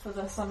enough for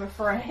this, I'm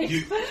afraid.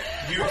 You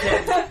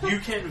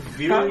can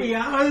very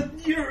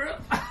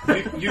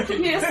you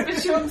can Yes,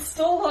 but you're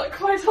still not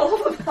quite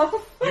old enough.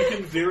 you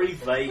can very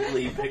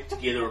vaguely pick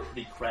together a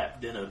pretty crap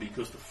dinner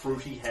because the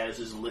fruit he has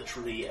is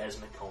literally as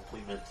an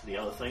accompaniment to the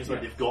other things.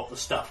 Like they've got the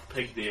stuffed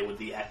pig there with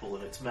the apple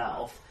in its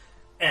mouth,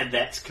 and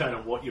that's kind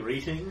of what you're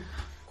eating.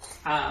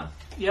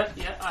 Yep.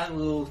 I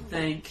will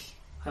thank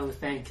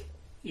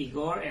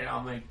Igor, and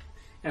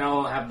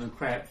I'll have the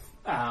crap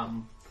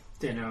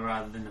dinner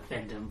rather than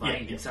offend him by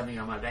eating something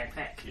on my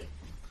backpack. Yeah.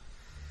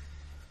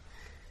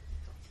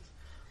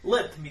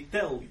 Let me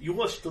tell you, you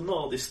wish to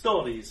know the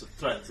stories of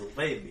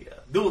Transylvania.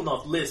 Do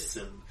not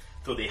listen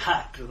to the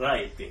hack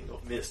writing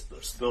of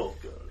Mr.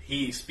 Stoker.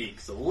 He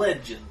speaks of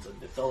legends and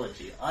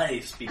mythology. I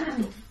speak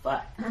of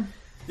fact.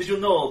 Did you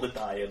know that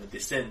I am a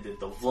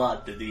descendant of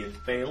Vlad the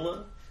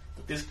Impaler?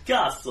 That this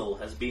castle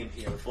has been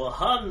here for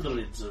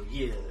hundreds of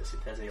years. It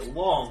has a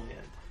long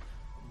and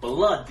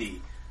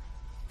bloody,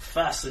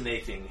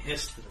 fascinating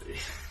history.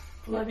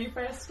 Bloody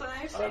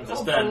fascinating. I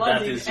understand bloody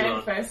that is and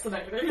your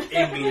fascinating.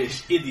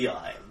 English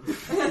idiom.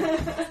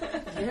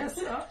 Yes,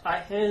 I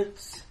heard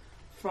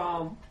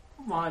from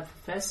my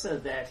professor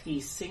that he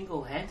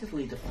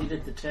single-handedly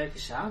defeated the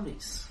Turkish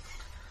armies.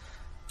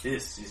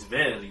 This is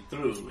very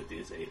true. It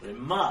is a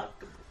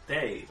remarkable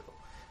tale.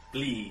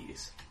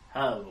 Please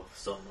have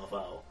some of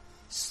our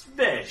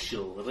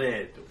special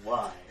red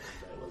wine.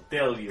 I will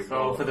tell you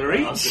Go more for the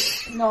about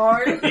reach. it. No.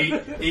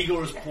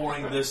 Igor is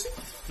pouring this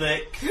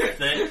thick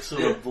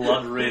sort of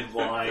blood red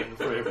wine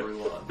for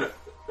everyone.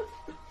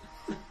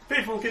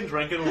 People can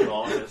drink it or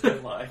not as they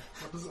like.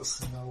 What does it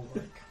smell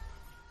like?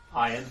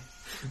 Iron.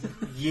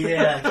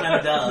 Yeah, it kind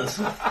of does.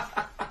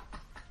 I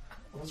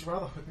was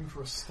rather hoping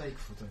for a steak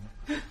for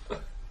dinner.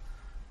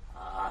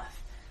 Ah,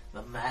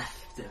 the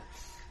master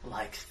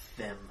likes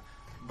them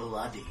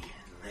bloody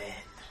and red.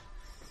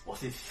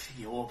 What is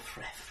your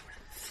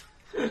preference?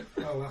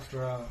 Well,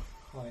 after our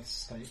high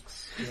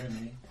stakes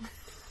journey,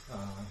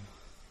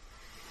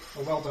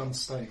 a well done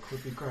steak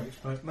would be great,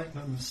 but make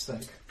no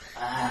mistake.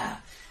 Ah,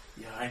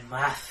 you're a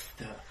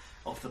master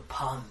of the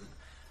pun.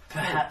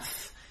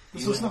 Perhaps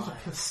This you was and not a I-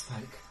 piss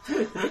steak.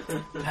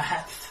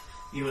 Perhaps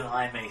you and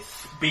I may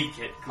speak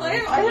at I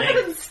great have it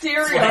in length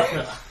stereo.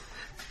 later.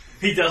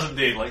 He does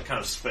indeed like kind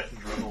of spit and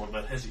dribble a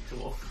bit as he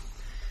talks.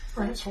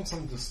 Perhaps from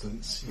some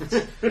distance.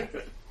 Yes.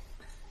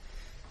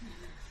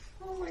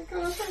 Oh my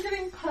gosh, I'm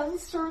getting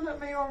puns thrown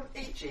at me on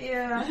each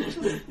ear. Just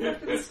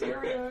fucking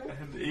stereo.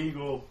 And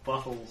Igor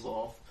buckles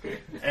off,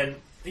 and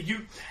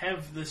you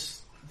have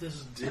this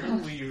dinner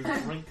where you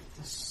drink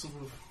this sort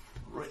of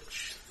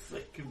rich,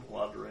 thick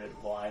blood red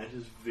wine. It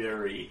is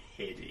very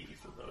heady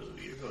for those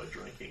of you who are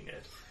drinking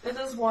it. It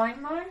is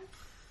wine though?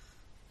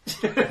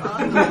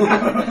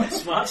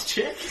 Smart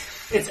check.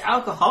 It's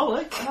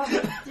alcoholic.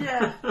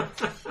 Yeah.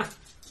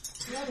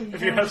 Bloody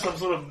If you hell. have some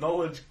sort of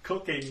knowledge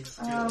cooking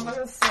skills. What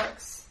is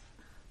 6?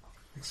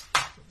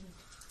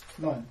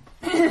 9.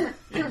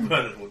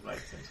 Bernard would make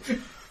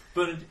sense.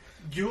 But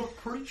you're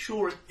pretty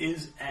sure it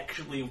is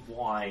actually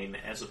wine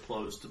as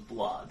opposed to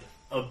blood.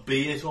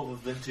 Albeit of a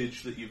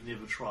vintage that you've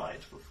never tried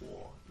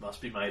before. It must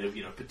be made of,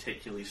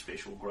 particularly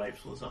special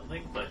grapes or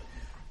something, but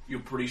you're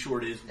pretty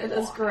sure it is wine. It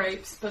is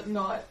grapes, but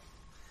not.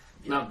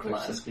 Not blood.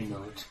 grapes, as we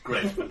know it.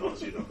 Grapes, but not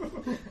as you know.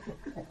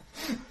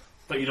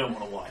 But you don't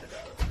want to whine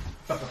about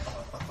it.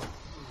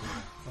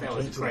 That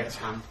was a great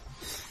pun.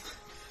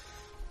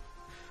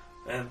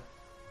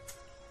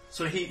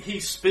 So he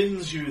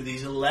spins you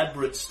these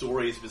elaborate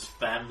stories of his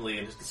family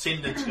and his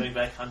descendants going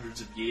back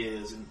hundreds of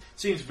years, and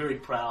seems very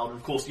proud. And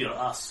of course,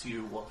 asks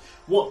you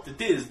what it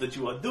is that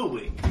you are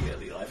doing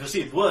here. I've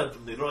received word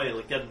from the Royal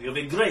Academy of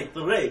a great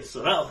race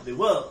around the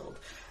world.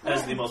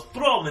 As the most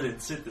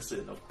prominent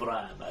citizen of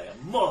Bran, I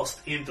am most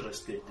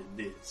interested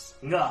in this.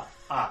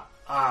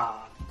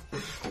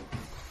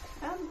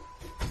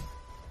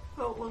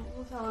 Well, we'll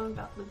tell him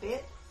about the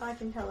bet. I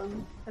can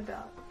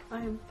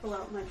pull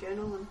out my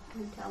journal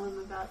and tell him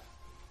about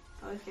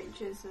our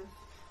adventures of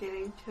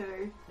getting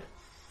to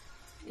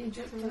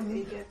Egypt.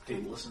 Egypt. He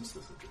listens to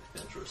the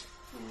adventurers.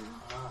 Yeah.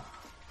 Ah.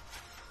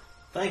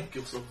 Thank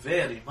you so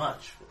very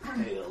much for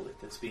the tale. It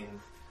has been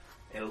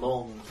a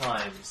long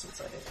time since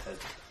I have had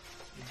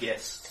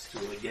guests to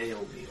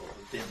regale me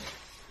over dinner.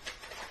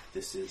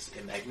 This is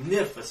a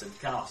magnificent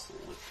castle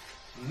with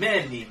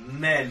many,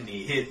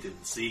 many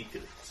hidden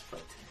secrets,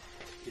 but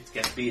it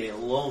can be a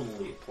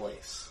lonely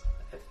place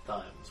at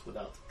times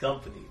without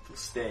company to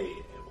stay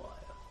a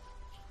while.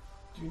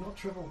 Do you not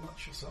travel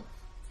much yourself?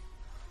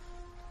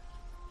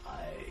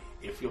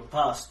 If you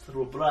pass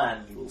through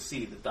Bran, you will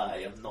see that I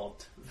am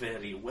not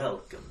very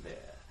welcome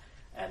there,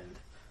 and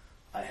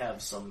I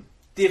have some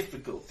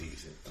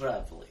difficulties in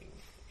traveling.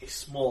 A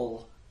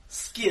small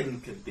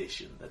skin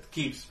condition that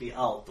keeps me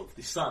out of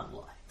the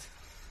sunlight.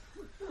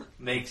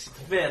 Makes it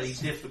very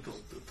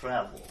difficult to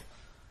travel.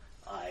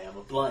 I am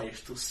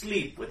obliged to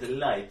sleep where the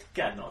light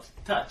cannot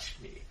touch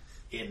me,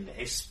 in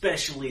a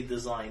specially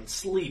designed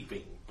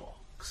sleeping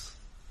box.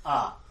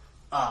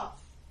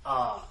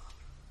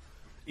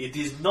 It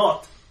is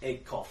not a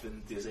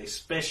coffin, it is a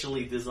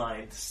specially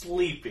designed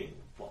sleeping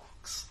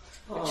box.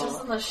 Which is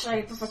in the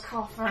shape of a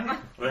coffin.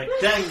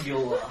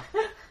 Rectangular,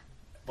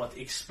 but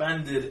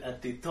expanded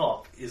at the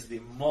top is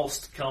the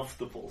most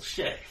comfortable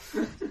shape.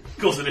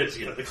 Because it is,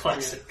 the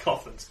classic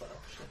coffin style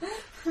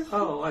shape.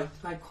 Oh,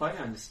 I quite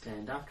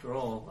understand. After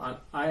all,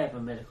 I have a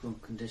medical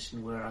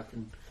condition where I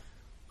can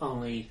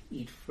only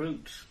eat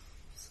fruit,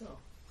 so...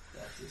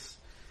 That is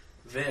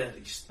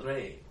very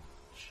strange.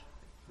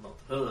 Not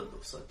heard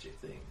of such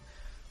a thing.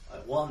 I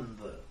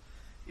wonder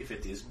if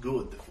it is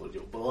good for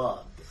your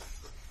blood.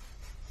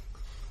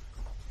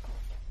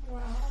 Wow.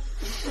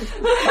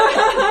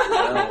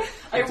 Well,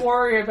 I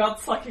worry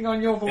about sucking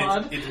on your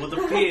blood. it would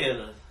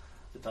appear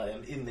that I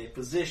am in a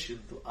position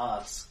to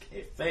ask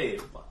a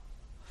favor.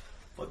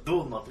 But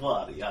do not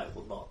worry, I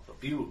will not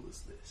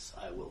abuse this.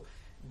 I will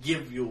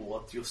give you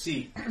what you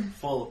seek,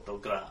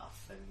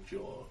 photograph and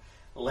your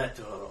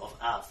letter of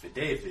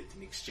affidavit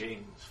in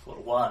exchange for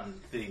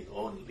one thing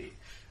only.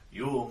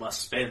 You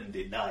must spend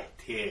the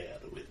night here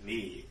with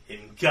me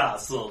in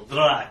Castle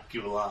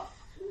Dracula.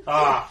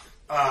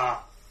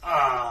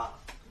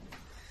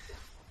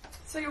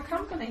 So your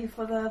company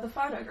for the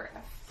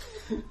photograph.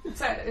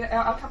 So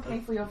our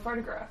company for your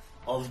photograph.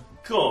 Of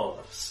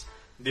course.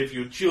 And if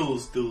you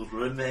choose to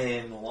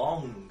remain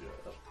longer,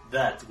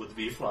 that would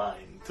be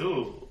fine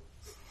too.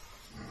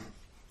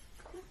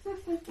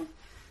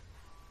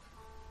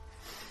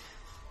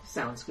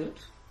 Sounds good.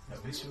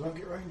 At least we won't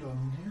get rained on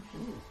in here.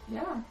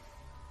 Yeah.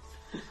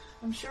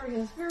 I'm sure he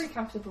has very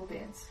comfortable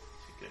beds.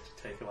 You get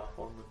to take him up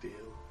on the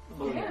deal.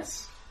 Oh,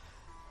 Yes.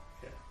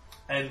 Yeah.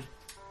 And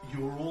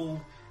you're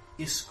all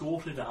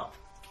escorted up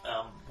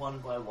one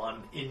by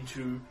one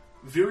into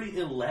very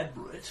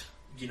elaborate,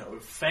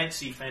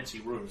 fancy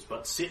rooms,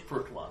 but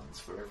separate ones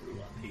for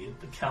everyone here.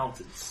 The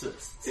Count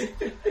insists.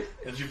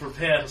 As you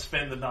prepare to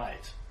spend the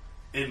night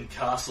in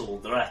Castle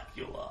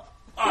Dracula.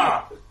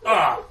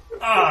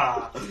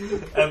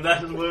 And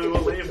that is where we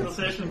will leave the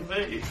session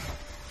be.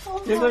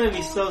 You're going to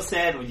be so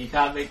sad when you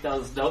can't make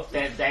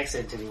that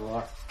accent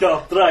anymore.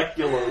 Count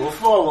Dracula will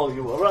follow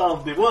you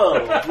around the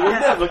world. You'll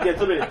never get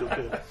rid of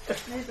him.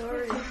 He's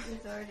already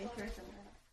threatened.